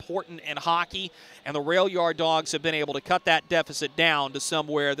most important in hockey, and the Rail Yard Dogs have been able to cut that deficit down to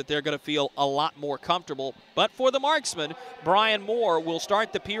somewhere that they're going to feel a lot more comfortable. But for the Marksmen, Brian Moore will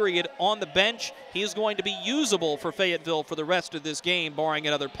start the period on the bench. He is going to be usable for Fayetteville for the rest of this game, barring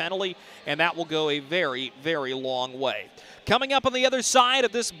another penalty, and that will go a very, very long way. Coming up on the other side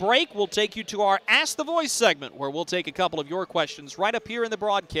of this break, we'll take you to our Ask the Voice segment, where we'll take a couple of your questions right up here in the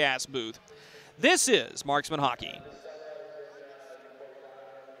broadcast broadcast booth. This is Marksman Hockey.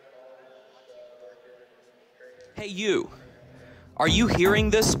 Hey you, are you hearing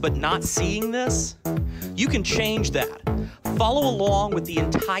this but not seeing this? You can change that. Follow along with the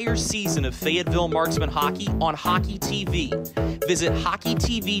entire season of Fayetteville Marksmen Hockey on Hockey TV. Visit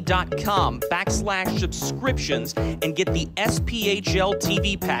hockeytv.com/subscriptions and get the SPHL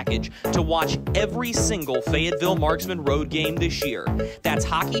TV package to watch every single Fayetteville Marksmen road game this year. That's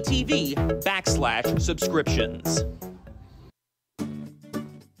hockeytv.com/subscriptions.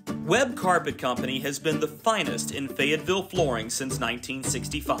 Webb Carpet Company has been the finest in Fayetteville flooring since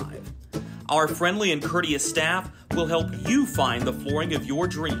 1965. Our friendly and courteous staff will help you find the flooring of your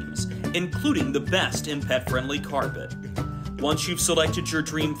dreams, including the best in pet-friendly carpet. Once you've selected your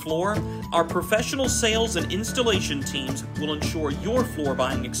dream floor, our professional sales and installation teams will ensure your floor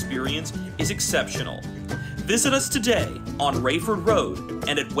buying experience is exceptional. Visit us today on Rayford Road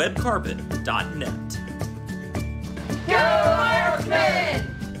and at webcarpet.net. Go Marksmen!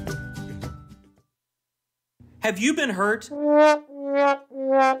 Have you been hurt?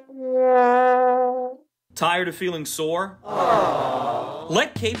 Tired of feeling sore?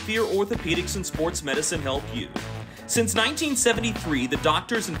 Let Cape Fear Orthopedics and Sports Medicine help you. Since 1973, the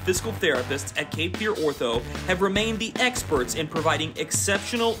doctors and physical therapists at Cape Fear Ortho have remained the experts in providing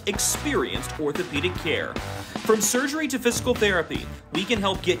exceptional, experienced orthopedic care. From surgery to physical therapy, we can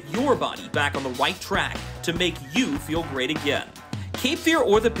help get your body back on the right track to make you feel great again. Cape Fear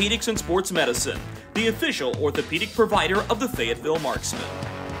Orthopedics and Sports Medicine, the official orthopedic provider of the Fayetteville Marksmen.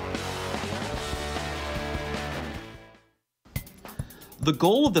 The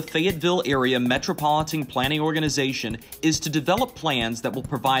goal of the Fayetteville Area Metropolitan Planning Organization is to develop plans that will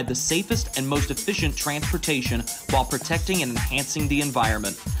provide the safest and most efficient transportation while protecting and enhancing the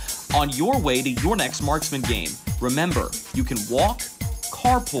environment. On your way to your next Marksman game, remember, you can walk,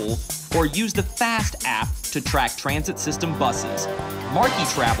 carpool, or use the FAST app to track transit system buses. Markey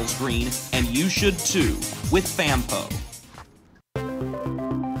travels green, and you should too, with FAMPO.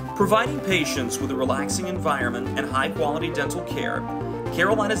 Providing patients with a relaxing environment and high-quality dental care,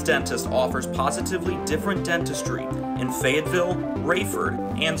 Carolina's Dentist offers positively different dentistry in Fayetteville, Rayford,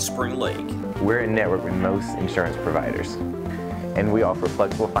 and Spring Lake. We're in network with most insurance providers, and we offer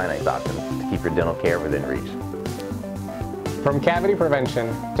flexible finance options to keep your dental care within reach. From cavity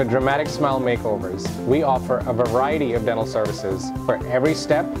prevention to dramatic smile makeovers, we offer a variety of dental services for every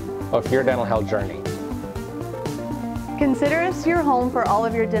step of your dental health journey. Consider us your home for all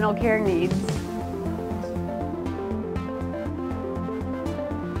of your dental care needs.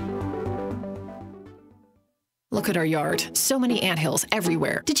 Look at our yard. So many anthills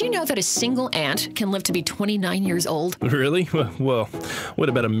everywhere. Did you know that a single ant can live to be 29 years old? Really? Well, what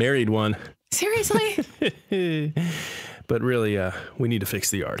about a married one? Seriously? But really, we need to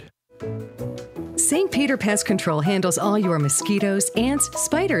fix the yard. St. Peter Pest Control handles all your mosquitoes, ants,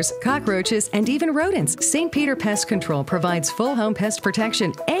 spiders, cockroaches, and even rodents. St. Peter Pest Control provides full home pest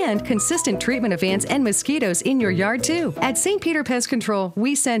protection and consistent treatment of ants and mosquitoes in your yard, too. At St. Peter Pest Control,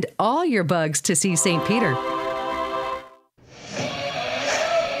 we send all your bugs to see St. Peter.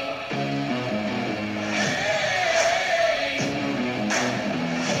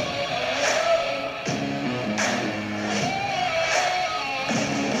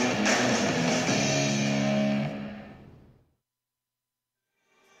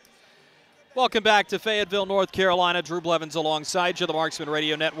 Welcome back to Fayetteville, North Carolina. Drew Blevins alongside you, the Marksman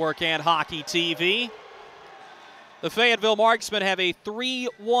Radio Network and Hockey TV. The Fayetteville Marksmen have a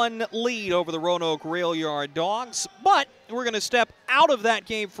 3-1 lead over the Roanoke Rail Yard Dawgs, but we're going to step out of that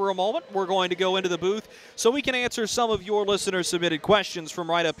game for a moment. We're going to go into the booth so we can answer some of your listener-submitted questions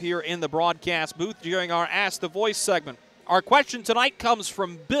from right up here in the broadcast booth during our Ask the Voice segment. Our question tonight comes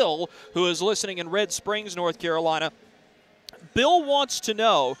from Bill, who is listening in Red Springs, North Carolina. Bill wants to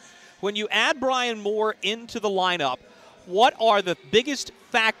know, when you add Brian Moore into the lineup, what are the biggest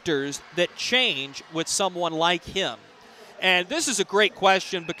factors that change with someone like him? And this is a great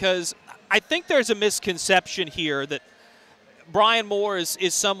question because I think there's a misconception here that Brian Moore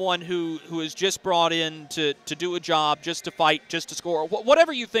is someone who is just brought in to do a job, just to fight, just to score.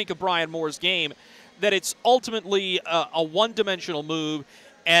 Whatever you think of Brian Moore's game, that it's ultimately a one-dimensional move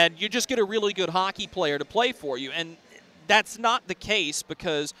and you just get a really good hockey player to play for you. And that's not the case,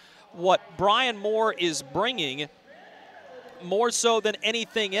 because what Brian Moore is bringing, more so than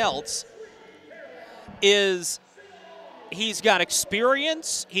anything else, is he's got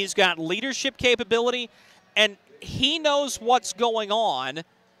experience, he's got leadership capability, and he knows what's going on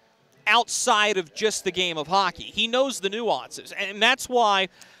outside of just the game of hockey. He knows the nuances, and that's why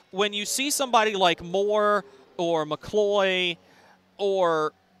when you see somebody like Moore or McCloy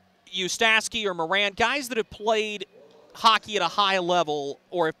or Ustaski or Moran, guys that have played hockey at a high level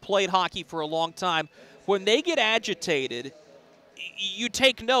or have played hockey for a long time, when they get agitated, you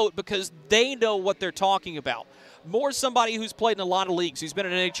take note because they know what they're talking about. More somebody who's played in a lot of leagues, who's been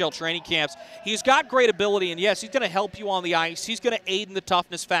in NHL training camps. He's got great ability, and yes, he's going to help you on the ice. He's going to aid in the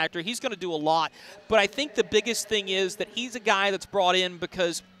toughness factor. He's going to do a lot. But I think the biggest thing is that he's a guy that's brought in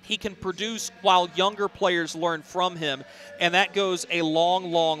because he can produce while younger players learn from him, and that goes a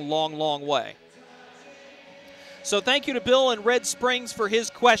long, long, long, long way. So thank you to Bill in Red Springs for his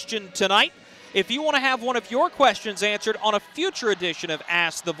question tonight. If you want to have one of your questions answered on a future edition of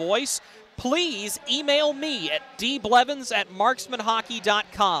Ask the Voice, please email me at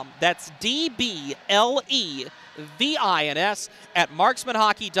dblevins@marksmanhockey.com. That's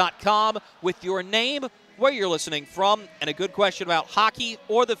DBLEVINS@marksmanhockey.com with your name, where you're listening from, and a good question about hockey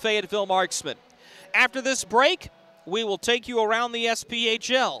or the Fayetteville Marksmen. After this break, we will take you around the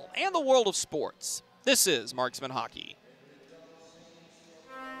SPHL and the world of sports. This is Marksman Hockey.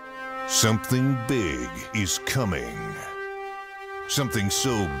 Something big is coming. Something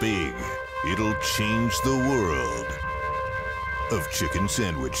so big, it'll change the world of chicken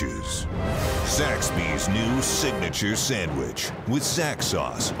sandwiches. Zaxby's new signature sandwich with Zax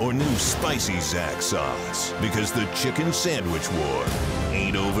sauce or new spicy Zax sauce. Because the chicken sandwich war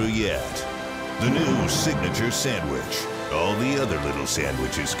ain't over yet. The new signature sandwich. All the other little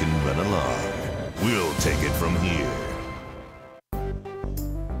sandwiches can run along. We'll take it from here.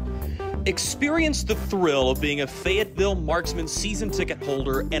 Experience the thrill of being a Fayetteville Marksmen season ticket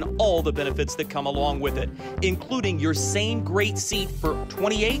holder and all the benefits that come along with it, including your same great seat for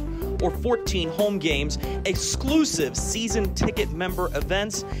 28 or 14 home games, exclusive season ticket member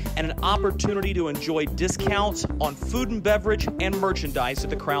events, and an opportunity to enjoy discounts on food and beverage and merchandise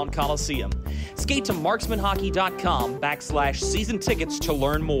at the Crown Coliseum. Skate to marksmanhockey.com/season tickets to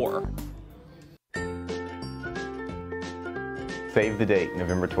learn more. Save the date,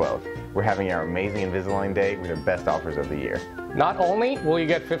 November 12th. We're having our amazing Invisalign Day with our best offers of the year. Not only will you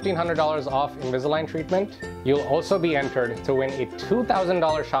get $1,500 off Invisalign treatment, you'll also be entered to win a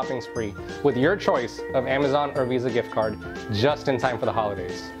 $2,000 shopping spree with your choice of Amazon or Visa gift card just in time for the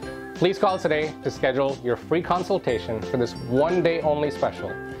holidays. Please call today to schedule your free consultation for this one-day only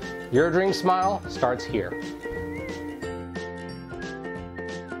special. Your dream smile starts here.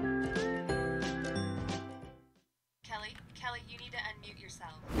 Kelly, you need to unmute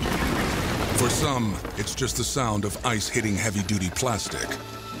yourself. For some, it's just the sound of ice hitting heavy-duty plastic.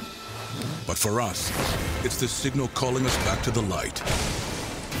 But for us, it's the signal calling us back to the light.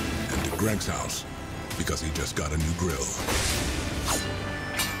 And to Greg's house, because he just got a new grill.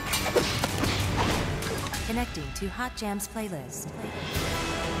 Connecting to Hot Jams playlist.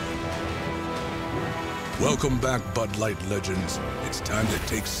 Welcome back, Bud Light legends. It's time to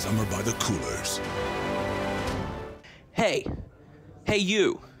take summer by the coolers. Hey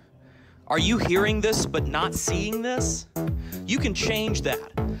you. Are you hearing this but not seeing this? You can change that.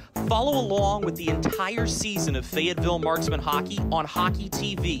 Follow along with the entire season of Fayetteville Marksmen Hockey on Hockey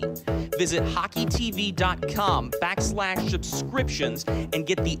TV. Visit hockeytv.com/subscriptions and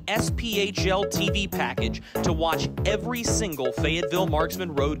get the SPHL TV package to watch every single Fayetteville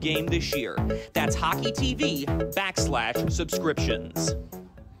Marksmen road game this year. That's hockeytv.com/subscriptions.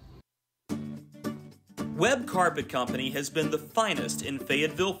 Webb Carpet Company has been the finest in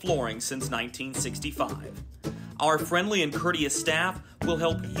Fayetteville flooring since 1965. Our friendly and courteous staff will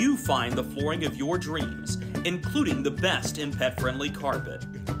help you find the flooring of your dreams, including the best in pet-friendly carpet.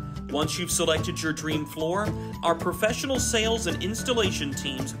 Once you've selected your dream floor, our professional sales and installation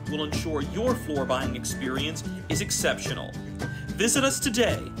teams will ensure your floor buying experience is exceptional. Visit us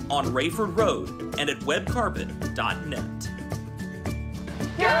today on Rayford Road and at webcarpet.net.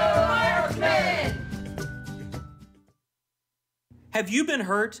 Go Marksmen! Have you been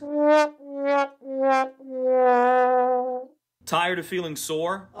hurt? Tired of feeling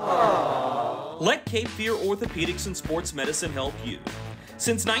sore? Let Cape Fear Orthopedics and Sports Medicine help you.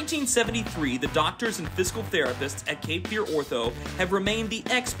 Since 1973, the doctors and physical therapists at Cape Fear Ortho have remained the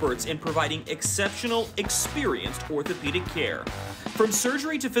experts in providing exceptional, experienced orthopedic care. From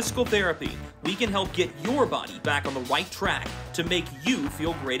surgery to physical therapy, we can help get your body back on the right track to make you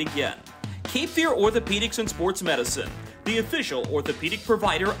feel great again. Cape Fear Orthopedics and Sports Medicine, the official orthopedic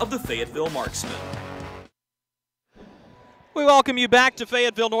provider of the Fayetteville Marksmen. We welcome you back to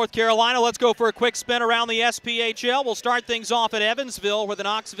Fayetteville, North Carolina. Let's go for a quick spin around the SPHL. We'll start things off at Evansville, where the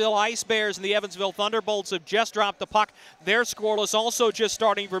Knoxville Ice Bears and the Evansville Thunderbolts have just dropped the puck. They're scoreless. Also just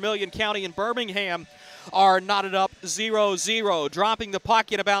starting, Vermilion County and Birmingham are knotted up 0-0. Dropping the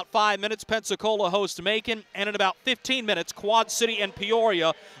puck in about 5 minutes, Pensacola hosts Macon, and in about 15 minutes, Quad City and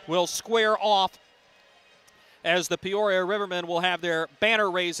Peoria will square off, as the Peoria Rivermen will have their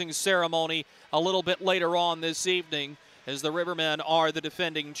banner-raising ceremony a little bit later on this evening, as the Rivermen are the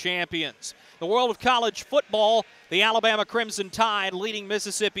defending champions. The world of college football, the Alabama Crimson Tide leading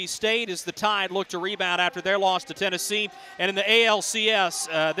Mississippi State as the Tide look to rebound after their loss to Tennessee. And in the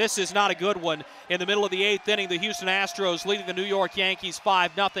ALCS, this is not a good one. In the middle of the 8th inning, the Houston Astros leading the New York Yankees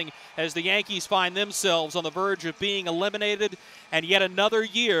 5-0 as the Yankees find themselves on the verge of being eliminated and yet another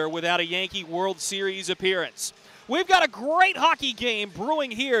year without a Yankee World Series appearance. We've got a great hockey game brewing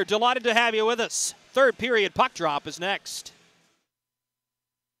here. Delighted to have you with us. Third period puck drop is next.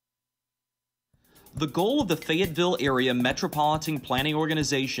 The goal of the Fayetteville Area Metropolitan Planning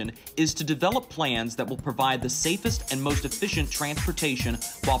Organization is to develop plans that will provide the safest and most efficient transportation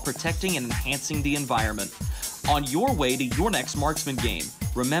while protecting and enhancing the environment. On your way to your next Marksman game,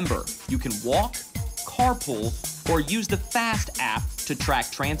 remember, you can walk, carpool, or use the FAST app to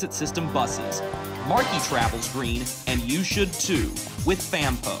track transit system buses. Markey travels green, and you should too, with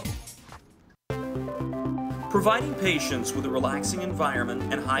FAMPO. Providing patients with a relaxing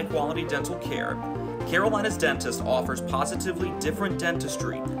environment and high-quality dental care, Carolina's Dentist offers positively different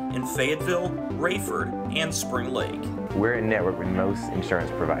dentistry in Fayetteville, Rayford, and Spring Lake. We're in network with most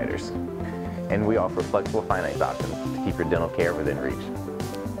insurance providers, and we offer flexible finance options to keep your dental care within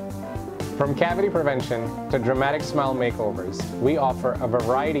reach. From cavity prevention to dramatic smile makeovers, we offer a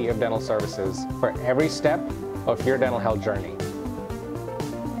variety of dental services for every step of your dental health journey.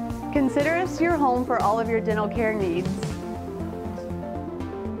 Consider us your home for all of your dental care needs.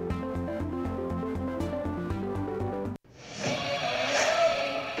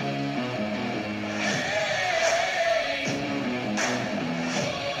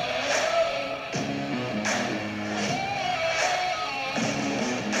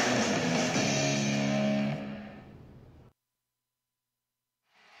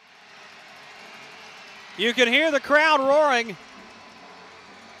 You can hear the crowd roaring.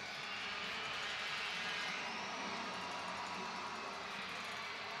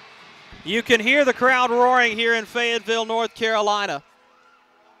 You can hear the crowd roaring here in Fayetteville, North Carolina.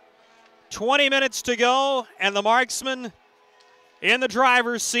 20 minutes to go, and the Marksmen in the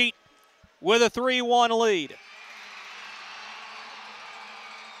driver's seat with a 3-1 lead.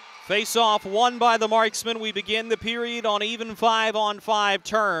 Face-off won by the Marksmen. We begin the period on even 5-on-5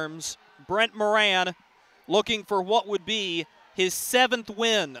 terms. Brent Moran looking for what would be his 7th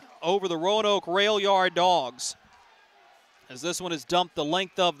win over the Roanoke Rail Yard Dawgs, as this one is dumped the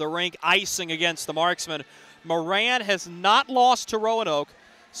length of the rink, icing against the Marksmen. Moran has not lost to Roanoke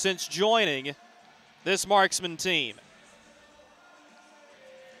since joining this Marksman team.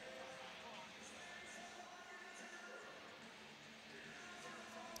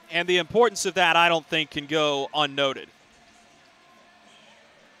 And the importance of that, I don't think, can go unnoted.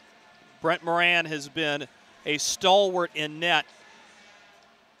 Brent Moran has been a stalwart in net,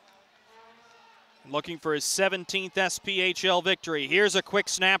 looking for his 17th SPHL victory. Here's a quick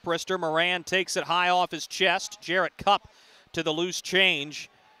snap wrister. Moran takes it high off his chest. Jarrett Cupp to the loose change.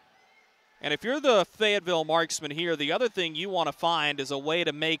 And if you're the Fayetteville Marksman here, the other thing you want to find is a way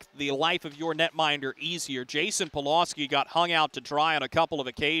to make the life of your netminder easier. Jason Pulaski got hung out to dry on a couple of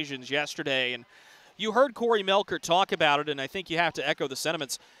occasions yesterday, and you heard Corey Melkert talk about it, and I think you have to echo the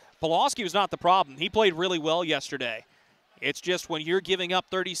sentiments. Pulaski was not the problem. He played really well yesterday. It's just when you're giving up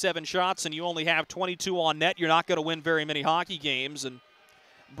 37 shots and you only have 22 on net, you're not going to win very many hockey games. And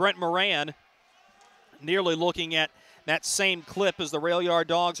Brent Moran nearly looking at that same clip as the Rail Yard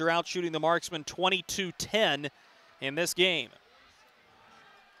Dawgs are out shooting the Marksmen 22-10 in this game.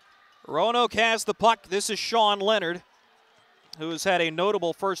 Roanoke has the puck. This is Sean Leonard, who has had a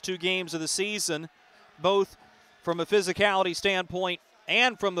notable first 2 games of the season, both from a physicality standpoint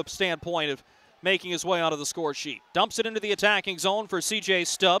and from the standpoint of making his way onto the score sheet. Dumps it into the attacking zone for C.J.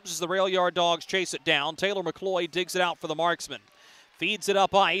 Stubbs as the Rail Yard Dawgs chase it down. Taylor McCloy digs it out for the Marksmen. Feeds it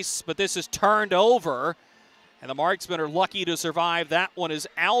up ice, but this is turned over, and the Marksmen are lucky to survive that one as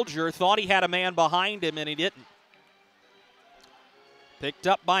Alger thought he had a man behind him, and he didn't. Picked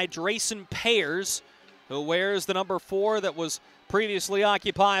up by Drayson Payers, who wears the number 4 that was previously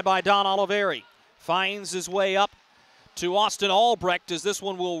occupied by Don Oliveri. Finds his way up to Austin Albrecht as this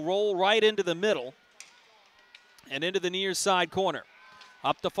one will roll right into the middle and into the near side corner.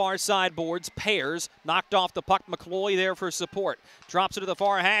 Up the far side boards, Pairs knocked off the puck. McCloy there for support. Drops it to the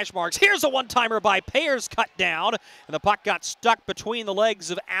far hash marks. Here's a one-timer by Pairs, cut down. And the puck got stuck between the legs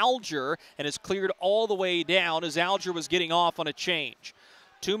of Alger and is cleared all the way down as Alger was getting off on a change.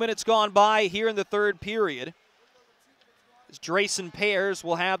 2 minutes gone by here in the third period. As Drayson Pairs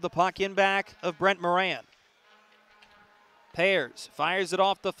will have the puck in back of Brent Moran. Pairs fires it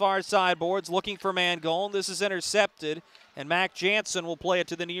off the far side boards, looking for Mangone. This is intercepted, and Mac Jansen will play it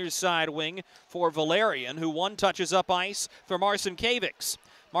to the near side wing for Valerian, who one touches up ice for Marcin Kavics.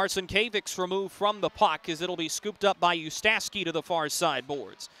 Marcin Kavics removed from the puck as it'll be scooped up by Ustaski to the far side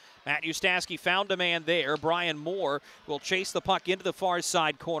boards. Matt Ustaski found a man there. Brian Moore will chase the puck into the far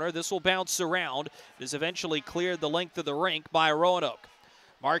side corner. This will bounce around. It is eventually cleared the length of the rink by Roanoke.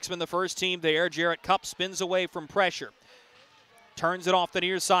 Marksman, the first team there. Jarrett Cupp spins away from pressure. Turns it off the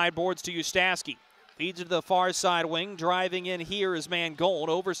near side boards to Ustaski. Feeds it to the far side wing. Driving in here is Mangone.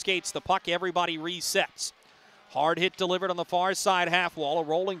 Overskates the puck. Everybody resets. Hard hit delivered on the far side half wall. A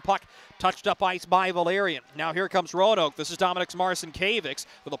rolling puck touched up ice by Valerian. Now here comes Roanoke. This is Dominic's Marcin Kavics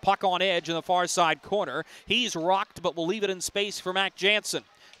with a puck on edge in the far side corner. He's rocked, but will leave it in space for Mac Jansen.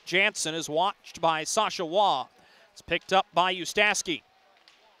 Jansen is watched by Sasha Waugh. It's picked up by Ustaski.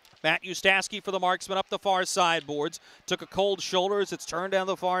 Matt Ustaski for the Marksman up the far side boards. Took a cold shoulder as it's turned down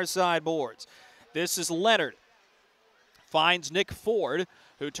the far side boards. This is Leonard. Finds Nick Ford,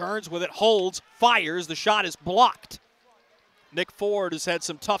 who turns with it, holds, fires. The shot is blocked. Nick Ford has had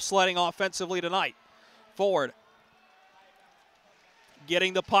some tough sledding offensively tonight. Ford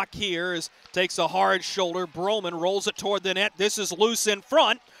getting the puck here, takes a hard shoulder. Broman rolls it toward the net. This is loose in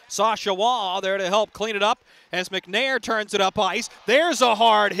front. Sasha Waugh there to help clean it up as McNair turns it up ice. There's a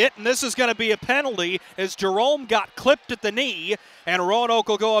hard hit, and this is going to be a penalty as Jerome got clipped at the knee, and Roanoke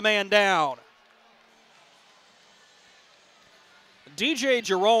will go a man down. DJ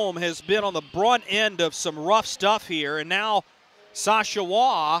Jerome has been on the brunt end of some rough stuff here, and now Sasha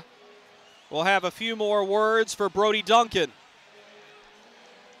Waugh will have a few more words for Brody Duncan.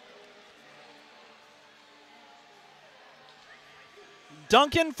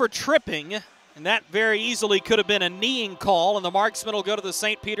 Duncan for tripping, and that very easily could have been a kneeing call, and the Marksmen will go to the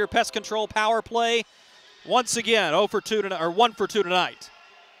St. Peter Pest Control power play once again. 1 for 2 tonight.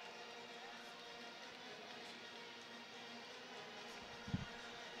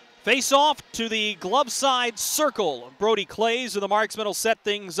 Face off to the glove side circle. Brody Clays and the Marksmen will set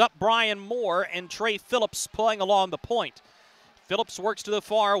things up. Brian Moore and Trey Phillips playing along the point. Phillips works to the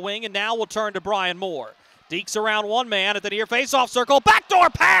far wing, and now we'll turn to Brian Moore. Deeks around one man at the near face-off circle. Backdoor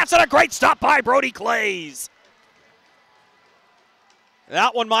pass and a great stop by Brody Clays.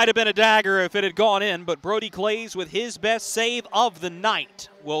 That one might have been a dagger if it had gone in, but Brody Clays with his best save of the night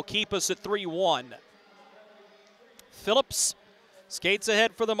will keep us at 3-1. Phillips skates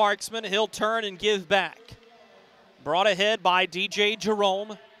ahead for the Marksman. He'll turn and give back. Brought ahead by DJ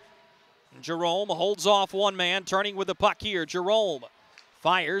Jerome. Jerome holds off one man, turning with the puck here. Jerome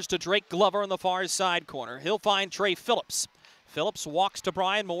fires to Drake Glover in the far side corner. He'll find Trey Phillips. Phillips walks to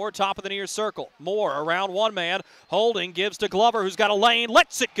Brian Moore, top of the near circle. Moore around one man, holding, gives to Glover, who's got a lane,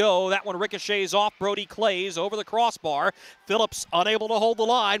 lets it go. That one ricochets off Brody Clays over the crossbar. Phillips unable to hold the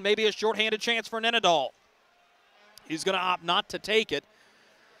line. Maybe a shorthanded chance for Nenadal. He's going to opt not to take it.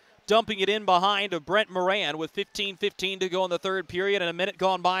 Dumping it in behind of Brent Moran with 15:15 to go in the third period and a minute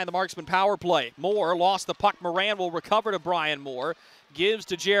gone by in the Marksman power play. Moore lost the puck. Moran will recover to Brian Moore. Gives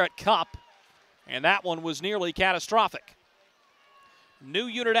to Jarrett Cupp, and that one was nearly catastrophic. New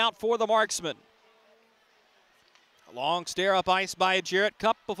unit out for the Marksmen. A long stare up ice by Jarrett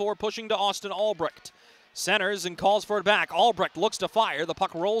Cupp before pushing to Austin Albrecht. Centers and calls for it back. Albrecht looks to fire. The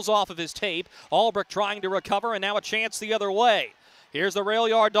puck rolls off of his tape. Albrecht trying to recover, and now a chance the other way. Here's the rail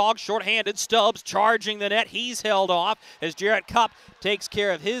yard dog, shorthanded. Stubbs charging the net. He's held off as Jarrett Cupp takes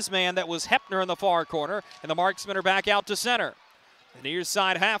care of his man. That was Hepner in the far corner, and the Marksmen are back out to center. The near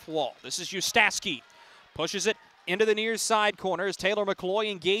side half wall. This is Ustaski. Pushes it into the near side corner as Taylor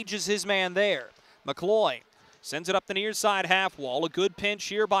McCloy engages his man there. McCloy sends it up the near side half wall. A good pinch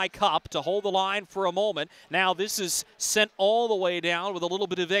here by Cupp to hold the line for a moment. Now this is sent all the way down with a little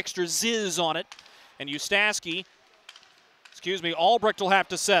bit of extra zizz on it. And Albrecht will have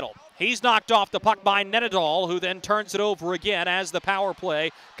to settle. He's knocked off the puck by Nenadal, who then turns it over again as the power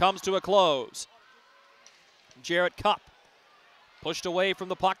play comes to a close. Jarrett Cupp pushed away from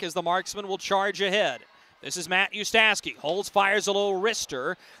the puck as the Marksman will charge ahead. This is Matt Ustaski. Holds, fires a low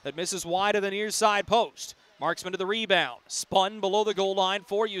wrister that misses wide of the near side post. Marksman to the rebound. Spun below the goal line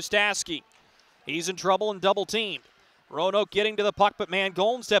for Ustaski. He's in trouble and double teamed. Roanoke getting to the puck, but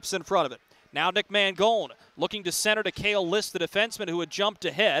Mangone steps in front of it. Now Nick Mangone looking to center to Cale List, the defenseman who had jumped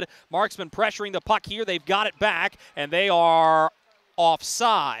ahead. Marksmen pressuring the puck here. They've got it back, and they are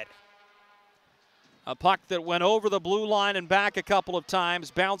offside. A puck that went over the blue line and back a couple of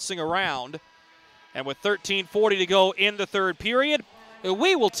times, bouncing around. And with 13:40 to go in the third period,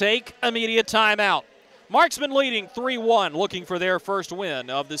 we will take immediate timeout. Marksmen leading 3-1, looking for their first win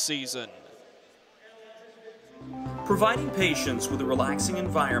of the season. Providing patients with a relaxing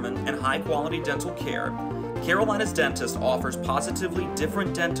environment and high-quality dental care, Carolina's Dentist offers positively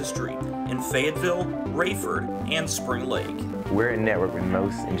different dentistry in Fayetteville, Rayford, and Spring Lake. We're in network with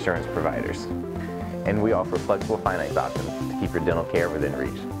most insurance providers, and we offer flexible finance options to keep your dental care within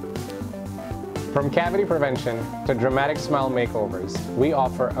reach. From cavity prevention to dramatic smile makeovers, we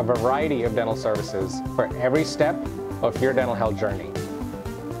offer a variety of dental services for every step of your dental health journey.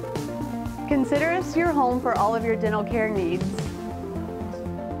 Consider us your home for all of your dental care needs.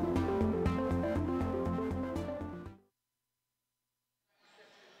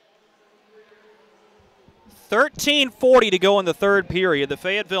 $13:40 to go in the third period. The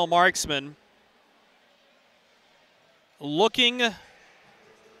Fayetteville Marksmen looking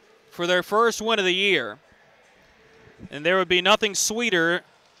for their first win of the year. And there would be nothing sweeter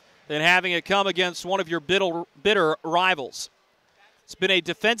than having it come against one of your bitter rivals. It's been a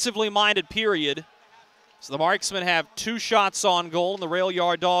defensively minded period. So the Marksmen have 2 shots on goal, and the Rail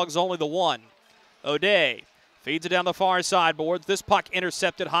Yard Dogs only the 1. O'Day feeds it down the far side boards. This puck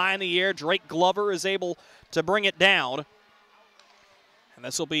intercepted high in the air. Drake Glover is able to bring it down. And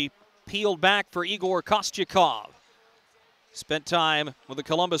this will be peeled back for Igor Kostyakov. Spent time with the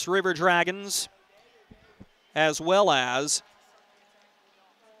Columbus River Dragons, as well as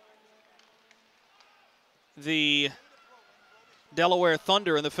the Delaware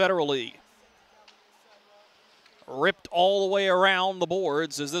Thunder in the Federal League. Ripped all the way around the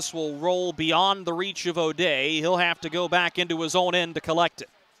boards as this will roll beyond the reach of O'Day. He'll have to go back into his own end to collect it.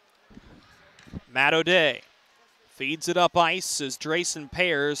 Matt O'Day feeds it up ice as Drayson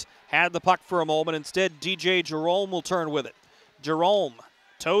Pears had the puck for a moment. Instead, DJ Jerome will turn with it. Jerome,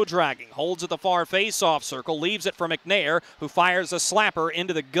 toe dragging, holds at the far face-off circle, leaves it for McNair, who fires a slapper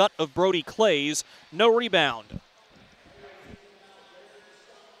into the gut of Brody Clays. No rebound.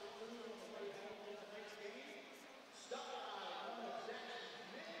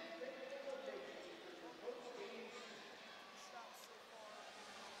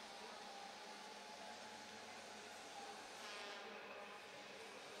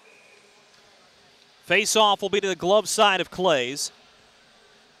 Face-off will be to the glove side of Clays.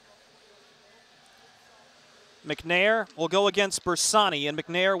 McNair will go against Bersani, and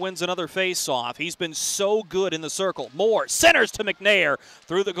McNair wins another face-off. He's been so good in the circle. Moore centers to McNair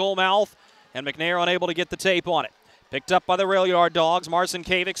through the goal mouth, and McNair unable to get the tape on it. Picked up by the Rail Yard Dogs. Marcin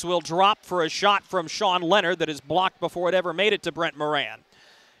Kavix will drop for a shot from Sean Leonard that is blocked before it ever made it to Brent Moran.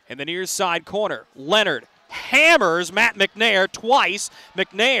 In the near side corner, Leonard hammers Matt McNair twice.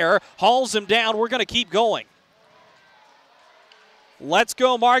 McNair hauls him down. We're going to keep going. Let's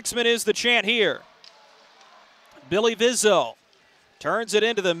go, Marksman is the chant here. Billy Vizzo turns it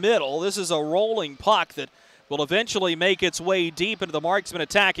into the middle. This is a rolling puck that will eventually make its way deep into the Marksman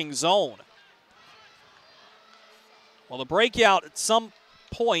attacking zone. Well, the breakout at some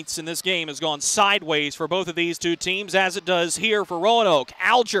points in this game has gone sideways for both of these two teams, as it does here for Roanoke.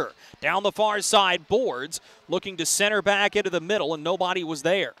 Alger down the far side boards, looking to center back into the middle, and nobody was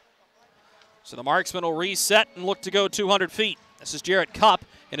there. So the Marksmen will reset and look to go 200 feet. This is Jarrett Cupp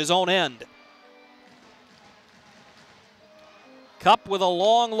in his own end. Cupp with a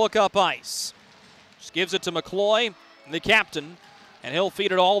long look up ice. Just gives it to McCloy, the captain, and he'll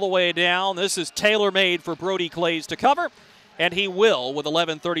feed it all the way down. This is tailor-made for Brody Clays to cover, and he will with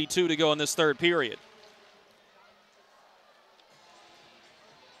 11:32 to go in this third period.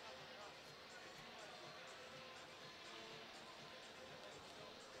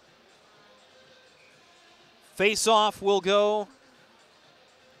 Face-off will go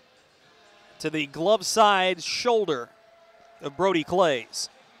to the glove side shoulder of Brody Clays.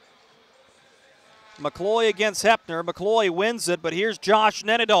 McCloy against Hepner. McCloy wins it, but here's Josh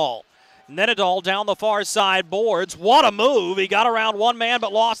Nenadal. Nenadal down the far side boards. What a move. He got around one man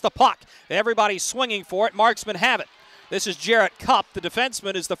but lost the puck. Everybody's swinging for it. Marksmen have it. This is Jarrett Cupp. The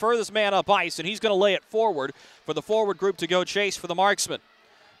defenseman is the furthest man up ice, and he's going to lay it forward for the forward group to go chase for the Marksmen.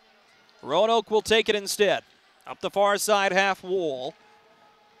 Roanoke will take it instead. Up the far side half wall.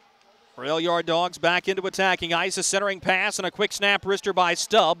 Rail Yard Dogs back into attacking ice. A centering pass and a quick snap wrister by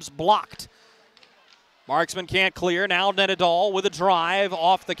Stubbs. Blocked. Marksman can't clear. Now Nenadal with a drive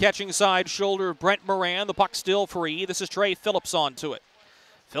off the catching side shoulder of Brent Moran. The puck still free. This is Trey Phillips onto it.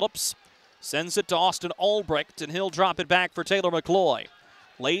 Phillips Sends it to Austin Albrecht, and he'll drop it back for Taylor McCloy.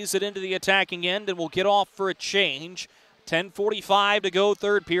 Lays it into the attacking end and will get off for a change. 10:45 to go,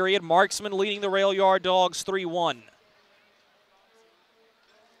 third period. Marksmen leading the Rail Yard Dogs 3-1.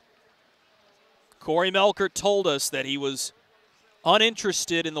 Corey Melkert told us that he was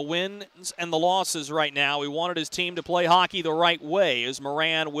uninterested in the wins and the losses right now. He wanted his team to play hockey the right way, as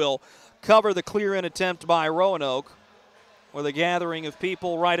Moran will cover the clear-in attempt by Roanoke with a gathering of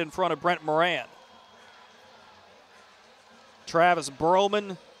people right in front of Brent Moran. Travis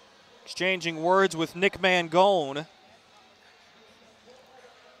Broman exchanging words with Nick Mangone.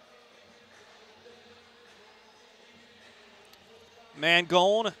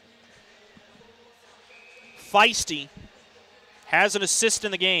 Mangone, feisty, has an assist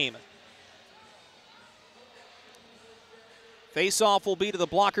in the game. Face-off will be to the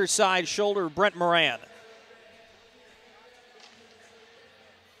blocker side shoulder of Brent Moran.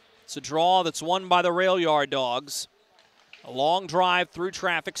 It's a draw that's won by the Rail Yard Dogs. A long drive through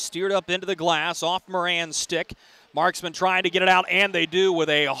traffic, steered up into the glass, off Moran's stick. Marksmen trying to get it out, and they do with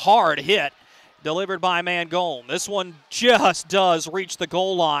a hard hit delivered by Mangone. This one just does reach the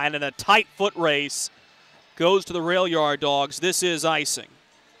goal line, and a tight foot race goes to the Rail Yard Dogs. This is icing.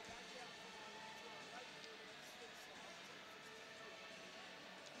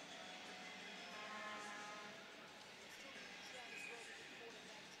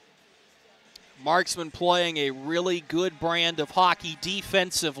 Marksmen playing a really good brand of hockey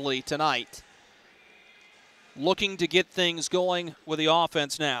defensively tonight. Looking to get things going with the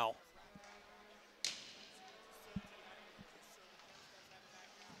offense now.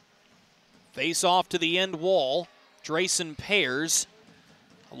 Face off to the end wall. Drayson Pears,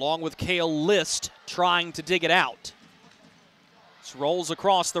 along with Cale List, trying to dig it out. This rolls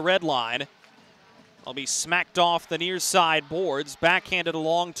across the red line. Will be smacked off the near side boards, backhanded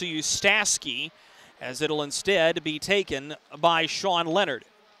along to Ustaski, as it'll instead be taken by Sean Leonard.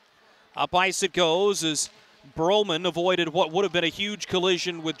 Up ice it goes as Broman avoided what would have been a huge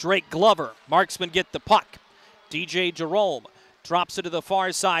collision with Drake Glover. Marksmen get the puck. DJ Jerome drops it to the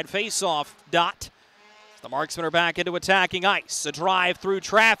far side face-off dot. The Marksmen are back into attacking ice. A drive through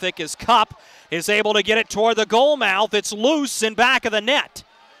traffic as Cup is able to get it toward the goal mouth. It's loose in back of the net.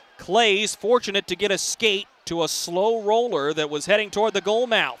 Clay's fortunate to get a skate to a slow roller that was heading toward the goal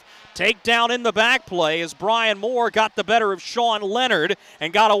mouth. Takedown in the back play as Brian Moore got the better of Sean Leonard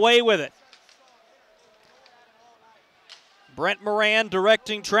and got away with it. Brent Moran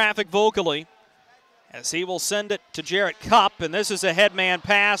directing traffic vocally as he will send it to Jarrett Cupp, and this is a headman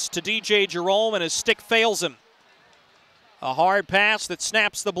pass to DJ Jerome, and his stick fails him. A hard pass that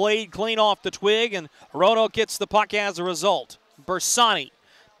snaps the blade clean off the twig, and Roanoke gets the puck as a result. Bersani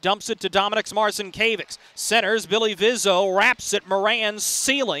dumps it to Dominic Marcinkiewicz. Centers, Billy Vizzo wraps it Moran's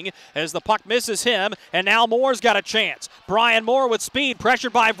ceiling as the puck misses him, and now Moore's got a chance. Brian Moore with speed,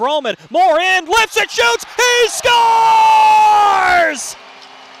 pressured by Broman. Moore in, lifts it, shoots, he scores!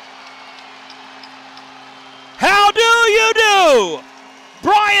 How do you do?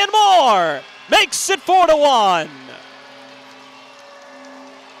 Brian Moore makes it 4-1.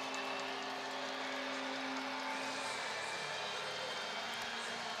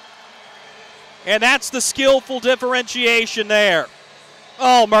 And that's the skillful differentiation there.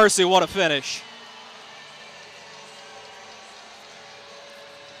 Oh, mercy, what a finish.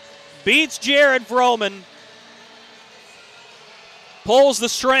 Beats Jared Vroman. Pulls the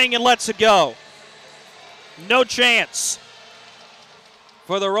string and lets it go. No chance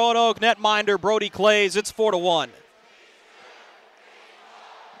for the Roanoke netminder, Brody Clays. It's 4-1.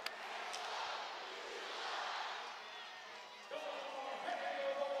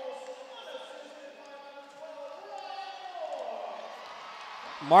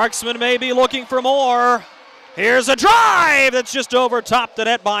 Marksman may be looking for more. Here's a drive that's just over top the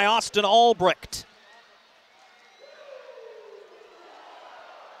net by Austin Albrecht.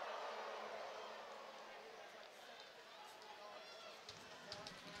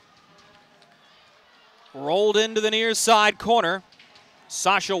 Rolled into the near side corner.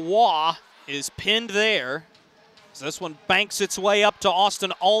 Sasha Waugh is pinned there. So this one banks its way up to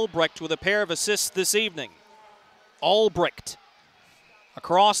Austin Albrecht with a pair of assists this evening. Albrecht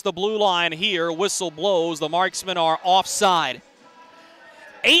across the blue line here. Whistle blows. The Marksmen are offside.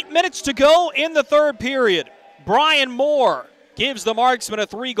 8 minutes to go in the third period. Brian Moore gives the Marksmen a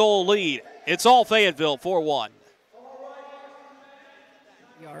 3-goal lead. It's all Fayetteville, 4-1.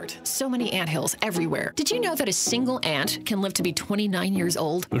 So many anthills everywhere. Did you know that a single ant can live to be 29 years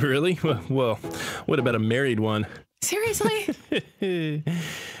old? Really? Well, what about a married one? Seriously?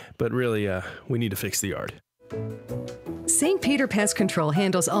 But really, we need to fix the yard. St. Peter Pest Control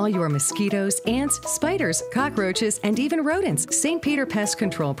handles all your mosquitoes, ants, spiders, cockroaches, and even rodents. St. Peter Pest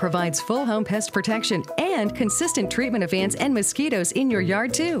Control provides full home pest protection and consistent treatment of ants and mosquitoes in your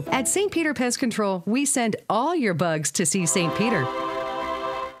yard, too. At St. Peter Pest Control, we send all your bugs to see St. Peter.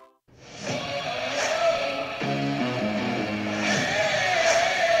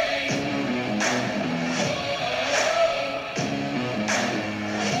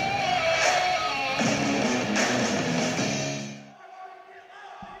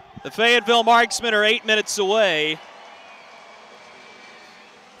 The Fayetteville Marksmen are 8 minutes away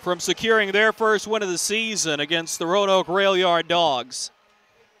from securing their first win of the season against the Roanoke Rail Yard Dawgs.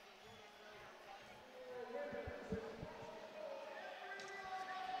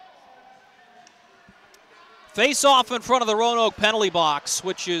 Face off in front of the Roanoke penalty box,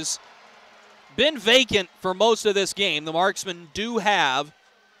 which has been vacant for most of this game. The Marksmen do have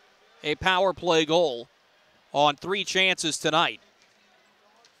a power play goal on 3 chances tonight.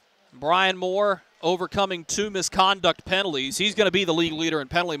 Brian Moore overcoming 2 misconduct penalties. He's going to be the league leader in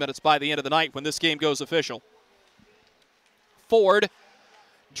penalty minutes by the end of the night when this game goes official. Ford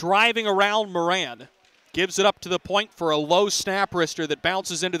driving around Moran. Gives it up to the point for a low snap wrister that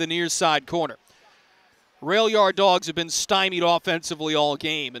bounces into the near side corner. Rail Yard Dawgs have been stymied offensively all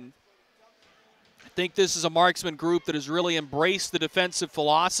game, and I think this is a marksman group that has really embraced the defensive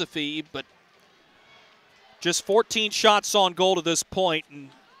philosophy, but just 14 shots on goal to this point,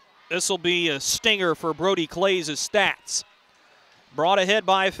 and this will be a stinger for Brody Clays' stats. Brought ahead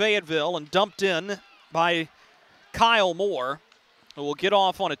by Fayetteville and dumped in by Kyle Moore, who will get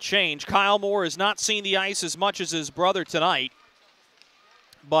off on a change. Kyle Moore has not seen the ice as much as his brother tonight,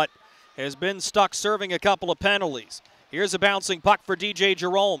 but has been stuck serving a couple of penalties. Here's a bouncing puck for DJ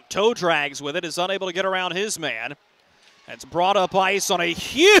Jerome. Toe drags with it, is unable to get around his man. It's brought up ice on a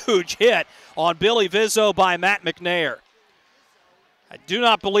huge hit on Billy Vizzo by Matt McNair. I do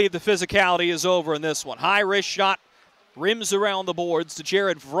not believe the physicality is over in this one. High wrist shot, rims around the boards to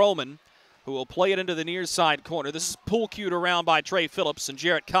Jared Vroman, who will play it into the near side corner. This is pull cued around by Trey Phillips, and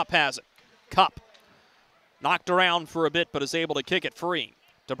Jarrett Cupp has it. Cupp knocked around for a bit, but is able to kick it free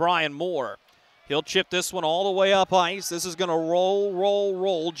to Brian Moore. He'll chip this one all the way up ice. This is going to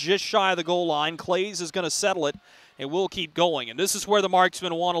roll just shy of the goal line. Clays is going to settle it, and we'll keep going. And this is where the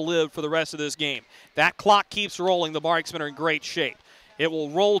Marksmen want to live for the rest of this game. That clock keeps rolling. The Marksmen are in great shape. It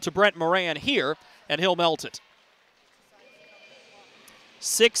will roll to Brent Moran here, and he'll melt it.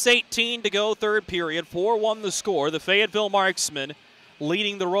 6:18 to go, third period. 4-1 the score. The Fayetteville Marksmen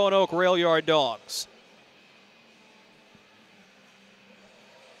leading the Roanoke Rail Yard Dawgs.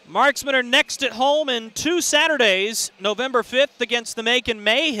 Marksmen are next at home in 2 Saturdays, November 5th against the Macon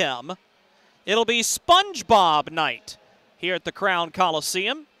Mayhem. It'll be SpongeBob night here at the Crown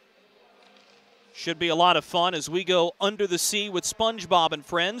Coliseum. Should be a lot of fun as we go under the sea with SpongeBob and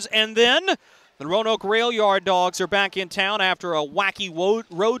friends. And then the Roanoke Rail Yard Dawgs are back in town after a wacky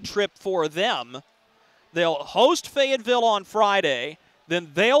road trip for them. They'll host Fayetteville on Friday.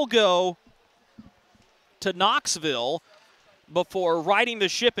 Then they'll go to Knoxville before riding the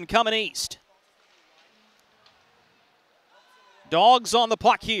ship and coming east. Dawgs on the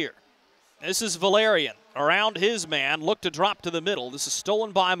puck here. This is Valerian. Around his man, look to drop to the middle. This is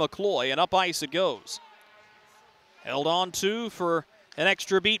stolen by McCloy, and up ice it goes. Held on to for an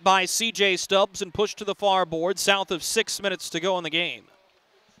extra beat by C.J. Stubbs and pushed to the far board, south of 6 minutes to go in the game.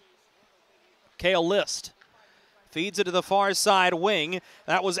 Cale List feeds it to the far side wing.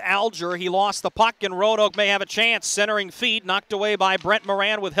 That was Alger. He lost the puck, and Roanoke may have a chance. Centering feed, knocked away by Brent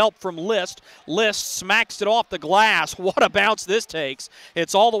Moran with help from List. List smacks it off the glass. What a bounce this takes.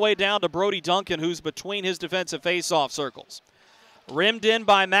 It's all the way down to Brody Duncan, who's between his defensive face-off circles. Rimmed in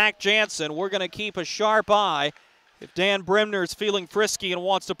by Mac Jansen. We're going to keep a sharp eye if Dan Bremner's feeling frisky and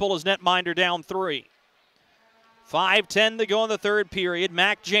wants to pull his netminder down 3. 5:10 to go in the third period.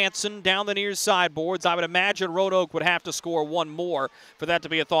 Mac Jansen down the near sideboards. I would imagine Roanoke would have to score one more for that to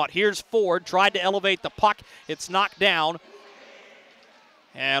be a thought. Here's Ford. Tried to elevate the puck. It's knocked down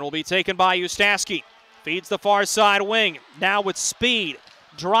and will be taken by Ustaski. Feeds the far side wing. Now with speed.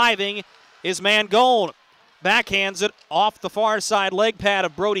 Driving is Mangone. Backhands it off the far side leg pad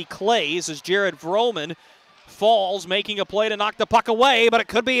of Brody Clays as Jared Vroman falls, making a play to knock the puck away, but it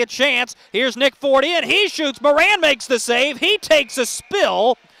could be a chance. Here's Nick Ford in. He shoots. Moran makes the save. He takes a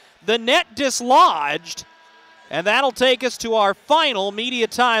spill. The net dislodged, and that'll take us to our final media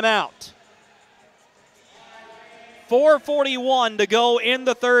timeout. 4:41 to go in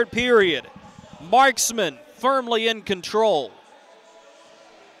the third period. Marksmen firmly in control.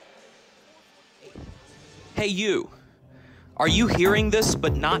 Hey, you. Are you hearing this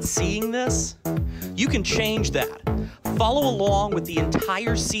but not seeing this? You can change that. Follow along with the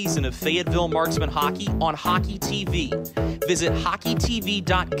entire season of Fayetteville Marksmen hockey on Hockey TV. Visit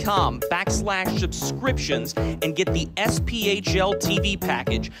hockeytv.com/subscriptions and get the SPHL TV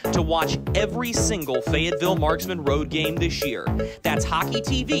package to watch every single Fayetteville Marksmen road game this year. That's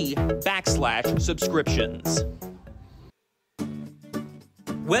hockeytv.com/subscriptions.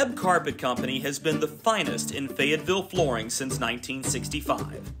 Webb Carpet Company has been the finest in Fayetteville flooring since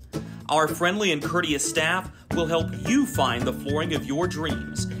 1965. Our friendly and courteous staff will help you find the flooring of your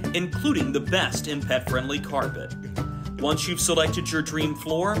dreams, including the best in pet-friendly carpet. Once you've selected your dream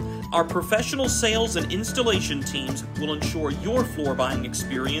floor, our professional sales and installation teams will ensure your floor buying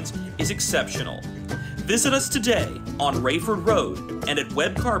experience is exceptional. Visit us today on Rayford Road and at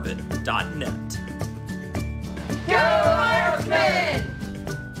webcarpet.net. Go Marksmen!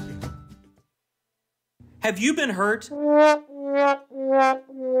 Have you been hurt?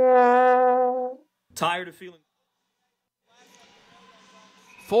 Tired of feeling?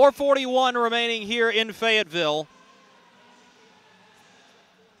 4:41 remaining here in Fayetteville.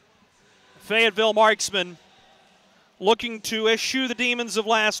 Fayetteville Marksmen looking to eschew the demons of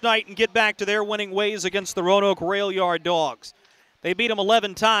last night and get back to their winning ways against the Roanoke Rail Yard Dawgs. They beat them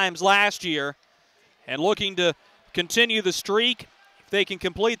 11 times last year and looking to continue the streak. If they can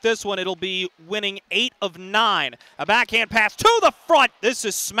complete this one, it'll be winning 8 of 9. A backhand pass to the front. This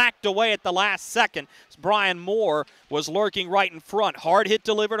is smacked away at the last second. Brian Moore was lurking right in front. Hard hit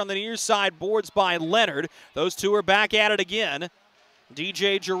delivered on the near side boards by Leonard. Those two are back at it again.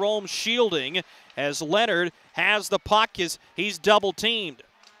 DJ Jerome shielding as Leonard has the puck as he's double teamed.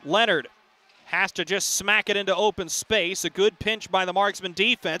 Leonard has to just smack it into open space. A good pinch by the Marksman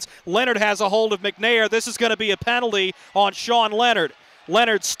defense. Leonard has a hold of McNair. This is going to be a penalty on Sean Leonard.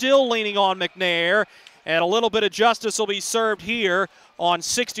 Leonard still leaning on McNair, and a little bit of justice will be served here on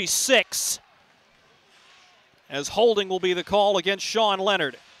 66, as holding will be the call against Sean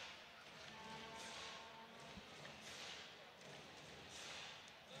Leonard.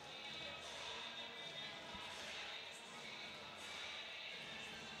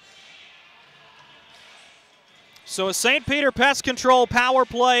 So a St. Peter Pest Control power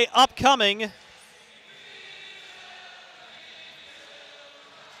play upcoming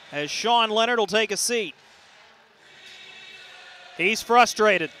as Sean Leonard will take a seat. He's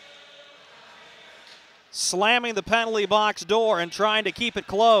frustrated, slamming the penalty box door and trying to keep it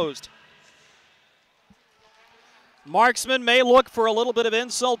closed. Marksman may look for a little bit of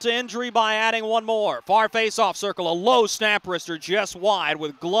insult to injury by adding one more. Far face-off circle, a low snap wrister just wide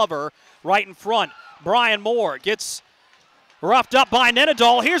with Glover right in front. Brian Moore gets roughed up by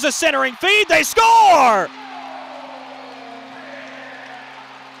Nenadol. Here's a centering feed. They score!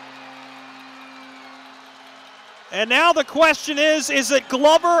 And now the question is it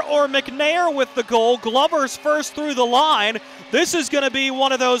Glover or McNair with the goal? Glover's first through the line. This is going to be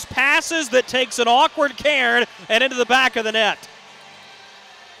one of those passes that takes an awkward cairn and into the back of the net.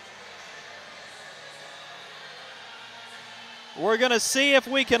 We're going to see if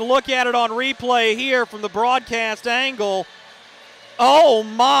we can look at it on replay here from the broadcast angle. Oh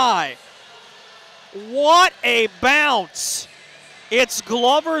my! What a bounce! It's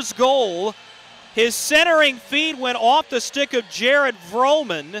Glover's goal. His centering feed went off the stick of Jared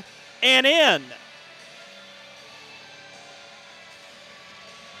Vroman and in.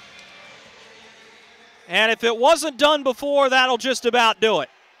 And if it wasn't done before, that'll just about do it.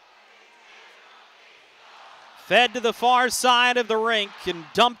 Fed to the far side of the rink and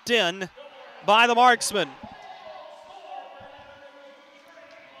dumped in by the Marksman.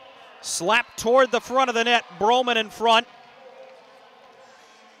 Slapped toward the front of the net, Broman in front.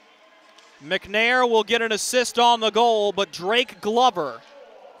 McNair will get an assist on the goal, but Drake Glover,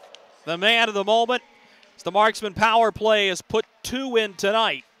 the man of the moment, as the Marksman power play has put 2 in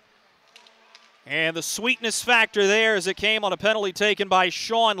tonight. And the sweetness factor there as it came on a penalty taken by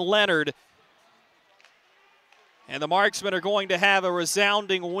Sean Leonard. And the Marksmen are going to have a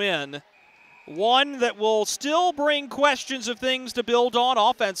resounding win. One that will still bring questions of things to build on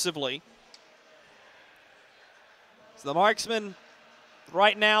offensively. So the Marksmen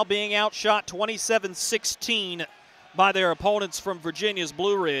right now being outshot 27-16 by their opponents from Virginia's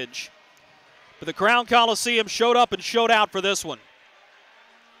Blue Ridge. But the Crown Coliseum showed up and showed out for this one.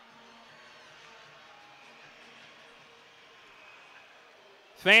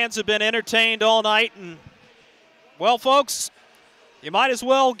 Fans have been entertained all night, and well, folks, you might as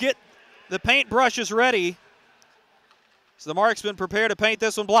well get the paintbrushes ready. So the Marksmen prepare to paint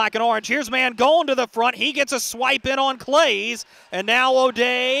this one black and orange. Here's Mangone to the front. He gets a swipe in on Clays. And now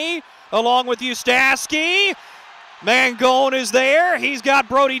O'Day along with Ustaski. Mangone is there. He's got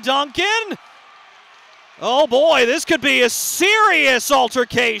Brody Duncan. Oh boy, this could be a serious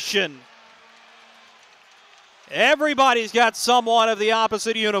altercation. Everybody's got someone of the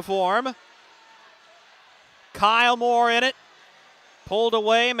opposite uniform. Kyle Moore in it. Pulled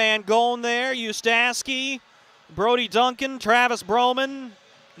away, Mangone there, Ustaski, Brody Duncan, Travis Broman,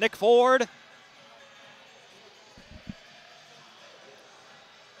 Nick Ford.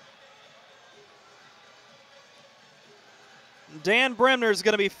 Dan Bremner's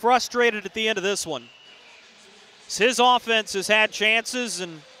going to be frustrated at the end of this one. His offense has had chances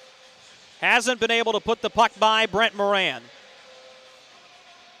and hasn't been able to put the puck by Brent Moran.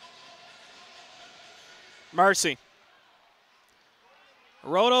 Mercy.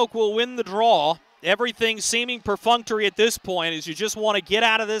 Roanoke will win the draw. Everything seeming perfunctory at this point as you just want to get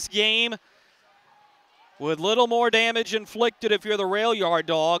out of this game with little more damage inflicted if you're the rail yard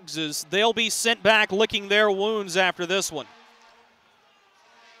Dogs, as they'll be sent back licking their wounds after this one.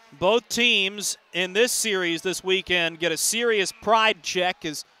 Both teams in this series this weekend get a serious pride check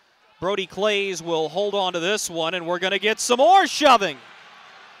as Brody Clays will hold on to this one, and we're going to get some more shoving.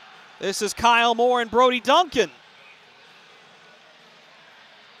 This is Kyle Moore and Brody Duncan.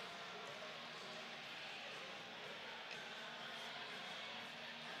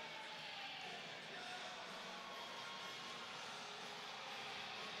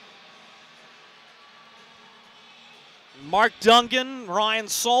 Mark Duncan, Ryan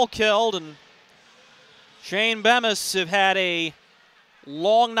Salkeld, and Shane Bemis have had a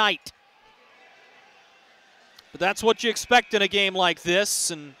long night. But that's what you expect in a game like this.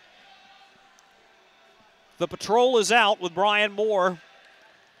 And the patrol is out with Brian Moore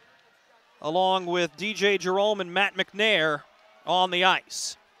along with DJ Jerome and Matt McNair on the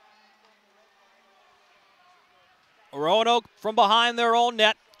ice. Roanoke from behind their own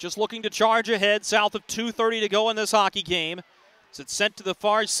net, just looking to charge ahead, south of 2:30 to go in this hockey game. As it's sent to the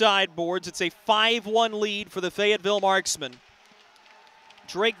far side boards, it's a 5-1 lead for the Fayetteville Marksmen.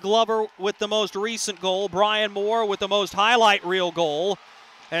 Drake Glover with the most recent goal, Brian Moore with the most highlight reel goal.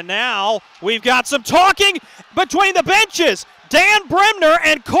 And now we've got some talking between the benches. Dan Bremner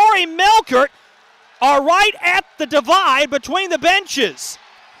and Corey Melkert are right at the divide between the benches.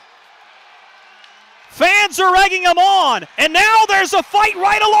 Fans are egging them on, and now there's a fight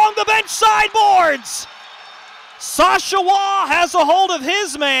right along the bench sideboards. Sasha Waugh has a hold of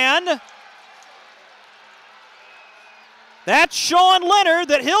his man. That's Sean Leonard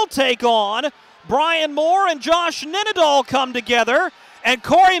that he'll take on. Brian Moore and Josh Ninadal come together, and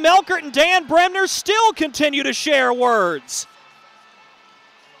Corey Melkert and Dan Bremner still continue to share words.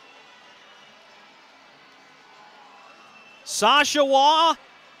 Sasha Waugh,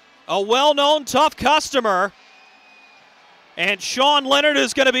 a well-known tough customer. And Sean Leonard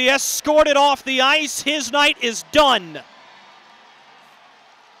is going to be escorted off the ice. His night is done.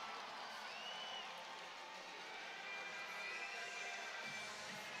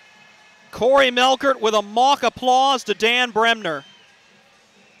 Corey Melkert with a mock applause to Dan Bremner.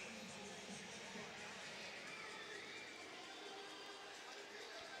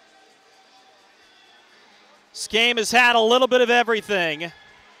 This game has had a little bit of everything.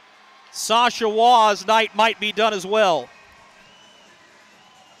 Sasha Waugh's night might be done as well.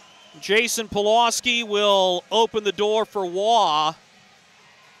 Jason Pulaski will open the door for Waugh.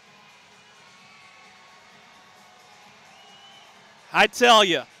 I tell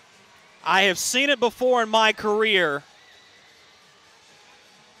you, I have seen it before in my career,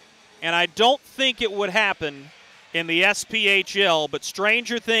 and I don't think it would happen in the SPHL, but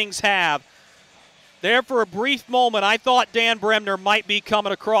stranger things have. There for a brief moment, I thought Dan Bremner might be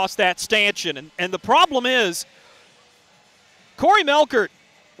coming across that stanchion. And the problem is, Corey Melkert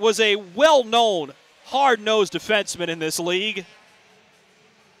was a well-known, hard-nosed defenseman in this league.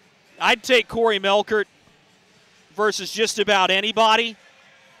 I'd take Corey Melkert versus just about anybody.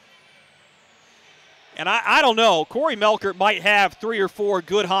 And I don't know, Corey Melkert might have 3 or 4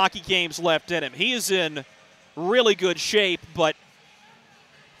 good hockey games left in him. He is in really good shape, but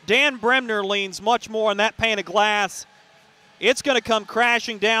Dan Bremner leans much more on that pane of glass. It's going to come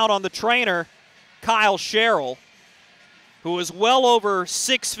crashing down on the trainer, Kyle Sherrill, who is well over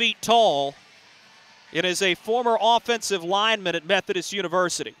 6 feet tall. It is a former offensive lineman at Methodist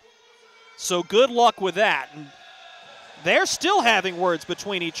University. So good luck with that. And they're still having words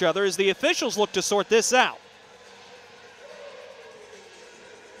between each other as the officials look to sort this out.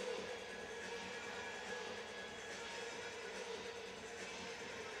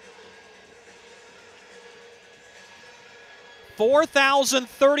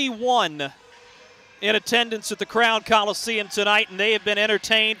 $4,031 in attendance at the Crown Coliseum tonight, and they have been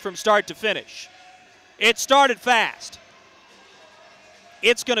entertained from start to finish. It started fast.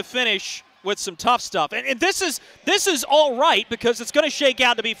 It's going to finish with some tough stuff. And this is all right because it's going to shake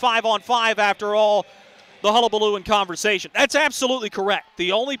out to be 5-on-5 after all the hullabaloo and conversation. That's absolutely correct.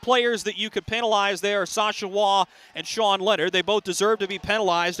 The only players that you could penalize there are Sasha Waugh and Sean Leonard. They both deserve to be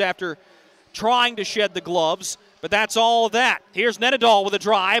penalized after trying to shed the gloves, but that's all of that. Here's Nenadal with a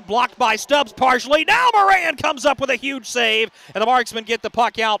drive, blocked by Stubbs partially. Now Moran comes up with a huge save, and the Marksmen get the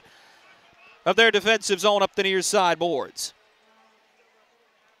puck out of their defensive zone up the near side boards.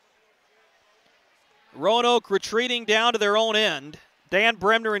 Roanoke retreating down to their own end. Dan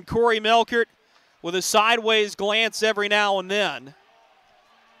Bremner and Corey Melkert with a sideways glance every now and then.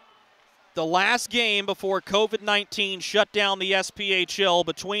 The last game before COVID-19 shut down the SPHL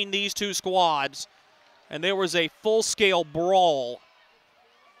between these two squads, and there was a full-scale brawl.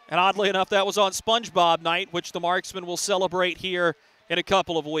 And oddly enough, that was on SpongeBob night, which the Marksmen will celebrate here in a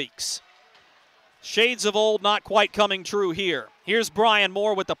couple of weeks. Shades of old not quite coming true here. Here's Brian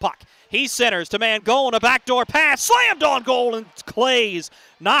Moore with the puck. He centers to Mangone, a backdoor pass, slammed on goal, and Clays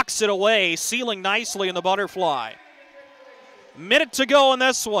knocks it away, sealing nicely in the butterfly. Minute to go in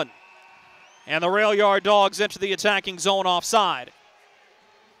this one. And the Rail Yard Dogs enter the attacking zone offside.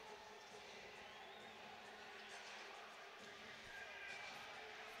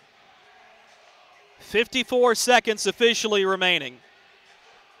 .54 seconds officially remaining.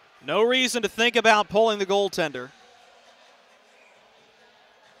 No reason to think about pulling the goaltender.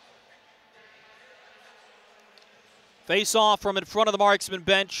 Face off from in front of the Marksman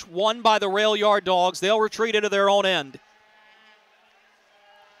bench, won by the Rail Yard Dogs. They'll retreat into their own end.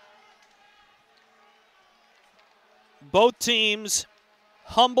 Both teams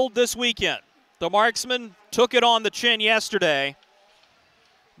humbled this weekend. The Marksmen took it on the chin yesterday,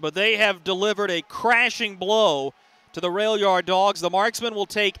 but they have delivered a crashing blow to the Rail Yard Dogs. The Marksmen will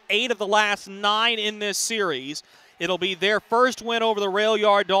take 8 of the last 9 in this series. It'll be their first win over the Rail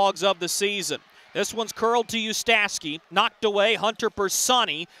Yard Dogs of the season. This one's curled to Ustaski, knocked away. Hunter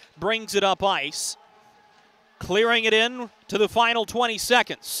Persani brings it up ice. Clearing it in to the final 20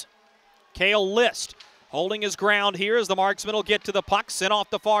 seconds. Cale List holding his ground here as the Marksmen will get to the puck. Sent off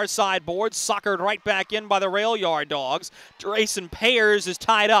the far side board. Suckered right back in by the Rail Yard Dogs. Drayson Payers is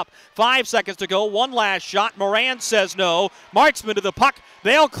tied up. 5 seconds to go. One last shot. Moran says no. Marksmen to the puck.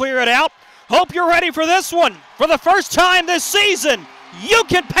 They'll clear it out. Hope you're ready for this one. For the first time this season, you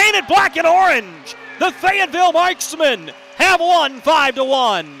can paint it black and orange. The Fayetteville Marksmen have won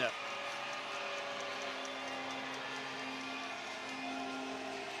 5-1.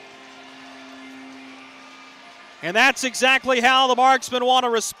 And that's exactly how the Marksmen want to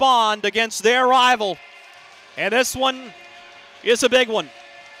respond against their rival. And this one is a big one.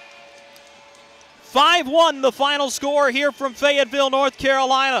 5-1 the final score here from Fayetteville, North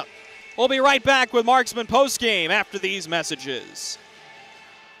Carolina. We'll be right back with Marksmen postgame after these messages.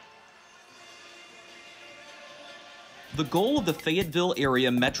 The goal of the Fayetteville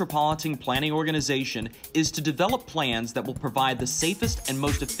Area Metropolitan Planning Organization is to develop plans that will provide the safest and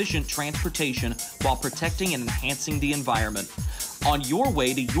most efficient transportation while protecting and enhancing the environment. On your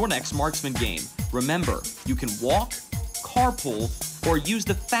way to your next Marksman game, remember, you can walk, carpool, or use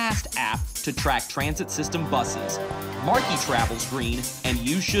the FAST app to track transit system buses. Markey travels green, and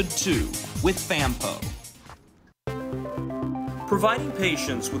you should too, with FAMPO. Providing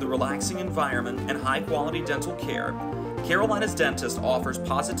patients with a relaxing environment and high-quality dental care, Carolina's Dentist offers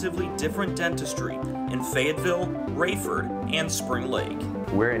positively different dentistry in Fayetteville, Rayford, and Spring Lake.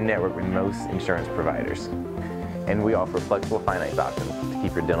 We're in network with most insurance providers, and we offer flexible finance options to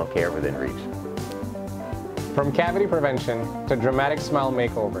keep your dental care within reach. From cavity prevention to dramatic smile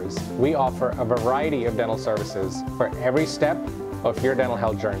makeovers, we offer a variety of dental services for every step of your dental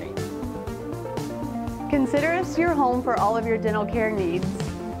health journey. Consider us your home for all of your dental care needs.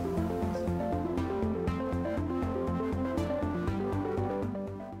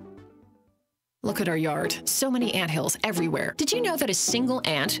 Look at our yard. So many anthills everywhere. Did you know that a single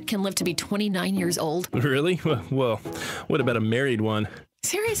ant can live to be 29 years old? Really? Well, what about a married one?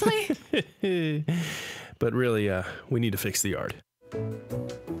 Seriously? But really, we need to fix the yard.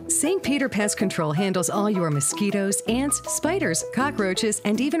 St. Peter Pest Control handles all your mosquitoes, ants, spiders, cockroaches,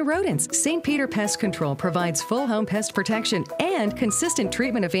 and even rodents. St. Peter Pest Control provides full home pest protection and consistent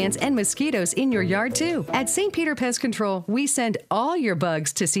treatment of ants and mosquitoes in your yard, too. At St. Peter Pest Control, we send all your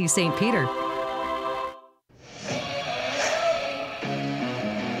bugs to see St. Peter.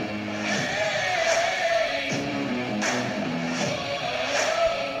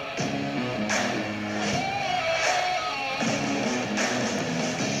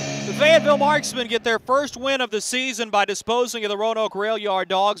 Fayetteville Marksmen get their first win of the season by disposing of the Roanoke Rail Yard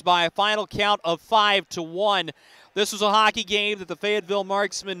Dogs by a final count of 5-1. This was a hockey game that the Fayetteville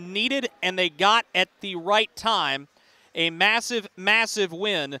Marksmen needed, and they got at the right time. A massive, massive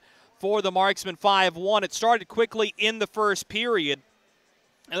win for the Marksmen, 5-1. It started quickly in the first period,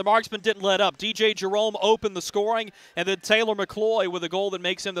 and the Marksmen didn't let up. DJ Jerome opened the scoring, and then Taylor McCloy with a goal that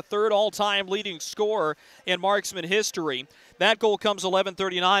makes him the third all-time leading scorer in Marksman history. That goal comes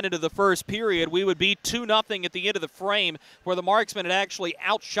 11:39 into the first period. We would be 2-0 at the end of the frame, where the Marksmen had actually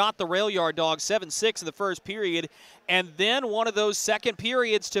outshot the Rail Yard Dogs 7-6 in the first period, and then one of those second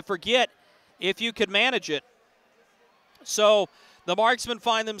periods to forget if you could manage it. So the Marksmen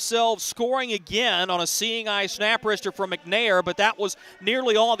find themselves scoring again on a seeing eye snap wrister from McNair, but that was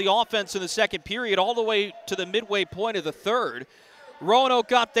nearly all the offense in the second period, all the way to the midway point of the third. Roanoke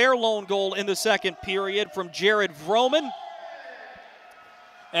got their lone goal in the second period from Jared Vroman.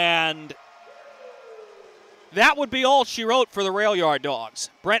 And that would be all she wrote for the Rail Yard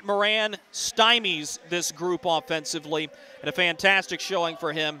Dogs. Brent Moran stymies this group offensively, and a fantastic showing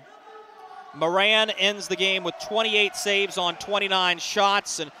for him. Moran ends the game with 28 saves on 29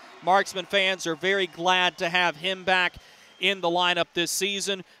 shots, and Marksman fans are very glad to have him back in the lineup this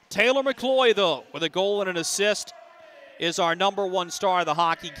season. Taylor McCloy, though, with a goal and an assist, is our #1 star of the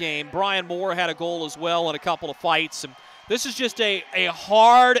hockey game. Brian Moore had a goal as well and a couple of fights. And this is just a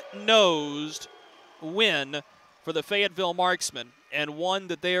hard-nosed win for the Fayetteville Marksmen, and one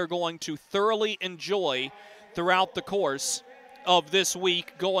that they are going to thoroughly enjoy throughout the course of this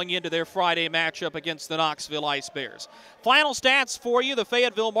week going into their Friday matchup against the Knoxville Ice Bears. Final stats for you. The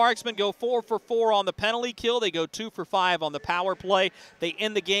Fayetteville Marksmen go 4 for 4 on the penalty kill. They go 2 for 5 on the power play. They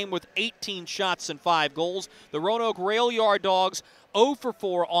end the game with 18 shots and 5 goals. The Roanoke Rail Yard Dogs 0 for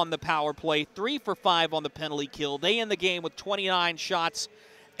 4 on the power play, 3 for 5 on the penalty kill. They end the game with 29 shots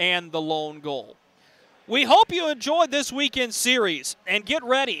and the lone goal. We hope you enjoyed this weekend series, and get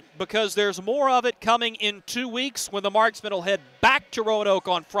ready because there's more of it coming in 2 weeks when the Marksmen will head back to Roanoke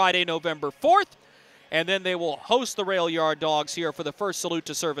on Friday, November 4th, and then they will host the Rail Yard Dogs here for the first Salute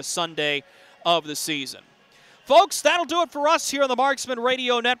to Service Sunday of the season. Folks, that'll do it for us here on the Marksman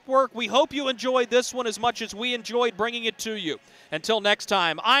Radio Network. We hope you enjoyed this one as much as we enjoyed bringing it to you. Until next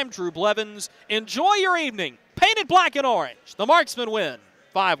time, I'm Drew Blevins. Enjoy your evening. Painted black and orange. The Marksmen win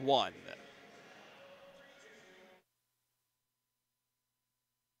 5-1.